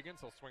 now to Wiggins.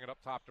 He'll swing it up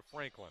top to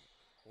Franklin.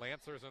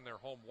 Lancers in their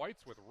home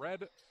whites with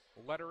red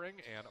lettering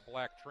and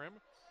black trim.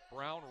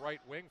 Brown, right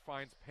wing,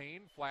 finds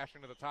Payne,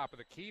 flashing to the top of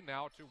the key,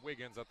 now to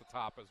Wiggins at the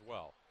top as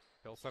well.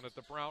 He'll send it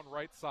to Brown,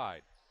 right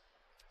side.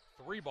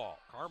 3 ball.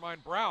 Carmine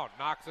Brown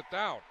knocks it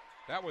down.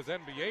 That was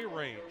NBA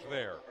range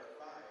there.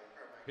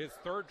 His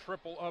third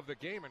triple of the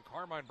game, and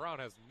Carmine Brown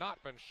has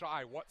not been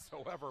shy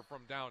whatsoever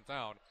from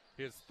downtown.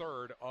 His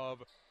third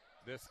of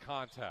this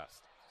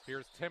contest.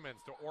 Here's Timmons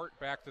to Ort,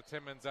 back to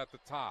Timmons at the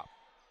top.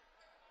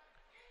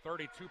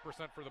 32%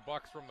 for the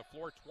Bucks from the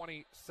floor,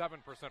 27%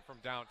 from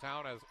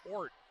downtown as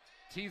Ort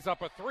tees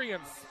up a 3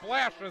 and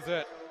splashes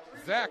it.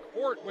 Zach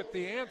Ort with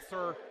the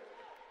answer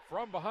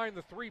from behind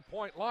the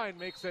three-point line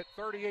makes it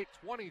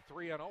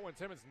 38-23, and Owen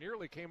Timmons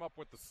nearly came up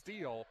with the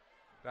steal.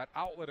 That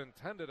outlet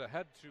intended to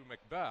head to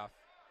Macbeth.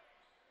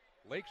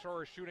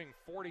 Lakeshore is shooting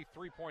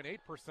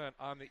 43.8%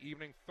 on the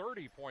evening,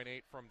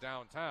 30.8% from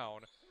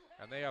downtown,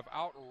 and they have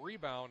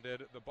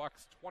out-rebounded the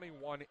Bucks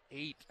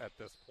 21-8 at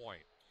this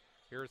point.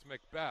 Here's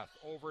Macbeth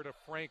over to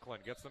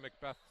Franklin, gets the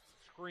Macbeth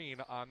screen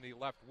on the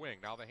left wing.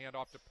 Now the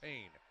handoff to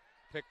Payne,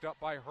 picked up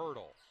by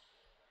Hurdle.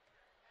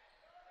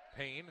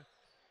 Payne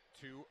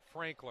to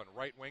Franklin,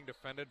 right wing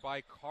defended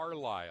by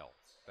Carlisle.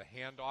 The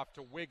handoff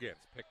to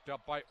Wiggins, picked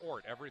up by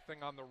Ort.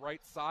 Everything on the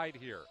right side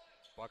here.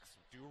 Bucks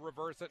do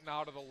reverse it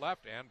now to the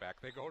left, and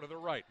back they go to the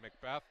right.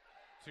 Macbeth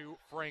to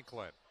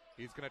Franklin.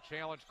 He's going to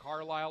challenge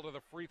Carlisle to the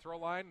free throw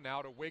line.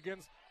 Now to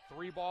Wiggins.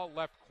 3 ball,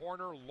 left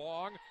corner,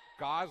 long.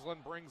 Goslin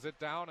brings it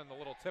down, and the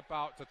little tip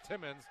out to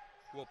Timmons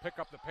will pick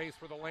up the pace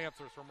for the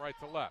Lancers from right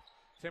to left.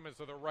 Timmons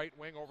to the right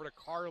wing, over to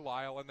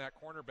Carlisle in that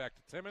corner, back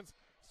to Timmons.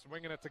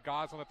 Swinging it to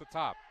Goslin at the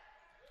top.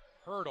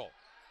 Hurdle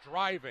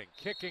driving,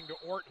 kicking to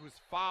Ort, who's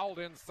fouled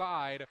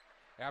inside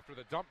after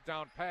the dump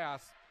down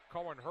pass.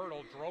 Cohen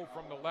Hurdle drove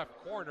from the left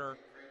corner,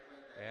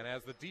 and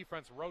as the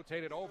defense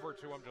rotated over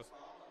to him, just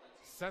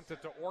sent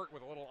it to Ort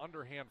with a little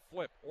underhand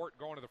flip. Ort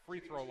going to the free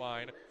throw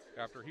line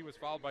after he was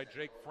fouled by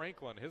Jake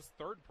Franklin, his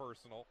third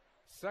personal,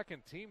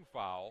 second team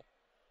foul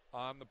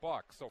on the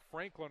Bucks. So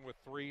Franklin with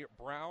 3,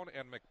 Brown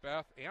and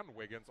Macbeth and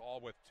Wiggins all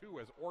with 2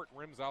 as Ort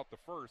rims out the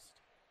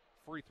first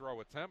free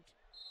throw attempt.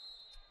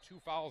 2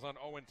 fouls on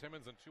Owen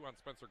Timmons and 2 on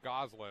Spencer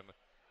Goslin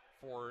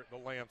for the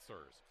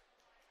Lancers.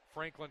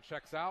 Franklin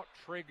checks out,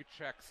 Trigg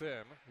checks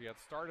in. He had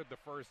started the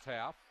first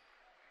half,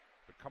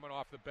 but coming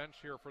off the bench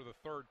here for the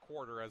third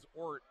quarter as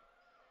Ort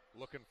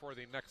looking for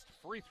the next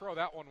free throw.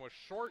 That one was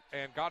short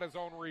and got his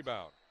own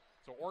rebound.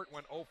 So Ort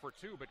went 0 for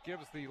 2, but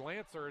gives the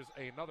Lancers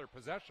another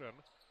possession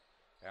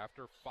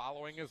after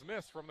following his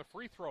miss from the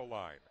free throw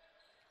line.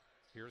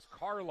 Here's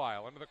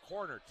Carlisle into the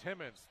corner.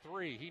 Timmons,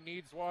 3. He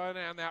needs one,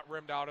 and that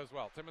rimmed out as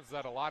well. Timmons has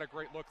had a lot of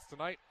great looks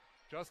tonight.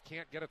 Just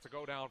can't get it to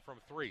go down from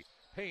 3.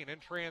 Payne in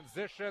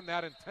transition.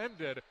 That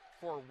intended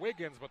for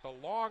Wiggins, but the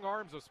long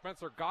arms of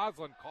Spencer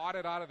Goslin caught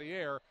it out of the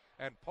air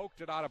and poked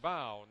it out of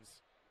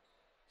bounds.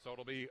 So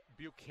it'll be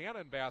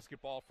Buchanan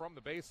basketball from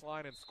the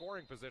baseline in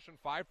scoring position.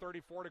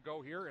 5:34 to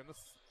go here in the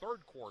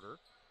third quarter.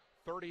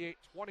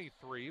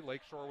 38-23,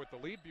 Lakeshore with the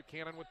lead,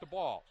 Buchanan with the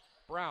ball.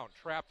 Brown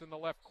trapped in the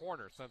left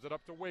corner, sends it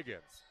up to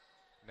Wiggins.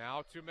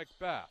 Now to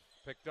Macbeth,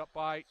 picked up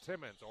by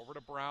Timmons, over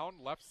to Brown,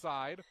 left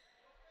side.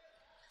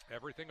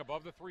 Everything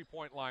above the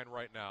three-point line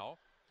right now.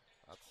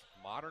 That's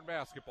modern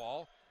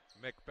basketball.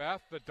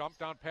 Macbeth, the dump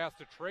down pass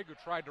to Trigg, who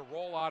tried to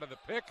roll out of the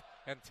pick,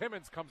 and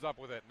Timmons comes up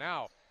with it.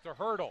 Now to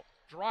Hurdle,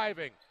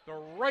 driving, the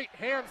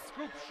right-hand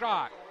scoop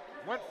shot.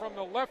 Went from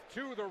the left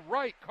to the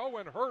right.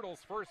 Cohen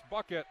Hurdle's first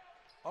bucket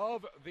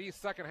of the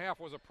second half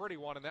was a pretty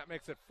one, and that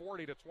makes it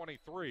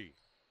 40-23.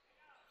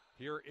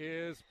 Here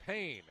is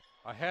Payne,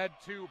 ahead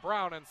to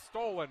Brown and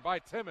stolen by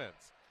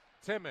Timmons.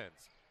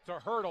 Timmons to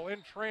Hurdle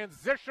in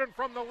transition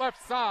from the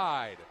left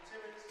side.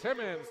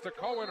 Timmons to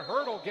Cohen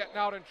Hurdle getting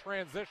out in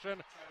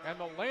transition, and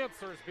the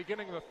Lancers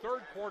beginning the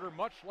third quarter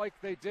much like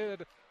they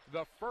did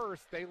the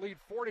first. They lead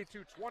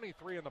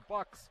 42-23, and the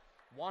Bucks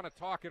want to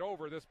talk it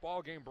over. This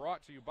ball game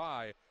brought to you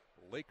by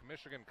Lake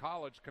Michigan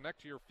College.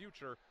 Connect to your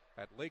future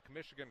at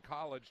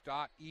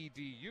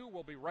lakemichigancollege.edu.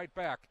 We'll be right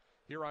back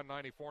here on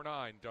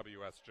 94.9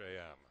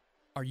 WSJM.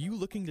 Are you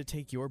looking to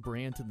take your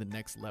brand to the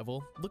next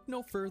level? Look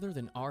no further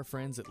than our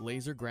friends at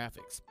Laser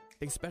Graphics.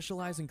 They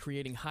specialize in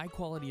creating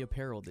high-quality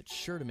apparel that's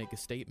sure to make a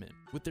statement.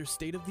 With their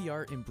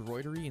state-of-the-art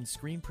embroidery and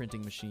screen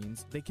printing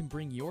machines, they can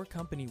bring your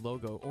company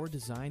logo or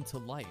design to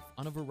life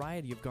on a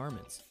variety of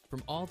garments.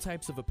 From all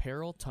types of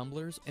apparel,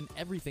 tumblers, and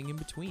everything in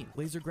between.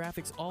 Laser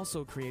Graphics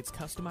also creates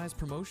customized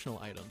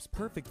promotional items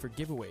perfect for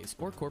giveaways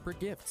or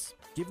corporate gifts.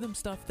 Give them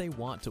stuff they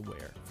want to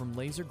wear from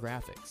Laser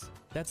Graphics.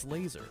 That's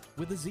Laser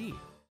with a Z.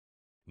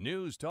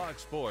 News Talk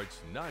Sports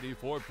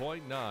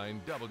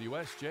 94.9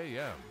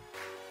 WSJM.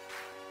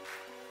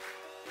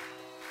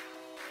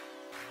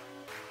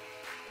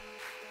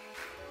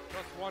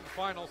 Just one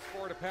final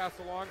score to pass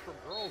along from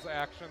girls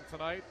action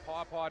tonight.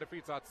 Paw Paw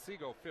defeats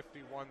Otsego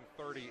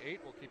 51-38.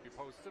 We'll keep you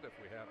posted if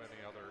we have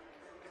any other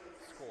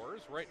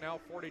scores. Right now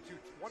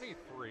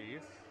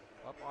 42-23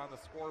 up on the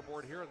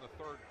scoreboard here in the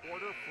third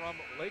quarter from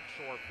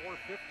Lakeshore.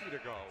 4:50 to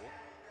go.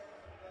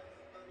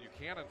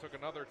 Buchanan took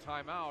another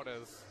timeout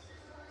as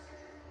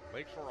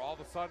Lakeshore all of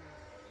a sudden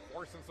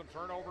forcing some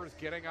turnovers,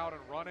 getting out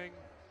and running,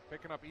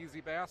 picking up easy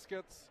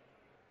baskets.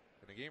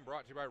 And the game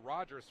brought to you by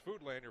Rogers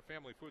Foodland. Your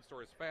family food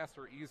store is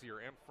faster, easier,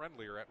 and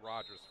friendlier at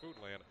Rogers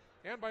Foodland.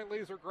 And by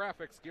Laser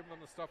Graphics, giving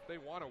them the stuff they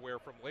want to wear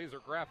from Laser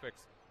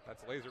Graphics.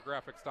 That's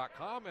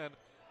lasergraphics.com and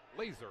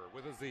Laser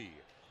with a Z.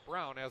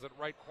 Brown has it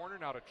right corner,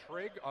 now to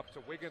Trigg, up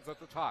to Wiggins at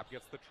the top.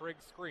 Gets the Trigg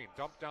screen.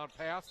 Dump down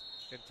pass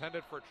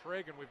intended for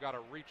Trigg, and we've got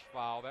a reach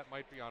foul. That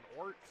might be on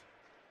Ort.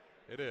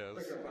 It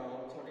is.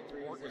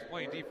 Ort was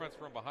playing defense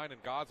from behind,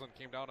 and Goslin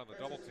came down on the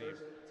double team.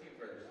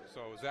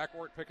 So Zach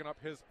Ort picking up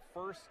his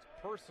first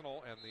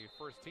personal and the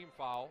first team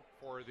foul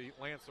for the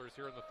Lancers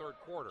here in the third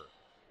quarter.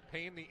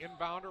 Payne, the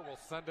inbounder, will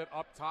send it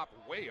up top,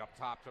 way up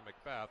top to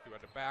Macbeth, who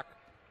had to back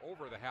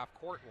over the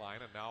half-court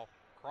line, and now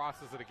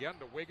crosses it again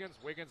to Wiggins.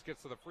 Wiggins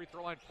gets to the free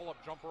throw line,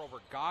 pull-up jumper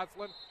over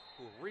Goslin,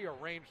 who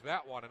rearranged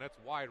that one, and it's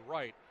wide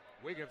right.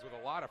 Wiggins with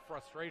a lot of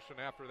frustration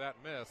after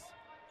that miss.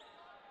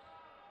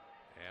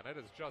 And it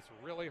is just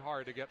really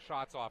hard to get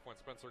shots off when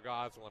Spencer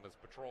Goslin is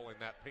patrolling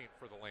that paint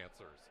for the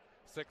Lancers.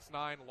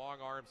 6'9",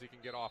 long arms, he can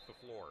get off the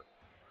floor.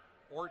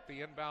 Ort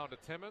the inbound to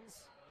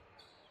Timmons.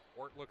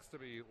 Ort looks to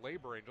be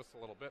laboring just a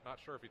little bit. Not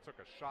sure if he took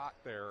a shot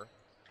there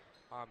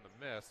on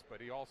the miss,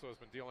 but he also has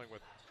been dealing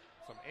with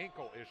some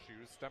ankle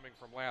issues stemming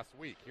from last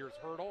week. Here's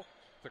Hurdle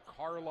to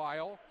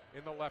Carlisle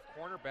in the left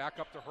corner. Back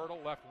up to Hurdle,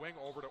 left wing,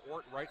 over to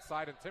Ort, right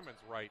side, and Timmons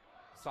right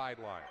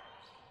sideline.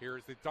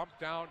 Here's the dump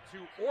down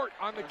to Ort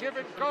on the give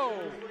and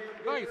go.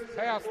 Nice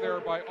pass there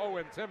by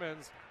Owen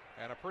Timmons,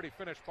 and a pretty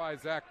finish by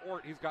Zach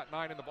Ort. He's got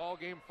 9 in the ball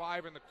game,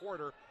 5 in the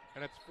quarter,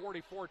 and it's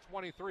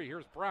 44-23.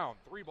 Here's Brown,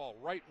 3-ball,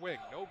 right wing,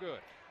 no good.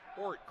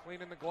 Ort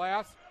cleaning the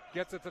glass,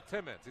 gets it to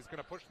Timmons. He's going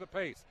to push the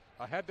pace.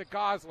 Ahead to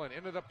Goslin,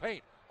 into the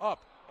paint,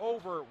 up,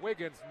 over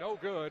Wiggins, no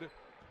good.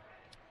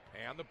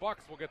 And the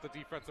Bucks will get the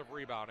defensive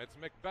rebound. It's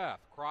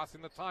Macbeth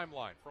crossing the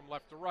timeline from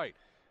left to right.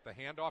 The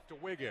handoff to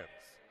Wiggins.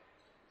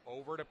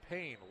 Over to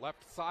Payne,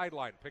 left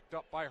sideline, picked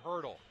up by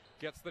Hurdle.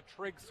 Gets the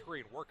Trigg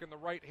screen, working the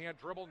right-hand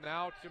dribble,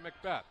 now to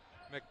Macbeth.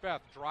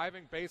 Macbeth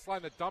driving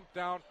baseline, the dump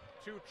down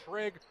to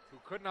Trigg, who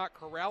could not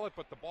corral it,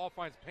 but the ball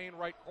finds Payne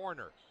right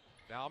corner.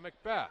 Now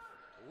Macbeth,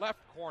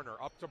 left corner,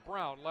 up to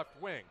Brown, left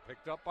wing,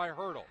 picked up by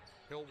Hurdle.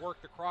 He'll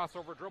work the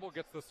crossover dribble,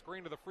 gets the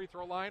screen to the free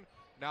throw line,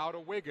 now to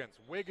Wiggins.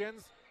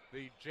 Wiggins,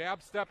 the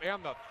jab step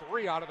and the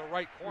 3 out of the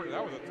right corner.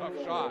 That was a tough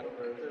shot.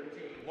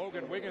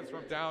 Logan Wiggins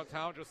from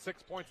downtown, just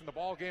 6 points in the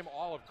ball game.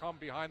 All have come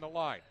behind the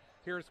line.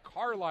 Here's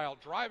Carlisle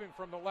driving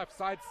from the left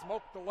side,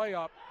 smoked the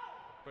layup,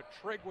 but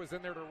Trigg was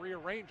in there to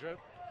rearrange it.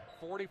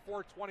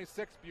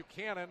 44-26,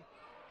 Buchanan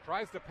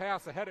tries to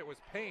pass ahead. It was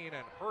Payne,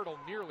 and Hurdle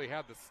nearly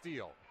had the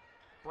steal.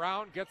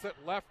 Brown gets it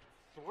left.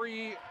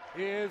 Three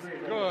is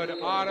good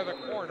out of the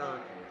corner.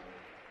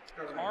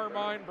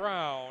 Carmine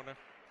Brown,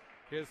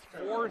 his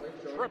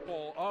fourth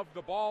triple of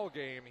the ball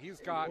game. He's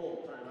got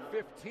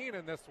 15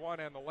 in this one,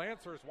 and the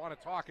Lancers want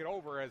to talk it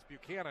over as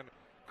Buchanan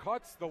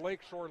cuts the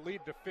Lakeshore lead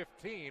to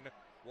 15.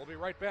 We'll be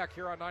right back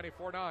here on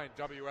 94.9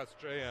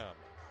 WSJM.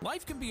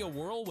 Life can be a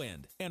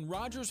whirlwind, and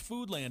Rogers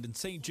Foodland in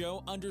St.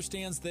 Joe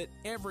understands that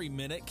every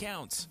minute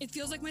counts. It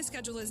feels like my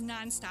schedule is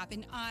nonstop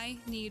and I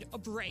need a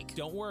break.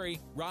 Don't worry,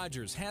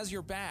 Rogers has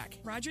your back.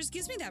 Rogers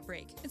gives me that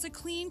break. It's a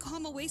clean,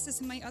 calm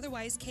oasis in my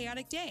otherwise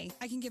chaotic day.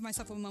 I can give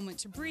myself a moment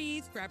to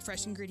breathe, grab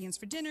fresh ingredients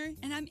for dinner,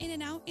 and I'm in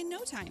and out in no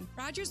time.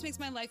 Rogers makes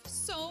my life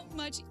so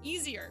much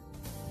easier.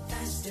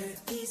 Faster,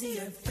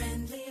 easier,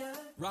 friendlier.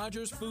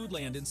 Rogers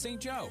Foodland in St.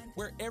 Joe,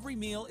 where every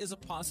meal is a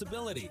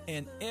possibility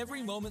and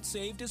every moment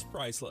saved is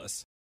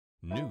priceless.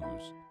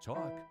 News,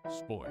 talk,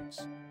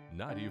 sports.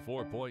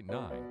 94.9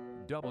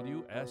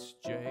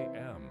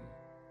 WSJM.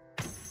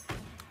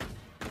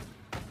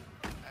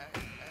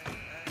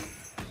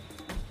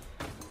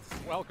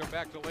 Welcome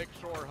back to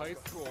Lakeshore High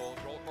School.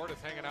 Joel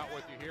Cordes hanging out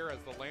with you here as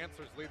the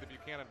Lancers lead the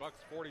Buchanan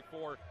Bucks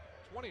 44-29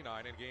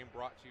 in game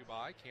brought to you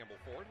by Campbell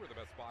Ford, where the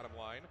best bottom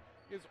line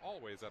is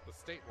always at the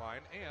state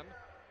line, and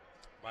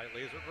by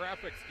Laser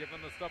Graphics. Give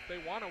them the stuff they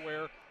want to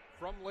wear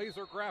from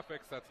Laser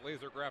Graphics. That's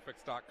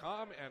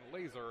lasergraphics.com and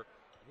laser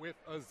with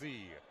a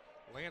Z.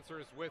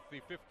 Lancers with the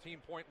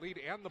 15-point lead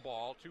and the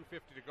ball.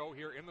 2:50 to go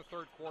here in the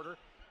third quarter.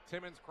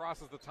 Timmons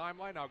crosses the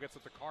timeline, now gets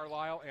it to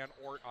Carlisle and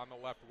Ort on the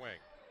left wing.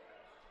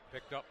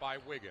 Picked up by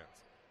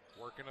Wiggins.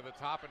 Working to the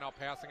top and now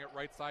passing it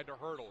right side to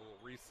Hurdle, who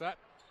will reset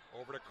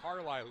over to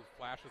Carlisle, who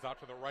flashes out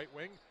to the right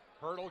wing.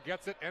 Hurdle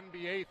gets it.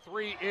 NBA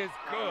three is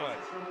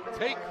good.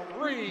 Take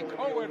three,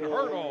 Cohen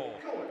Hurdle.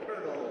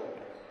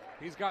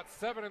 He's got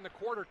 7 in the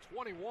quarter,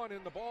 21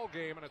 in the ball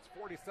game, and it's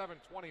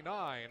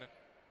 47-29.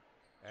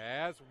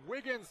 As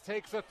Wiggins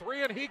takes a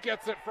three, and he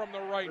gets it from the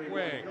right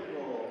wing.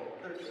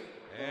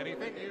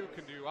 Anything you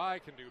can do, I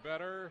can do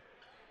better.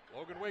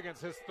 Logan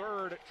Wiggins, his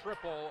third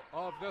triple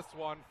of this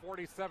one,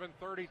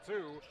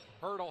 47-32.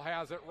 Hurdle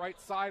has it right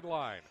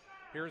sideline.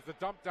 Here's the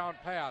dump down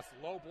pass.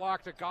 Low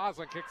block to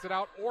Goslin. Kicks it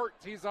out. Ort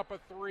tees up a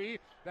three.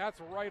 That's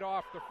right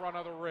off the front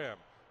of the rim.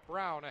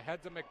 Brown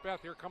ahead to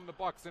Macbeth. Here come the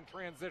Bucks in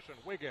transition.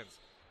 Wiggins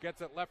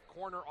gets it left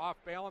corner off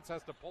balance.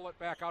 Has to pull it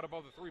back out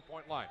above the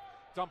three-point line.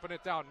 Dumping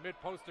it down mid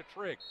post to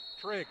Trigg.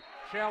 Trigg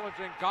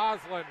challenging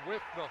Goslin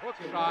with the hook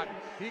shot.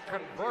 He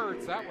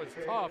converts. That was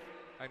tough.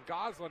 And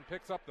Goslin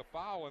picks up the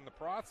foul in the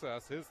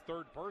process. His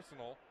third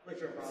personal.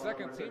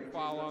 Second team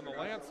foul on the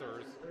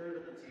Lancers.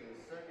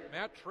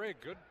 Matt Trigg,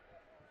 good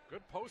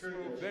post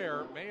move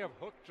there. May have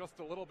hooked just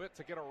a little bit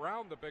to get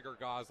around the bigger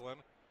Goslin,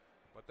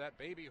 but that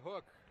baby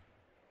hook,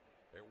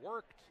 it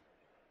worked.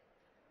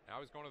 Now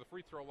he's going to the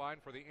free throw line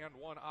for the and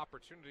one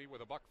opportunity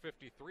with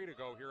 $1:53 to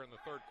go here in the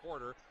third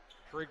quarter.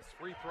 Trigg's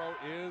free throw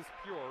is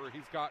pure.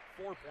 He's got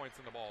 4 points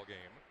in the ball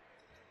game.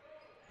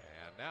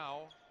 And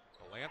now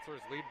the Lancers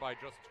lead by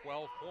just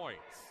 12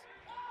 points.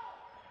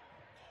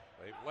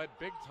 They've led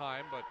big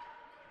time, but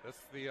this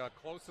is the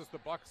closest the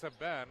Bucks have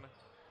been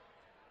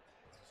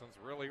since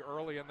really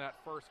early in that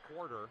first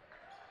quarter.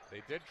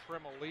 They did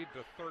trim a lead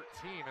to 13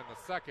 in the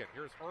second.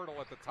 Here's Hurdle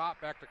at the top,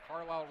 back to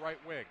Carlisle right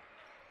wing.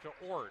 To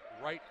Ort,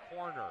 right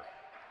corner.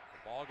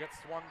 The ball gets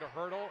swung to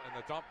Hurdle,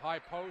 and the dump high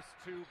post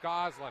to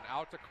Goslin.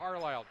 Out to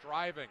Carlisle,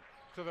 driving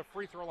to the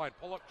free throw line.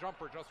 Pull-up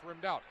jumper just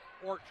rimmed out.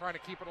 Ort trying to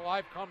keep it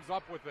alive, comes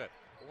up with it.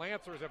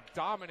 Lancers have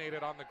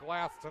dominated on the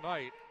glass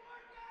tonight.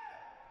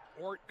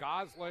 Ort,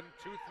 Goslin,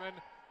 Toothman,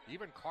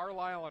 even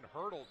Carlisle and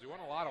Hurdle doing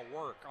a lot of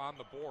work on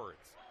the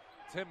boards.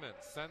 Timmons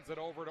sends it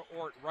over to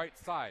Ort, right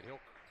side. He'll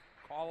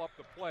call up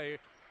the play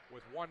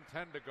with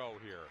 1:10 to go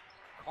here.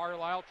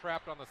 Carlisle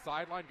trapped on the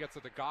sideline, gets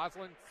it to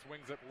Goslin,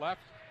 swings it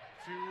left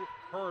to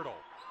Hurdle.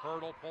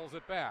 Hurdle pulls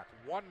it back.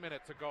 1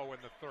 minute to go in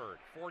the third.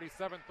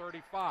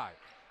 47-35.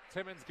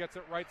 Timmons gets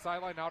it right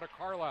sideline, now to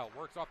Carlisle.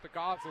 Works off the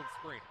Goslin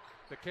screen.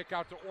 The kick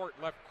out to Ort,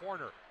 left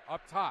corner.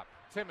 Up top,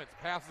 Timmons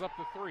passes up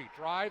the three.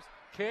 Drives,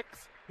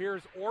 kicks.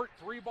 Here's Ort,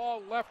 three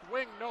ball left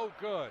wing, no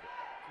good.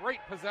 Great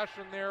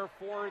possession there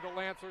for the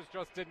Lancers,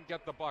 just didn't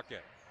get the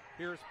bucket.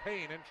 Here's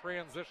Payne in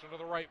transition to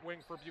the right wing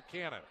for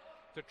Buchanan.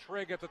 To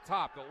Trigg at the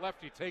top. The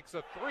lefty takes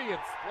a three and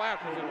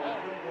splashes it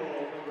home.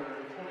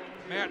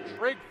 Matt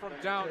Trigg from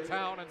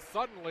downtown, and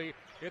suddenly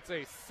it's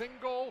a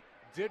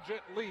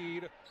single-digit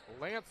lead.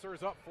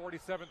 Lancers up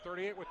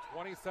 47-38 with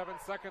 27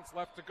 seconds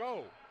left to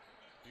go.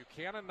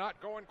 Buchanan not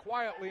going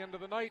quietly into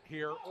the night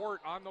here.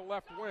 Ort on the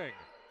left wing.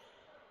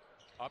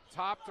 Up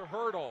top to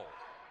Hurdle.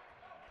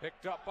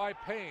 Picked up by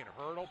Payne.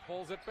 Hurdle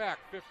pulls it back.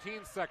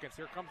 15 seconds.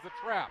 Here comes the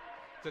trap.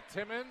 To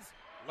Timmons.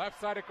 Left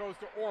side it goes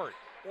to Ort.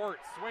 Ort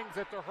swings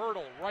it to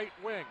Hurdle. Right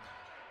wing.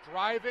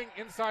 Driving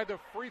inside the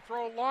free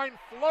throw line.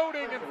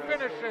 Floating and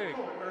finishing.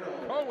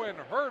 Cohen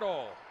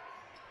Hurdle.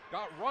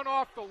 Got run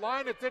off the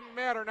line. It didn't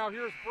matter. Now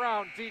here's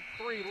Brown. Deep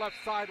three. Left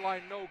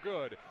sideline. No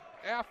good.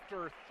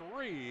 After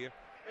three,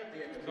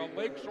 the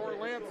Lakeshore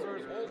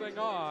Lancers holding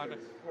on to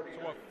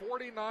a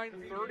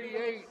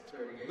 49-38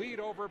 lead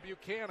over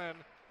Buchanan.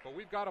 But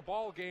we've got a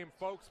ball game,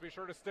 folks. Be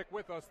sure to stick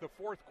with us. The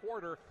fourth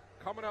quarter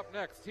coming up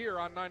next here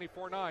on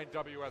 94.9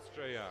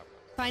 WSJM.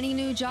 Finding a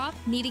new job?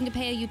 Needing to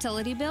pay a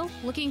utility bill?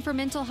 Looking for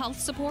mental health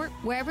support?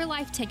 Wherever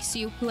life takes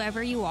you,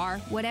 whoever you are,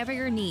 whatever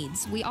your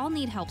needs, we all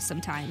need help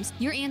sometimes.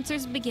 Your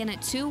answers begin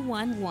at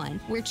 211,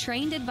 where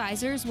trained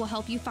advisors will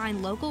help you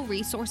find local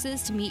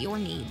resources to meet your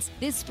needs.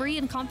 This free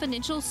and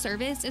confidential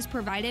service is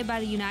provided by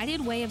the United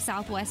Way of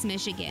Southwest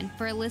Michigan.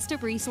 For a list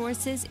of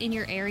resources in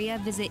your area,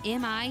 visit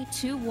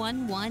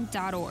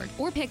mi211.org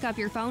or pick up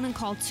your phone and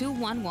call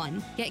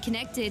 211. Get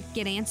connected,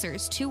 get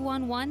answers.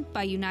 211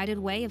 by United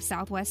Way of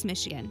Southwest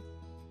Michigan.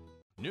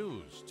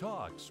 News,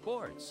 talk,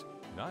 sports.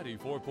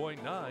 94.9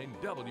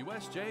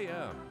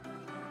 WSJM.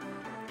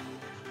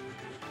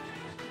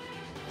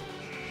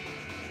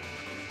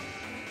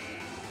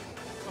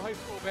 The high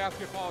school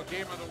basketball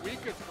game of the week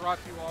is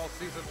brought to you all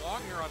season long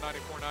here on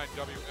 94.9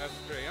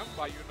 WSJM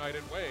by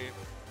United Way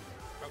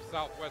of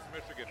Southwest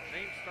Michigan.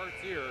 Change starts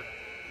here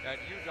at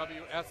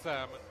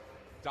uwsm.org.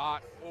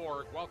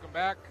 Welcome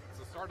back. It's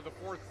the start of the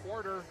fourth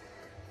quarter.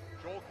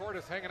 Joel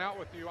Cordes hanging out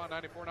with you on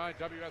 94.9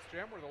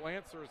 WSJM, where the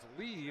Lancers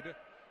lead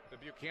the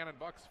Buchanan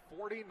Bucks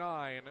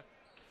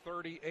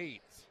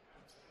 49-38.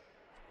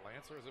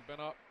 Lancers have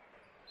been up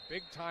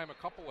big time a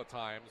couple of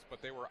times,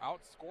 but they were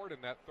outscored in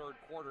that third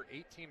quarter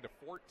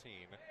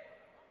 18-14.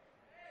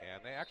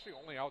 And they actually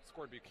only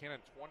outscored Buchanan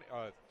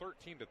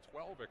 13-12,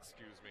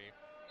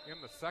 in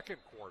the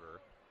second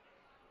quarter.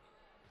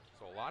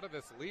 So a lot of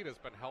this lead has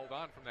been held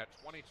on from that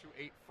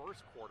 22-8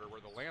 first quarter,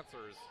 where the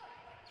Lancers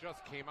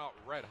just came out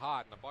red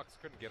hot and the Bucks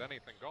couldn't get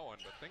anything going,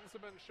 but things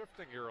have been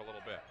shifting here a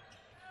little bit.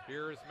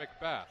 Here's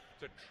Macbeth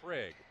to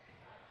Trigg.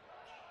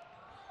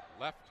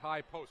 Right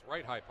high post,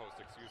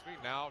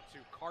 now to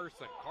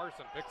Carson.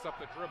 Carson picks up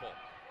the dribble.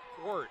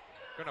 Ort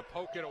gonna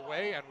poke it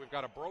away, and we've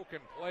got a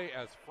broken play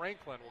as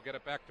Franklin will get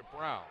it back to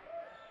Brown.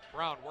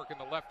 Brown working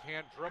the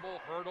left-hand dribble,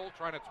 Hurdle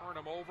trying to turn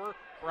him over.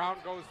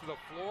 Brown goes to the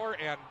floor,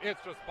 and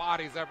it's just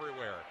bodies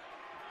everywhere.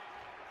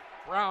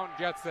 Brown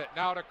gets it,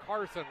 now to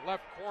Carson,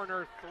 left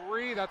corner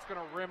three, that's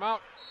gonna rim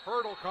out.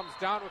 Hurdle comes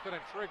down with it,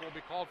 and Trigg will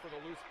be called for the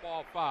loose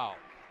ball foul.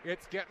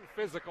 It's getting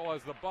physical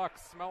as the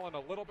Bucks, smelling a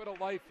little bit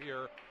of life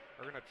here,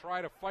 are going to try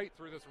to fight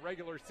through this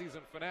regular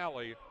season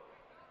finale.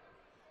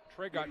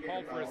 Trigg got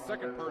called for his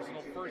second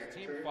personal, first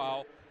team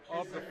foul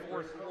of the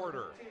fourth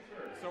quarter.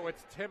 So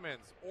it's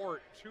Timmons,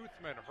 Ort,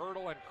 Toothman,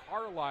 Hurdle, and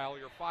Carlisle,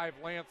 your five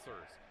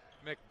Lancers.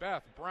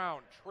 Macbeth,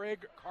 Brown,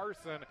 Trigg,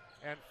 Carson,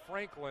 and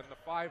Franklin, the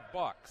five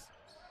Bucks.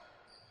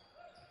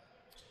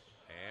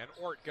 And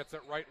Ort gets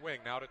it right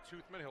wing. Now to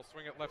Toothman. He'll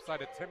swing it left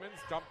side to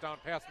Timmons. Dump down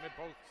past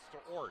mid-post to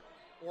Ort.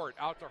 Ort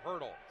out to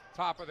Hurdle.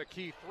 Top of the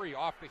key three.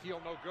 Off the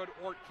heel, no good.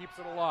 Ort keeps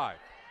it alive.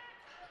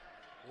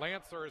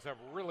 Lancers have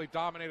really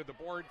dominated the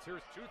boards.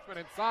 Here's Toothman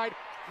inside.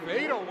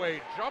 Fadeaway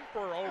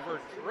jumper over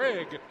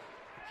Trigg.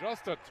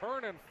 Just a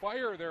turn and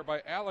fire there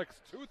by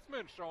Alex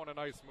Toothman, showing a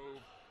nice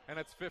move. And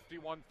it's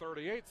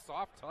 51-38.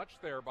 Soft touch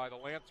there by the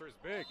Lancers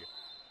big.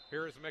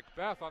 Here's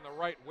Macbeth on the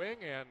right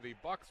wing, and the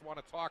Bucks want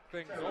to talk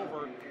things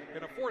over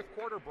in a fourth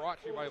quarter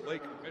brought to you by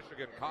Lake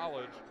Michigan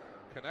College.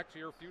 Connect to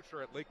your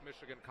future at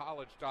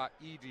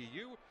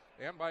lakemichigancollege.edu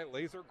and by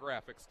Laser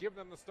Graphics. Give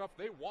them the stuff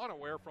they want to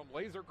wear from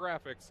Laser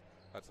Graphics.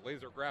 That's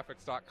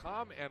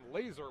lasergraphics.com, and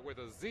Laser with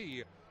a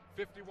Z.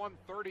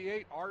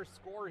 51-38 our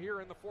score here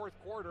in the fourth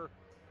quarter.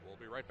 We'll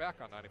be right back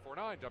on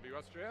 94.9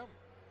 WSJM.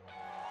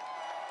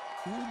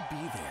 Who'll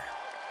be there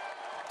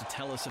to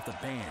tell us if the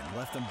band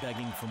left them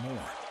begging for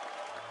more?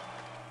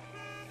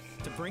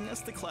 To bring us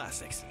the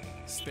classics,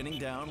 spinning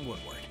down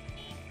Woodward.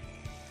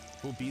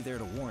 Who'll be there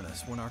to warn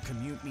us when our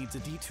commute needs a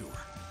detour?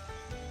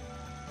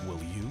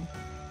 Will you?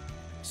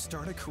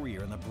 Start a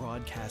career in the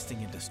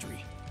broadcasting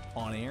industry.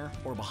 On air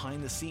or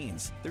behind the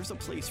scenes, there's a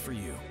place for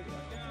you.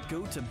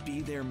 Go to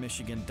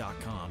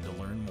BeThereMichigan.com to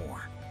learn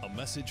more. A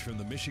message from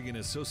the Michigan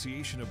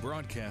Association of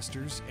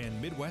Broadcasters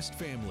and Midwest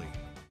Family.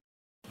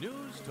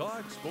 News,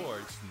 talk,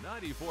 sports,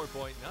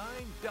 94.9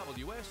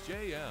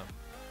 WSJM.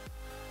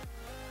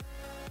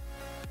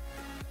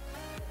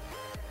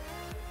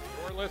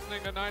 You're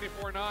listening to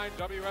 94.9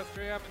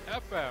 WSJM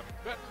FM,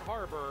 Benton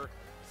Harbor,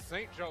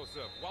 St.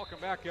 Joseph.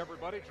 Welcome back,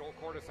 everybody. Joel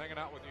Cordes hanging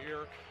out with you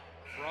here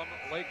from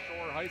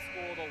Lakeshore High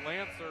School. The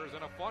Lancers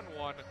in a fun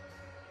one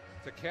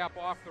to cap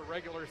off the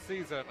regular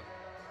season.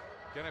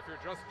 Again, if you're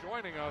just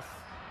joining us,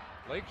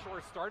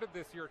 Lakeshore started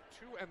this year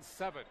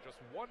 2-7. Just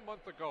 1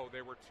 month ago,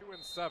 they were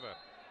 2-7.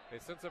 They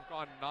since have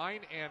gone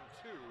 9-2.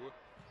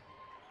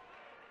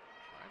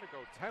 Trying to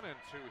go 10-2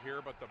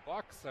 here, but the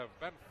Bucks have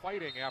been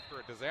fighting after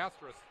a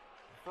disastrous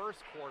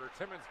first quarter.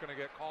 Timmons going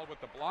to get called with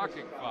the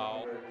blocking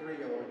foul.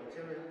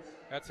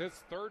 That's his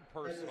third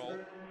personal.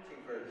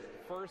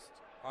 First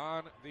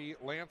on the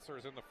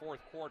Lancers in the fourth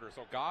quarter.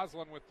 So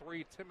Goslin with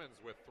 3, Timmons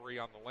with 3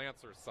 on the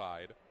Lancers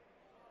side.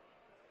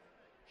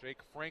 Jake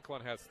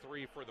Franklin has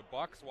 3 for the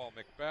Bucks, while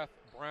Macbeth,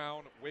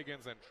 Brown,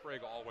 Wiggins, and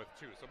Trigg all with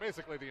 2. So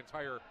basically the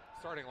entire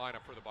starting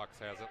lineup for the Bucks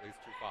has at least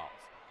 2 fouls.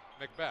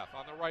 Macbeth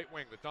on the right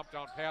wing, the dump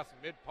down pass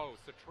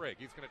mid-post to Trigg.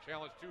 He's going to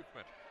challenge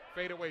Toothman.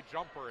 Fadeaway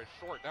jumper is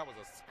short. That was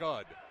a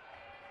scud.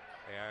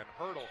 And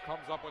Hurdle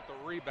comes up with the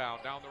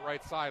rebound down the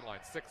right sideline.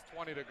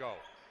 6:20 to go.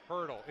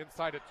 Hurdle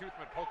inside to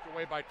Toothman, poked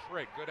away by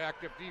Trigg. Good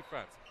active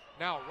defense.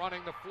 Now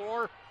running the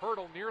floor.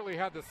 Hurdle nearly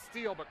had the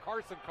steal, but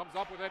Carson comes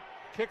up with it,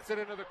 kicks it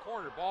into the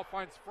corner. Ball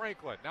finds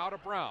Franklin. Now to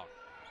Brown.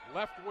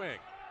 Left wing.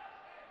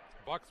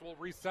 Bucks will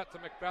reset to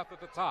Macbeth at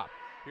the top.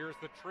 Here's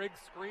the Trigg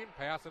screen.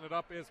 Passing it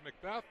up is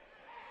Macbeth.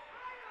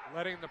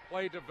 Letting the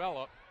play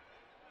develop.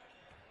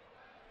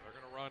 They're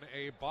going to run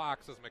a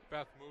box as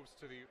Macbeth moves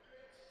to the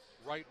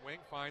right wing,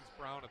 finds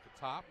Brown at the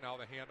top. Now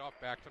the handoff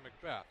back to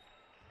Macbeth.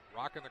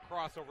 Rocking the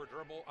crossover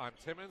dribble on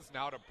Timmons.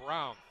 Now to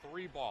Brown.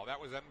 3 ball.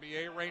 That was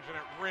NBA range, and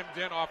it rimmed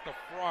in off the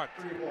front.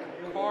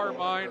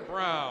 Carmine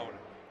Brown.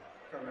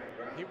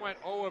 He went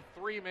 0 of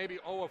 3, maybe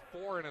 0 of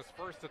 4 in his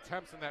first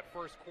attempts in that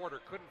first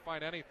quarter. Couldn't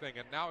find anything,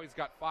 and now he's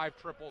got 5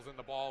 triples in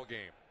the ball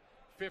game.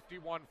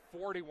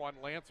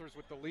 51-41, Lancers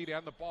with the lead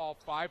and the ball.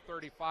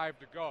 5:35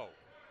 to go.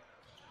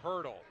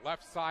 Hurdle,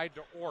 left side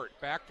to Ort.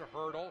 Back to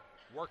Hurdle,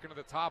 working to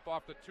the top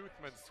off the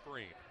Toothman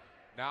screen.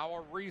 Now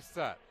a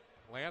reset.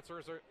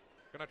 Lancers are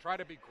going to try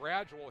to be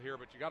gradual here,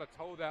 but you got to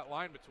toe that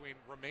line between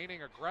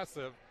remaining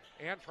aggressive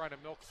and trying to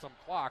milk some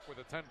clock with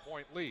a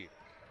 10-point lead.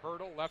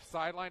 Hurdle, left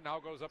sideline, now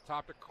goes up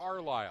top to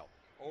Carlisle.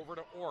 Over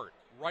to Ort,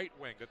 right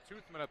wing to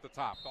Toothman at the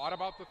top. Thought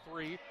about the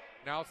 3,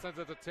 now sends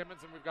it to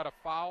Timmons, and we've got a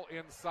foul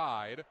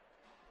inside.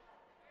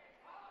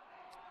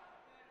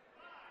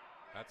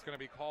 That's going to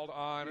be called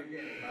on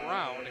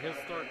Brown, his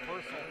 3rd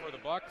personal for the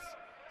Bucks.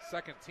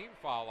 2nd team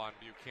foul on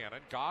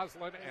Buchanan.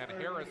 Goslin and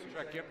Harris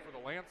check in for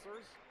the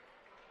Lancers.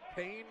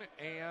 Payne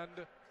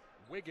and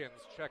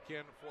Wiggins check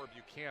in for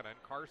Buchanan.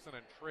 Carson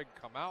and Trigg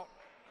come out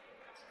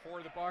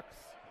for the Bucks.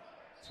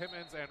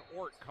 Timmons and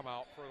Ort come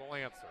out for the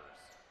Lancers.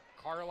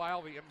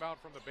 Carlisle, the inbound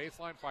from the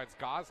baseline, finds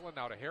Goslin.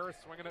 Now to Harris,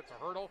 swinging it to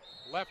Hurdle.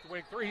 Left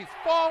wing 3, he's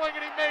falling,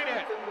 and he made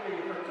it!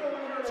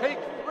 Take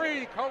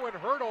 3, Cohen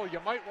Hurdle. You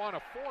might want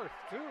a 4th,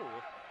 too.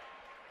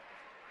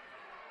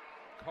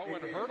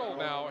 Cohen Hurdle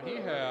now, he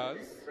has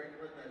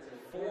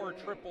 4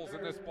 triples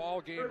in this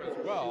ball game as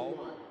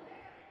well.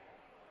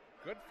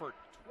 Good for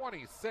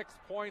 26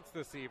 points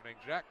this evening.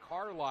 Jack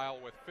Carlisle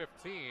with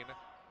 15.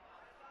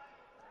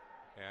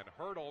 And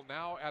Hurdle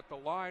now at the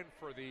line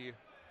for the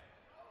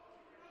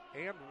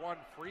and 1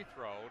 free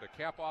throw to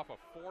cap off a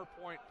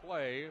 4-point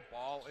play.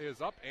 Ball is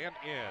up and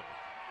in.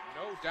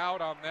 No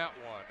doubt on that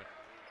one.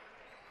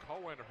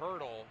 Cohen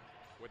Hurdle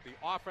with the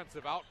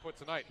offensive output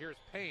tonight. Here's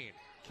Payne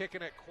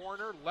kicking it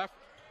corner. Left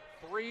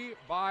 3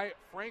 by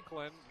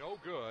Franklin. No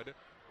good.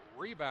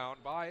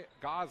 Rebound by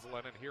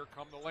Goslin, and here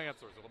come the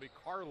Lancers. It'll be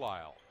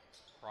Carlisle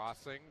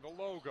crossing the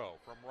logo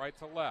from right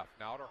to left.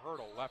 Now to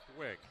Hurdle, left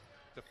wing.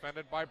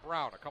 Defended by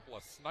Brown. A couple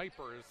of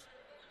snipers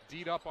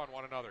D'd up on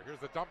one another. Here's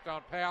the dump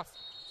down pass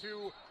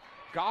to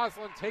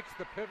Goslin. Takes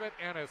the pivot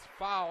and is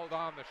fouled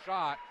on the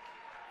shot.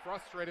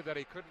 Frustrated that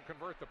he couldn't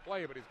convert the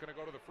play, but he's going to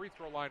go to the free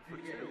throw line for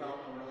 2.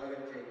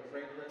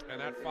 And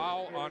that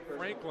foul on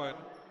Franklin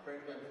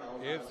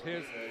is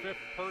his 5th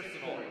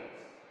personal.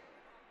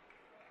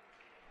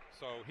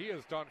 So he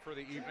is done for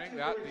the evening.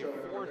 That the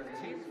 4th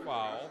team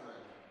foul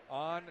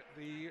on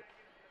the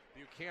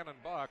Buchanan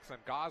Bucks,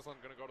 and Goslin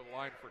going to go to the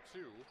line for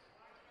 2.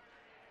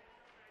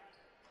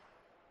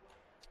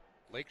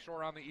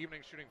 Lakeshore on the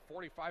evening shooting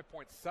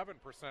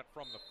 45.7%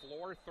 from the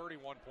floor,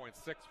 31.6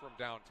 from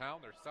downtown.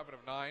 They're 7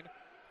 of 9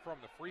 from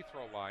the free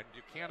throw line.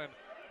 Buchanan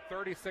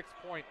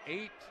 36.8%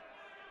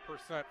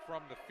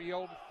 from the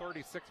field,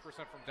 36%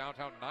 from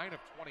downtown, 9 of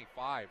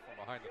 25 from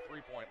behind the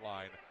three-point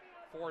line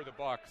for the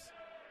Bucks.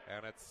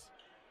 And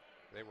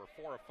they were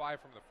 4 of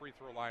 5 from the free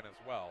throw line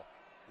as well.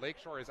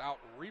 Lakeshore is out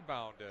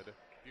rebounded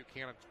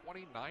Buchanan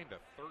 29 to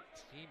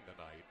 13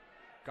 tonight.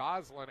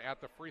 Goslin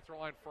at the free throw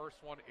line. First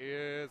one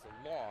is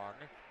long.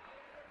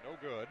 No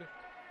good.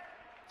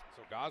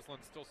 So Goslin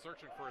still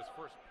searching for his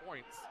first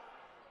points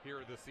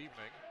here this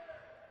evening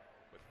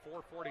with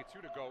 4:42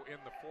 to go in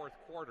the 4th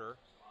quarter.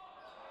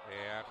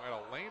 And we had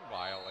a lane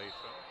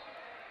violation.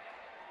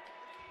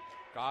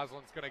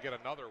 Goslin's going to get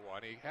another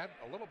one. He had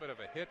a little bit of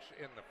a hitch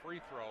in the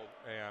free throw,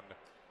 and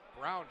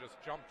Brown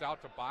just jumped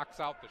out to box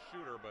out the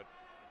shooter, but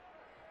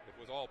it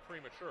was all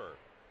premature.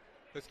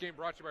 This game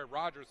brought to you by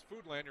Rogers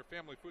Foodland. Your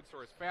family food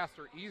store is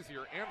faster,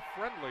 easier, and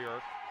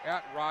friendlier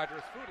at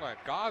Rogers Foodland.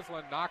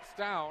 Goslin knocks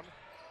down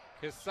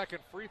his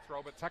 2nd free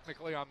throw, but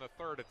technically on the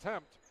 3rd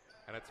attempt,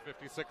 and it's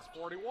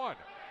 56-41.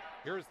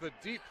 Here's the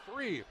deep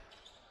 3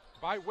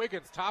 by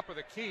Wiggins, top of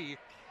the key,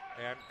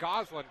 and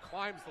Goslin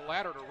climbs the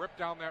ladder to rip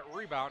down that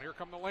rebound. Here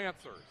come the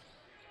Lancers.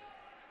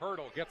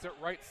 Hurdle gets it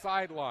right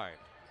sideline.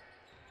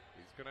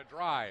 He's going to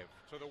drive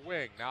to the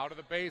wing, now to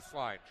the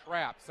baseline.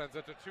 Trap sends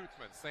it to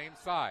Toothman, same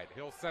side.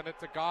 He'll send it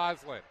to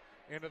Goslin.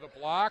 Into the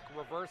block,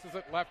 reverses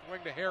it left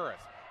wing to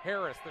Harris.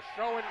 Harris, the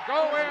show and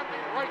go, and the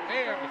right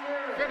hand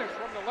finish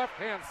from the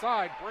left-hand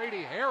side.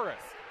 Brady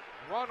Harris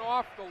run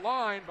off the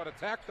line but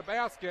attacked the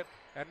basket.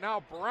 And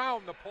now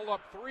Brown, the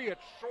pull-up three,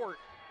 it's short.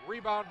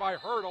 Rebound by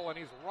Hurdle, and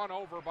he's run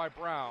over by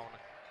Brown.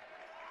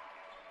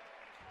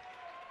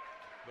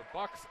 The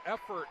Bucks'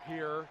 effort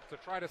here to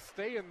try to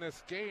stay in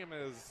this game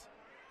is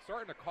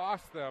starting to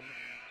cost them,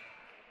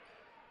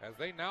 as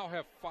they now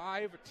have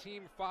 5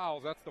 team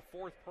fouls. That's the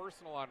 4th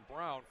personal on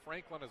Brown.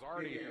 Franklin has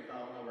already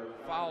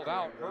fouled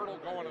out. Hurdle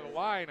going to the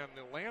line, and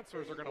the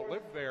Lancers are going to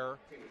live there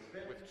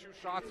with 2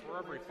 shots for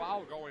every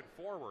foul going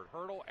forward.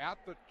 Hurdle at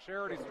the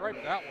charity stripe.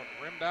 That one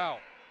rimmed out.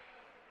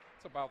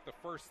 It's about the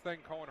first thing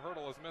Cohen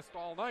Hurdle has missed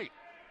all night.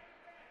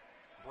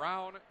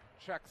 Brown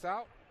checks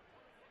out.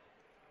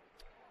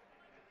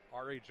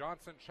 R.A.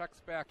 Johnson checks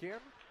back in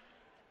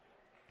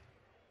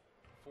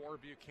for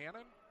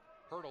Buchanan.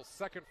 Hurdle's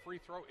second free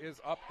throw is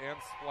up and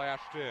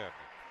splashed in.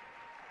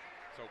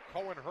 So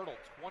Cohen Hurdle,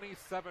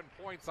 27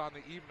 points on the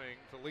evening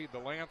to lead the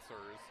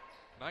Lancers.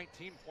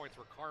 19 points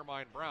for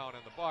Carmine Brown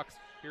and the Bucks.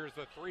 Here's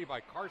the three by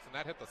Carson.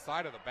 That hit the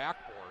side of the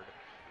backboard.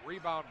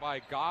 Rebound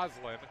by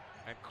Goslin.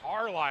 And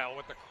Carlisle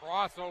with the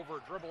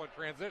crossover dribble and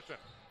transition.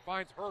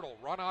 Finds Hurdle.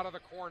 Run out of the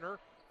corner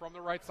from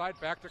the right side.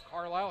 Back to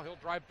Carlisle. He'll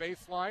drive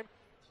baseline.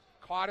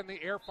 Caught in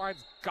the air.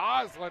 Finds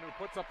Goslin, who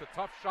puts up the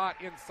tough shot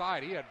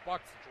inside. He had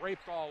Bucks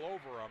draped all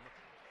over him.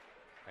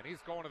 And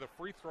he's going to the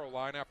free throw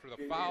line after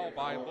the foul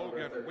by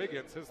Logan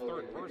Wiggins, his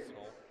 3rd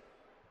personal.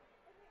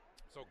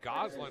 So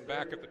Goslin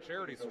back at the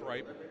charity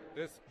stripe.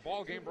 This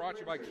ball game brought to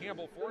you by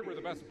Campbell Ford, where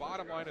the best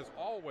bottom line is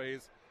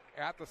always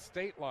at the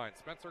state line.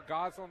 Spencer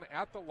Goslin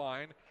at the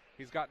line.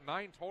 He's got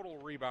 9 total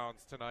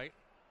rebounds tonight.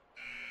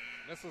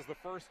 Misses the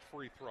first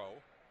free throw.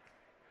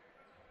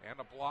 And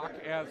a block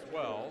as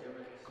well.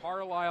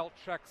 Carlisle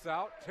checks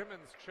out.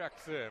 Timmons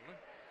checks in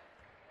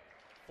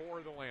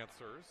for the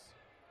Lancers.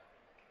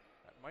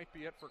 That might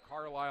be it for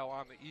Carlisle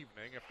on the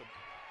evening. If the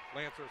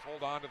Lancers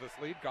hold on to this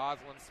lead,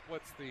 Goslin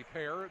splits the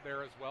pair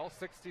there as well,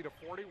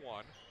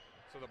 60-41.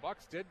 So the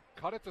Bucks did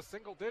cut it to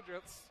single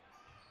digits.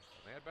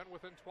 They had been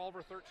within 12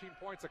 or 13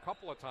 points a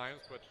couple of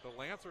times, but the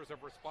Lancers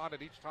have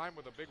responded each time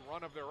with a big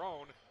run of their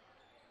own.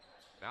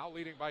 Now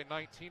leading by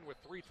 19 with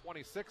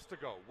 3:26 to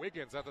go.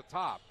 Wiggins at the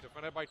top,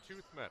 defended by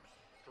Toothman.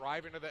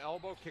 Driving to the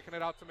elbow, kicking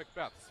it out to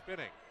Macbeth.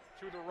 Spinning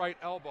to the right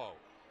elbow,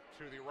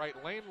 to the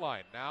right lane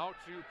line. Now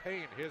to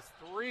Payne. His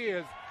three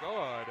is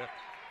good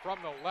from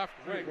the left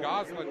wing.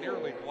 Goslin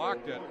nearly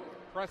blocked it.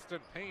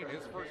 Preston Payne,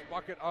 his first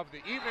bucket of the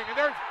evening. And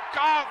there's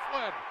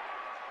Goslin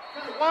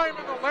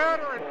climbing the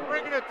ladder and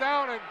bringing it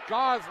down. And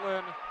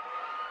Goslin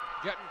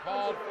getting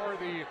called for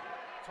the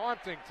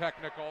taunting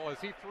technical as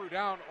he threw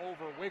down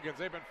over Wiggins.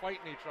 They've been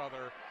fighting each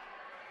other.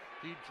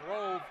 He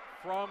drove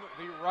from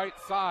the right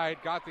side,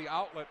 got the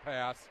outlet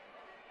pass,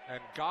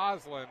 and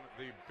Goslin,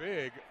 the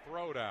big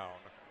throwdown,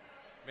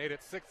 made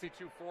it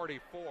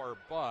 62-44,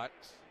 but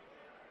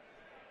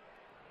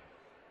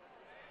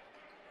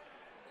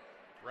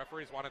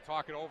referees want to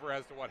talk it over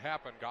as to what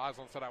happened.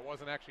 Goslin said, I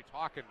wasn't actually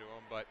talking to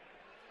him, but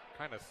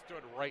kind of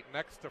stood right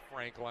next to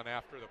Franklin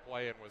after the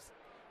play and was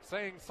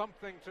saying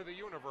something to the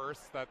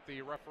universe that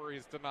the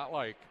referees did not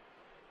like.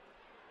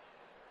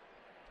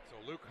 So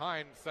Luke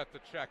Hines set the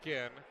check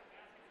in.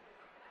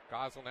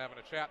 Goslin having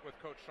a chat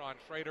with Coach Sean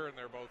Schrader, and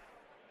they're both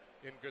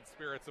in good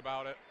spirits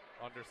about it,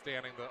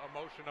 understanding the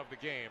emotion of the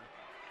game.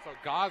 So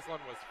Goslin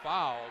was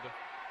fouled.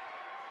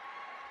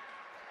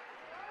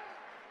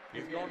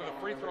 He's going to the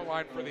free throw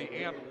line for the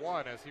and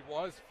one, as he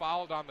was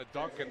fouled on the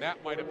dunk, and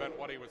that might have been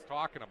what he was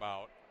talking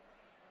about.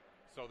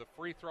 So the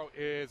free throw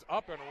is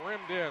up and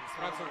rimmed in.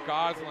 Spencer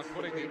Goslin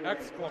putting the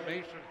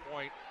exclamation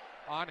point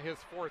on his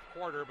fourth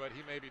quarter, but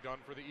he may be done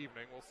for the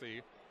evening. We'll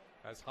see.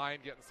 As Hine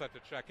getting set to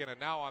check in. And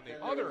now on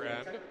the other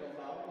end,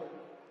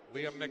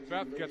 Liam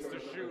Macbeth gets to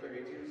shoot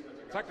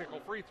technical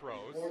free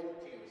throws.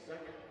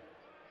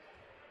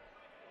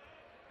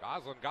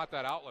 Goslin got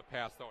that outlet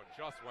pass, though, and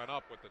just went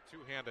up with the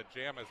two-handed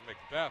jam as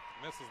Macbeth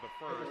misses the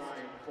first.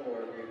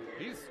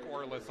 He's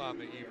scoreless on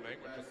the evening,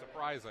 which is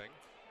surprising.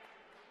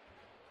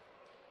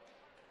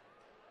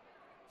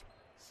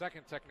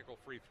 Second technical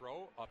free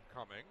throw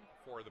upcoming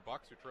for the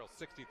Bucks, who trail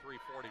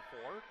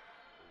 63-44.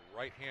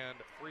 Right-hand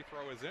free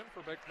throw is in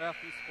for Macbeth,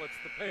 who splits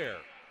the pair.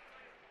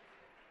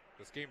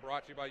 This game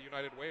brought to you by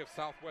United Way of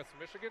Southwest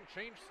Michigan.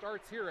 Change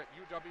starts here at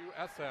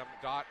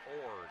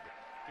uwsm.org.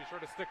 Be sure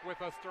to stick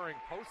with us during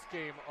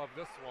post-game of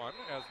this one,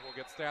 as we'll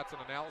get stats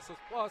and analysis,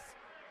 plus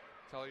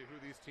tell you who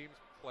these teams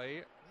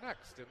play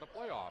next in the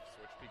playoffs,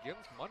 which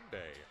begins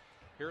Monday.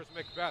 Here's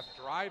Macbeth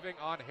driving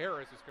on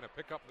Harris, who's going to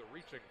pick up the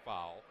reaching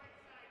foul.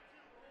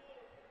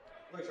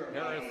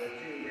 Harris,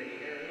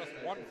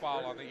 just one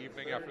foul on the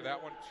evening after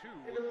that one.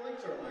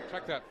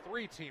 Check that,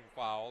 3 team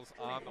fouls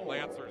on the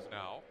Lancers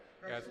now.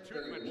 As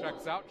Toothman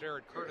checks out,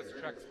 Jared Curtis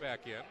checks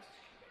back in.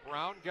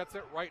 Brown gets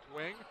it right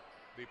wing.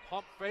 The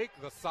pump fake,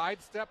 the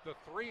sidestep, the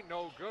three,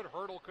 no good.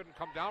 Hurdle couldn't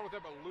come down with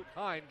it, but Luke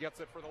Hine gets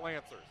it for the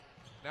Lancers.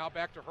 Now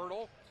back to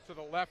Hurdle to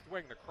the left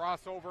wing. The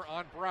crossover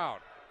on Brown.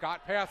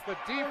 Got past the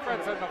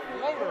defense, and the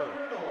floater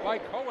by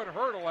Cohen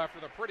Hurdle after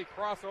the pretty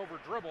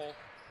crossover dribble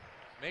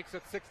makes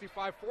it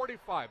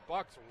 65-45.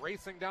 Bucks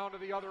racing down to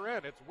the other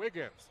end. It's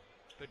Wiggins.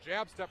 the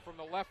jab step from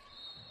the left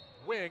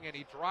wing, and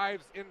he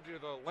drives into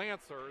the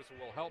Lancers,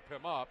 who will help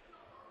him up.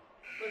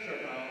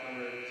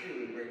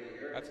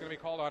 That's going to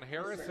be called on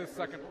Harris, his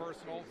second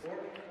personal,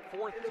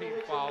 fourth team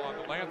foul on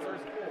the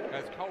Lancers,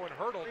 as Cohen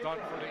Hurdle done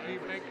for the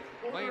evening.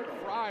 Lane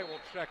Fry will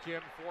check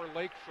in for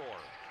Lakeshore.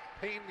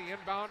 Payne, the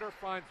inbounder,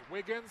 finds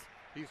Wiggins.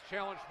 He's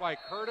challenged by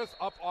Curtis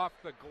up off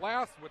the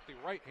glass with the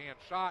right-hand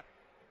shot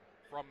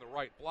from the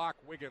right block.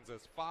 Wiggins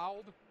is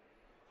fouled,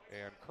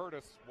 and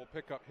Curtis will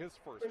pick up his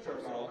first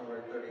personal.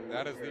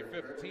 That is the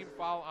fifth team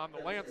foul on the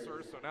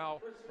Lancers, so now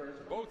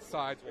both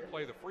sides will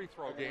play the free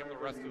throw game the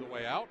rest of the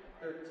way out.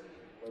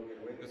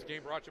 This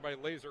game brought to you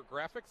by Laser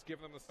Graphics. Give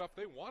them the stuff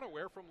they want to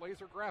wear from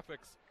Laser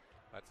Graphics.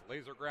 That's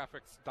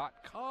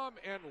lasergraphics.com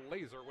and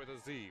laser with a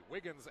Z.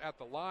 Wiggins at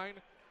the line.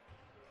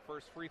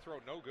 First free throw,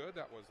 no good.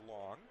 That was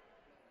long.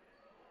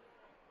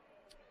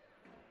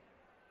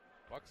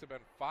 Bucks have been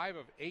 5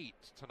 of 8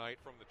 tonight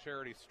from the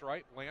charity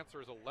stripe.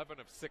 Lancers 11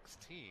 of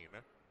 16.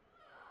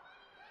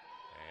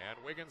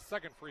 And Wiggins'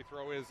 second free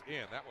throw is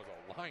in. That was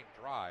a line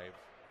drive.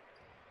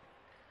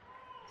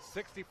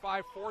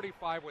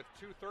 65-45 with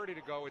 2:30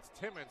 to go. It's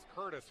Timmons,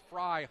 Curtis,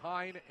 Fry,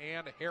 Hine,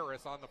 and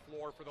Harris on the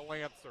floor for the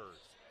Lancers.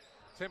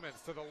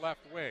 Timmons to the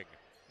left wing.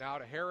 Now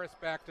to Harris,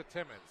 back to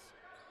Timmons.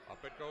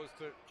 Up it goes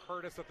to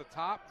Curtis at the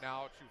top.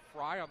 Now to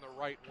Fry on the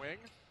right wing.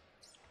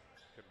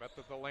 Can bet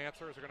that the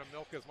Lancers are going to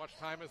milk as much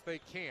time as they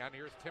can.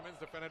 Here's Timmons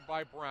defended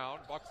by Brown.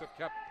 Bucks have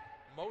kept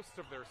most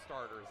of their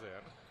starters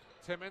in.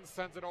 Timmons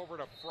sends it over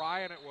to Fry,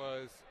 and it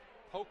was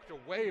poked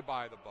away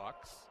by the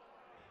Bucks.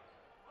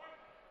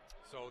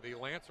 So the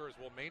Lancers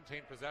will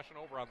maintain possession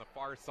over on the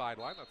far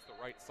sideline. That's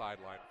the right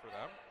sideline for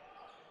them.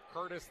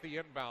 Curtis, the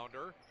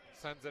inbounder,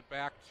 sends it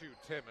back to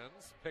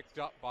Timmons, picked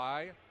up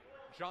by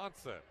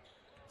Johnson.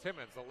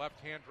 Timmons, the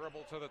left-hand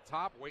dribble to the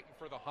top, waiting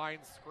for the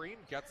Hines screen,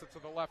 gets it to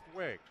the left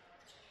wing.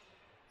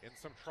 In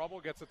some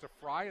trouble, gets it to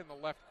Fry in the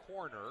left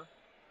corner.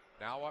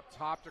 Now up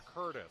top to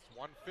Curtis,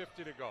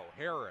 1:50 to go.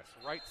 Harris,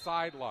 right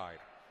sideline.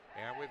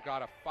 And we've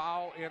got a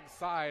foul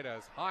inside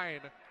as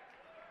Hine,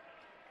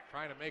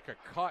 trying to make a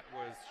cut,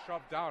 was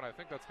shoved down. I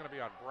think that's going to be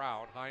on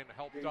Brown. Hine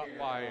helped up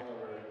by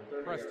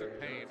Preston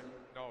Payne.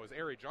 No, it was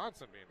Ari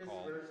Johnson being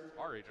called.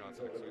 Ari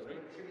Johnson, excuse me.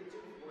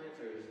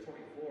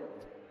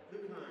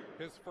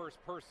 His first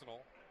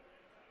personal.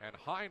 And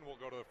Hine will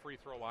go to the free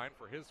throw line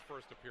for his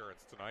first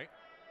appearance tonight.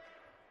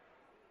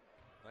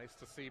 Nice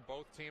to see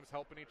both teams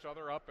helping each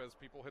other up as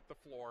people hit the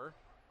floor.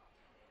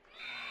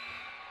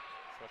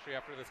 Especially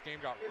after this game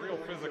got real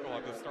physical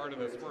at the start of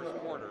this first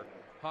quarter.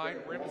 Hine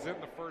rims in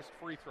the first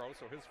free throw,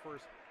 so his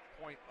first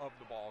point of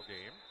the ball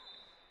game.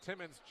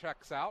 Timmons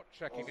checks out,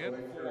 checking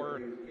in for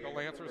the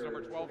Lancers,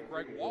 number 12,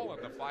 Greg Wallen,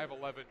 the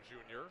 5'11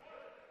 junior.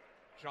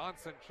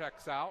 Johnson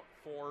checks out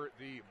for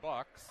the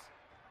Bucks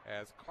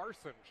as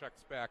Carson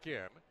checks back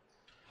in.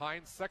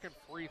 Hine's second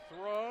free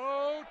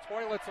throw,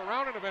 toilets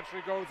around and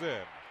eventually goes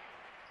in.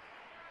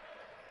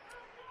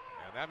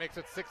 And that makes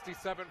it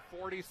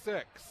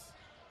 67-46.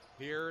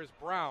 Here's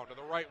Brown to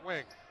the right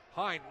wing.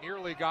 Hine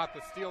nearly got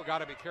the steal, got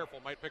to be careful,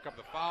 might pick up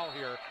the foul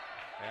here,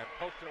 and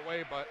poked it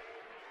away, but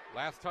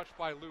last touch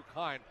by Luke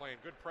Hine, playing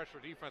good pressure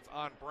defense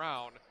on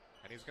Brown,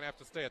 and he's going to have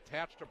to stay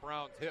attached to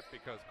Brown's hip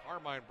because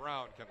Carmine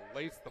Brown can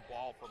lace the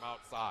ball from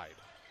outside.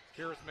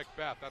 Here's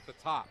Macbeth at the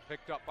top,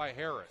 picked up by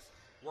Harris,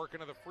 working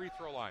to the free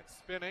throw line,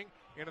 spinning,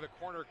 into the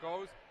corner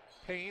goes.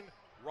 Payne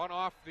run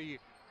off the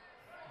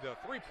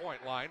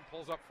three-point line,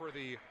 pulls up for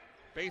the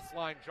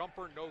baseline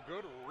jumper, no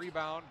good.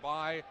 Rebound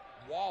by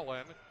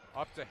Wallen.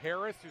 Up to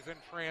Harris, who's in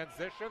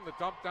transition. The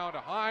dump down to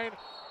Hine,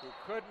 who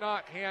could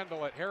not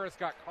handle it. Harris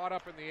got caught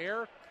up in the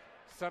air,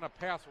 sent a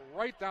pass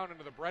right down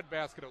into the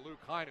breadbasket of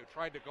Luke Hine, who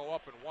tried to go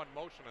up in one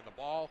motion, and the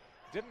ball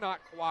did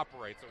not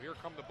cooperate. So here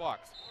come the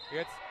Bucks.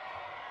 It's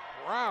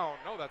Brown.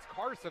 No, that's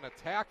Carson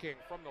attacking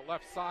from the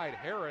left side.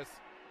 Harris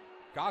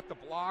got the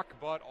block,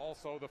 but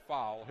also the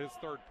foul, his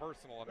third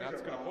personal, and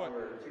that's going to put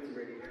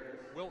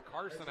Will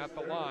Carson at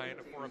the line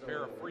for a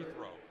pair of free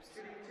throws.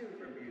 Shooting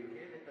 2 from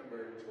Buchanan,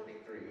 number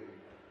 23,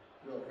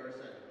 Will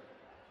Carson.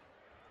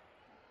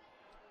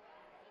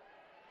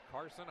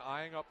 Carson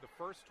eyeing up the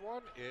first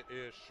one. It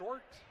is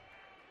short.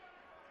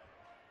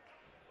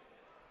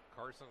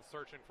 Carson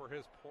searching for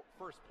his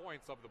first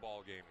points of the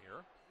ball game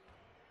here.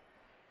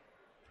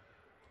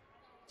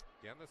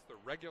 Again, this is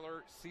the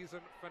regular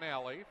season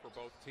finale for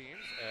both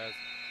teams as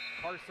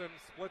Carson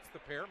splits the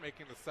pair,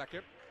 making the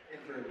second.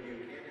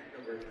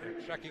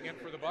 And checking in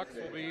for the Bucks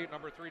will be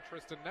number 3,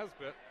 Tristan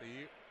Nesbitt,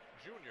 the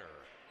junior.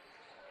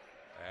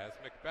 As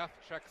Macbeth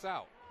checks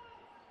out.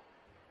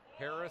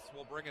 Harris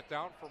will bring it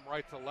down from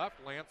right to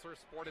left. Lancers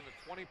sporting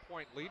the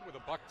 20-point lead with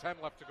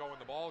 $1:10 left to go in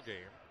the ball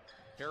game.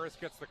 Harris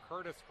gets the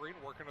Curtis screen,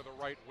 working to the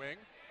right wing.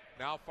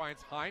 Now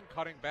finds Hine,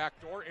 cutting back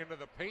door into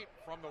the paint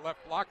from the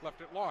left block, left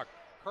it long.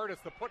 Curtis,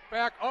 the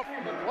putback up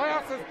the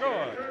glass is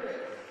good.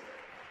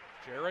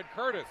 Jared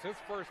Curtis, his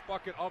first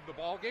bucket of the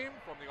ball game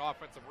from the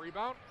offensive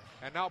rebound.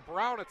 And now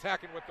Brown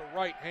attacking with the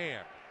right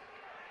hand.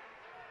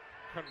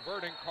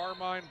 Converting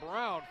Carmine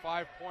Brown,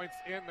 5 points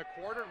in the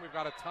quarter. And we've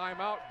got a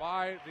timeout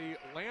by the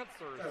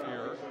Lancers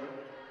here.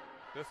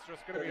 This is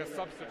just going to be a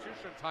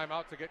substitution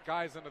timeout to get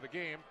guys into the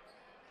game.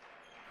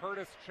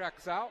 Curtis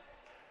checks out.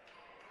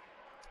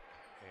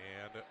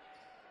 And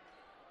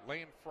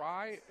Lane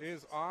Fry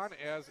is on,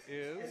 as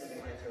is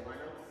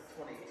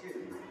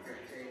 22,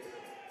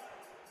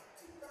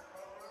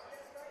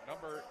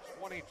 number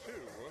 22.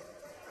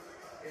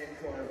 In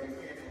corner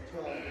Buchanan,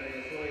 12,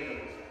 Darius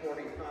Williams,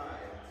 45.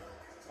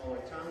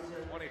 Owen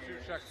Thompson. 22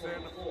 checks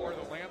in for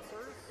the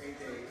Lancers. AJ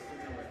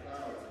Camille McLeod.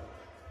 I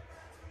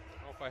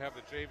don't know if I have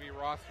the JV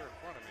roster in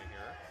front of me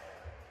here.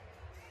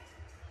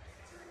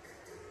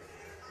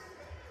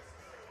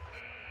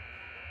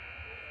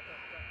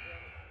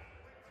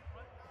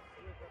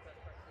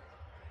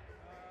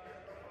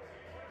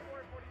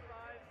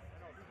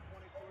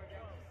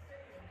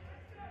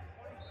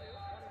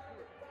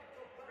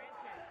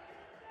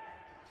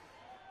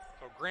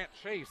 Grant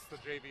Chase, the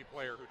JV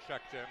player who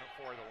checked in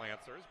for the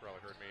Lancers. Probably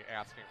heard me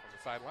asking from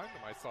the sideline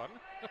to my son.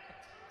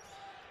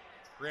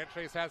 Grant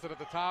Chase has it at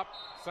the top,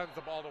 sends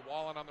the ball to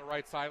Wallen on the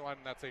right sideline,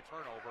 and that's a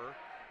turnover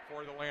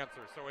for the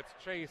Lancers. So it's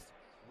Chase,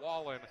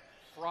 Wallen,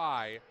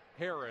 Fry,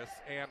 Harris,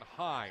 and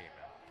Hine.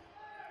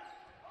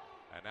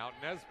 And now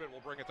Nesbitt will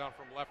bring it down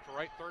from left to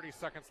right. 30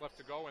 seconds left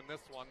to go in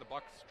this one. The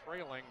Bucks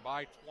trailing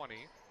by 20.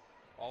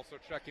 Also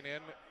checking in,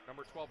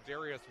 number 12,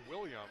 Darius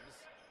Williams.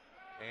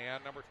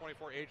 And number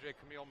 24, AJ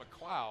Camille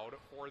McLeod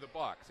for the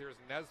Bucks. Here's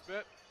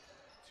Nesbitt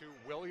to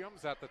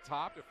Williams at the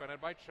top,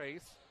 defended by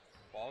Chase.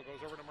 Ball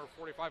goes over to number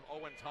 45,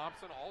 Owen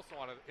Thompson, also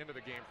into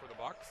the game for the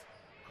Bucks.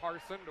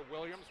 Carson to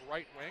Williams,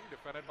 right wing,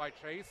 defended by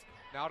Chase.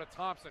 Now to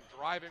Thompson,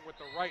 driving with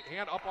the right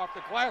hand, up off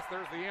the glass.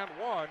 There's the and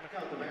one.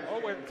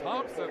 Owen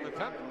Thompson, the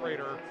 10th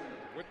grader,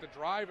 with the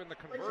drive and the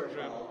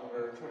conversion.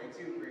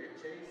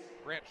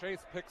 Grant Chase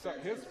picks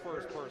up his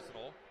first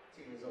personal.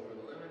 Team is over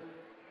the limit.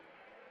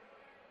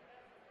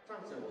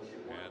 Thompson will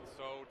shoot one. And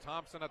so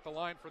Thompson at the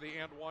line for the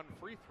and one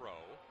free throw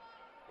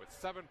with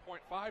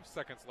 7.5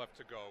 seconds left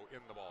to go in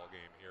the ball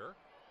game here.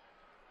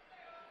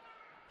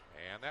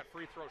 And that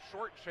free throw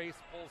short. Chase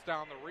pulls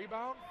down the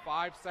rebound.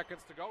 5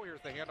 seconds to go.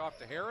 Here's the handoff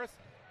to Harris.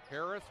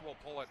 Harris will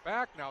pull it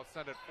back. Now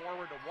send it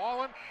forward to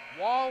Wallen.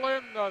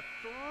 Wallen the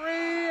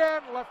three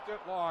and left it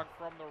long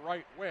from the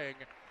right wing.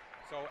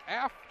 So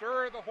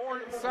after the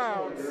horn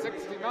sounds,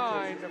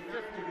 69 to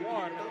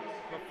 51,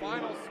 the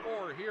final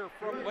score here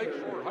from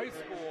Lakeshore High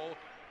School.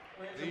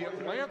 The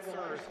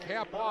Lancers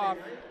cap off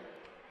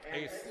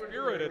a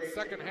spirited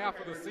second half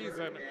of the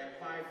season,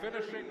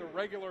 finishing the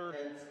regular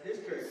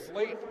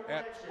slate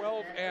at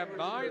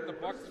 12-9. The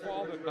Bucks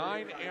fall to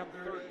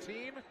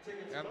 9-13,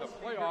 and the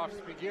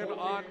playoffs begin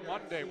on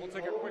Monday. We'll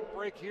take a quick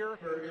break here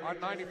on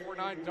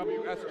 94.9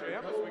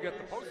 WSJM as we get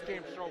the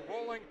post-game show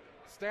rolling.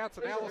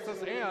 Stats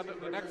analysis and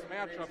the next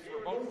matchups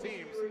for both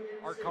teams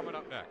are coming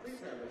up next.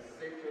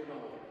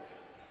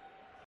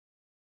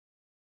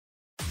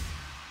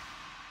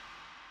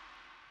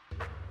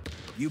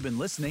 You've been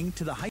listening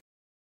to the High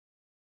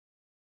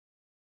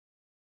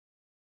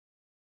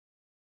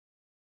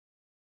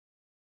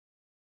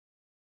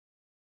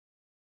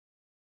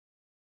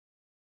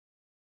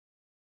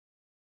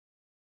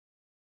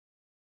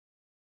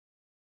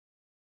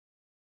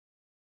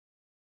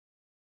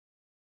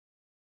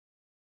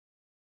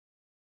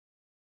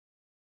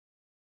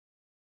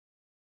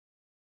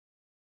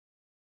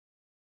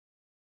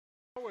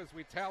as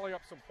we tally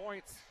up some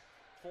points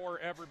for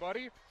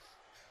everybody.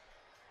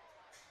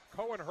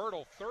 Cohen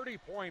Hurdle, 30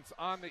 points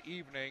on the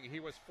evening. He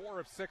was 4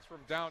 of 6 from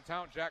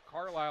downtown. Jack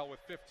Carlisle with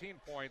 15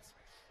 points.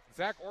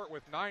 Zach Ort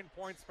with 9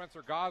 points.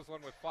 Spencer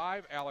Goslin with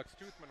 5. Alex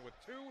Toothman with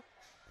 2.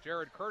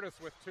 Jared Curtis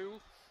with 2.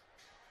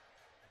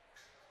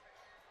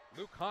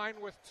 Luke Hine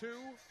with 2.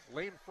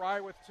 Lane Fry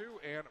with 2.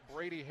 And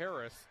Brady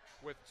Harris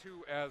with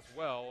 2 as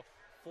well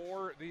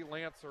for the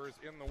Lancers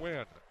in the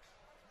win.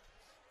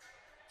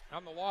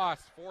 On the loss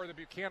for the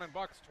Buchanan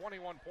Bucks,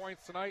 21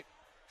 points tonight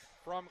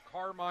from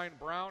Carmine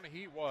Brown.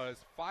 He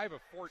was 5 of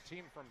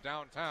 14 from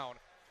downtown.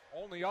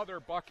 Only other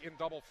Buck in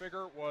double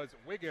figure was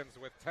Wiggins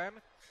with 10.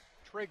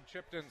 Trigg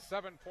chipped in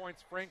 7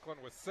 points. Franklin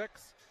with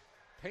 6.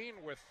 Payne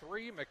with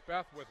 3.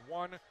 Macbeth with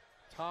 1.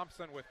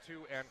 Thompson with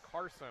 2. And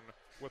Carson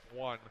with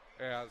 1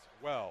 as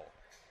well.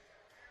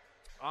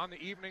 On the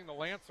evening, the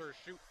Lancers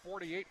shoot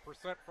 48%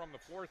 from the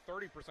floor,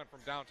 30% from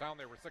downtown.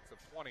 They were 6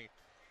 of 20.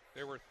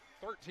 They were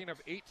 13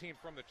 of 18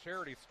 from the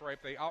charity stripe.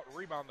 They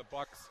out-rebound the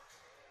Bucks.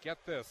 Get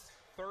this,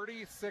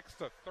 36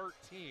 to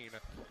 13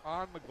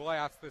 on the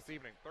glass this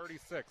evening.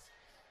 36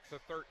 to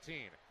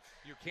 13.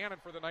 Buchanan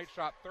for the night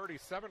shot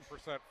 37%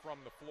 from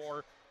the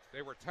floor.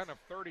 They were 10 of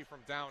 30 from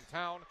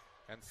downtown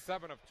and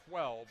 7 of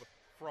 12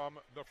 from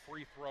the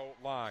free throw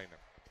line.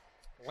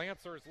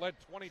 Lancers led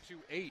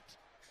 22-8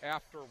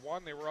 after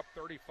 1. They were up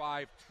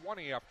 35-20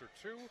 after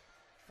 2,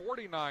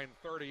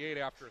 49-38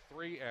 after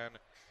 3, and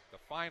the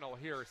final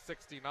here,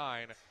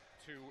 69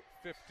 to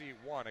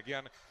 51.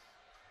 Again,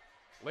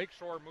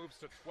 Lakeshore moves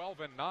to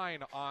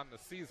 12-9 on the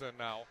season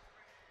now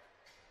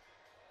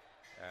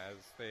as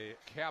they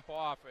cap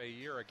off a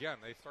year again.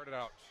 They started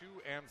out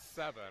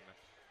 2-7,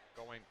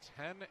 going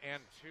 10-2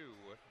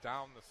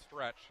 down the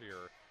stretch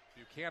here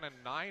Buchanan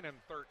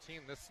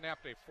 9-13. This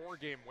snapped a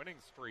 4-game winning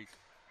streak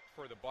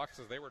for the Bucks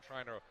as they were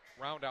trying to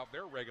round out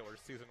their regular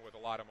season with a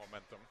lot of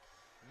momentum.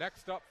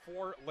 Next up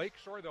for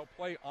Lakeshore, they'll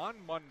play on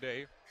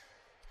Monday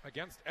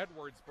against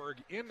Edwardsburg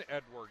in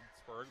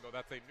Edwardsburg, though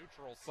that's a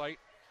neutral site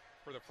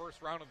for the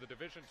first round of the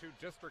Division II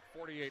District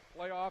 48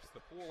 playoffs.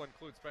 The pool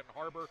includes Benton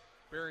Harbor,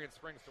 Berrien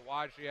Springs,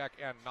 Dowagiac,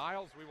 and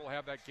Niles. We will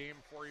have that game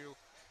for you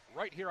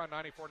right here on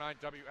 94.9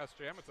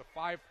 WSJM. It's a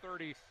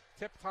 5:30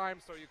 tip time,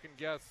 so you can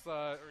guess,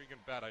 or you can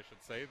bet, I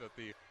should say, that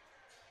the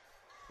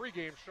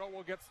pregame show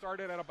will get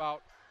started at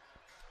about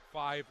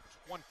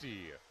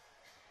 5:20.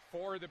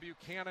 For the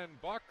Buchanan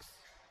Bucks,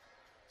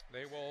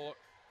 they will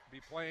be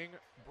playing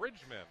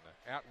Bridgman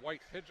at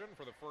White Pigeon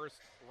for the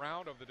first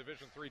round of the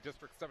Division III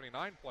District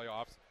 79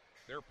 playoffs.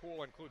 Their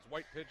pool includes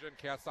White Pigeon,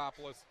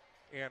 Cassopolis,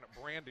 and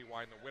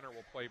Brandywine. The winner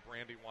will play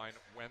Brandywine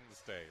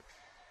Wednesday.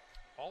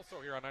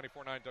 Also here on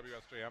 94.9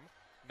 WSJM,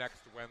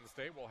 next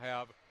Wednesday, we'll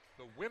have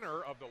the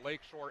winner of the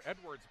Lakeshore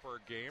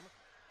Edwardsburg game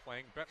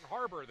playing Benton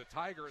Harbor. The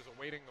Tigers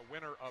awaiting the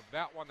winner of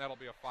that one. That'll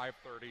be a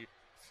 5:30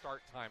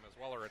 start time as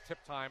well, or a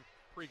tip time.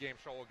 Pre-game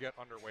show will get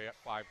underway at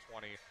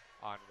 5:20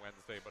 on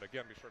Wednesday. But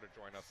again, be sure to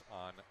join us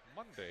on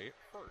Monday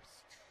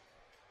first.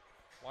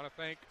 Want to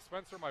thank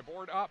Spencer, my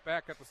board op,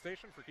 back at the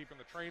station for keeping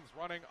the trains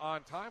running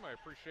on time. I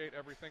appreciate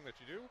everything that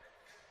you do.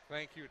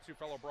 Thank you to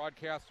fellow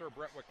broadcaster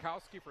Brett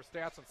Witkowski for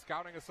stats and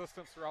scouting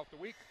assistance throughout the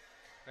week.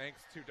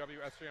 Thanks to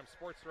WSJM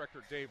Sports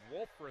Director Dave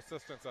Wolf for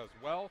assistance as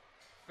well.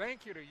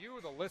 Thank you to you,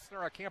 the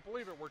listener. I can't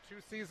believe it. We're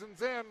 2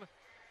 seasons in.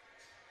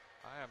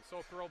 I am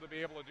so thrilled to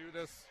be able to do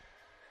this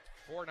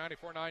for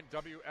 94.9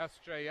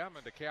 WSJM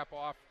and to cap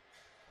off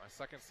my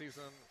second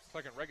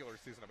regular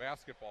season of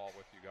basketball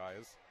with you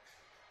guys.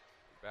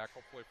 Back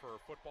hopefully for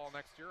football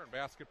next year and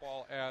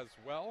basketball as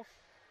well.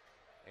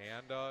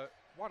 And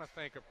want to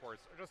thank, of course,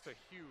 just a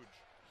huge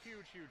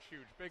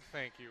big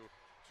thank you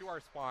to our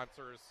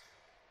sponsors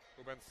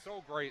who've been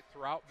so great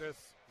throughout this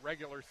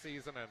regular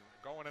season and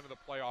going into the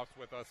playoffs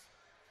with us.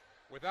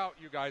 Without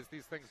you guys,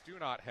 these things do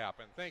not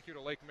happen. Thank you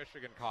to Lake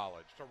Michigan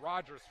College, to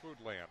Rogers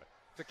Foodland,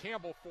 to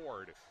Campbell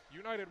Ford,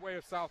 United Way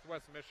of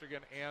Southwest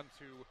Michigan, and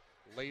to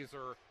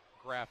Laser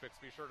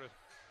Graphics. Be sure to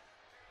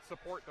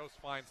support those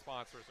fine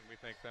sponsors, and we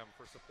thank them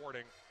for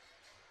supporting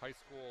high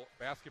school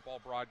basketball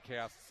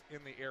broadcasts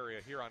in the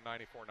area here on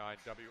 94.9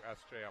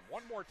 WSJM.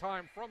 One more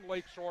time from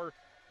Lakeshore,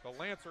 the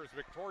Lancers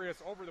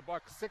victorious over the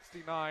Bucks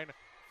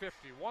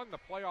 69-51. The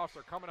playoffs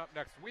are coming up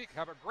next week.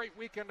 Have a great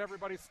weekend,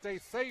 everybody. Stay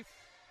safe.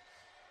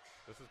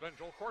 This has been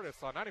Joel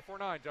Cordes on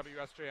 94.9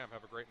 WSJM.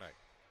 Have a great night.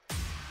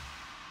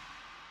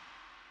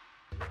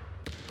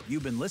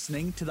 You've been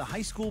listening to the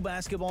High School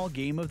Basketball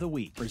Game of the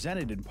Week,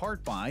 presented in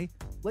part by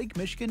Lake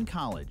Michigan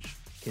College.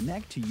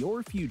 Connect to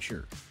your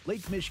future.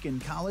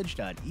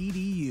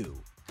 LakeMichiganCollege.edu.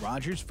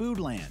 Rogers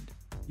Foodland,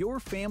 your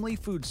family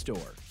food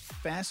store.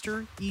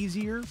 Faster,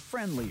 easier,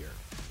 friendlier.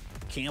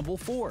 Campbell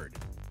Ford,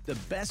 the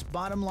best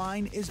bottom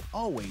line is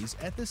always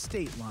at the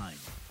state line.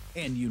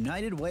 And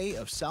United Way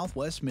of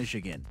Southwest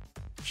Michigan.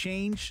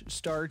 Change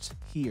starts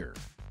here.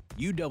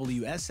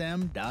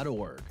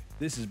 UWSM.org.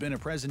 This has been a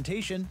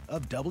presentation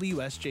of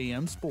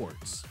WSJM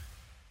Sports.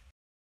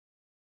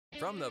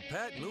 From the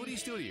Pat Moody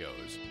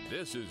Studios,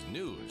 this is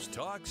News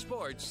Talk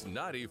Sports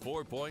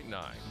 94.9.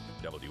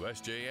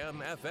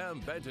 WSJM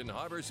FM Benton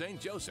Harbor, St.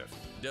 Joseph.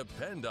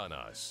 Depend on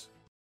us.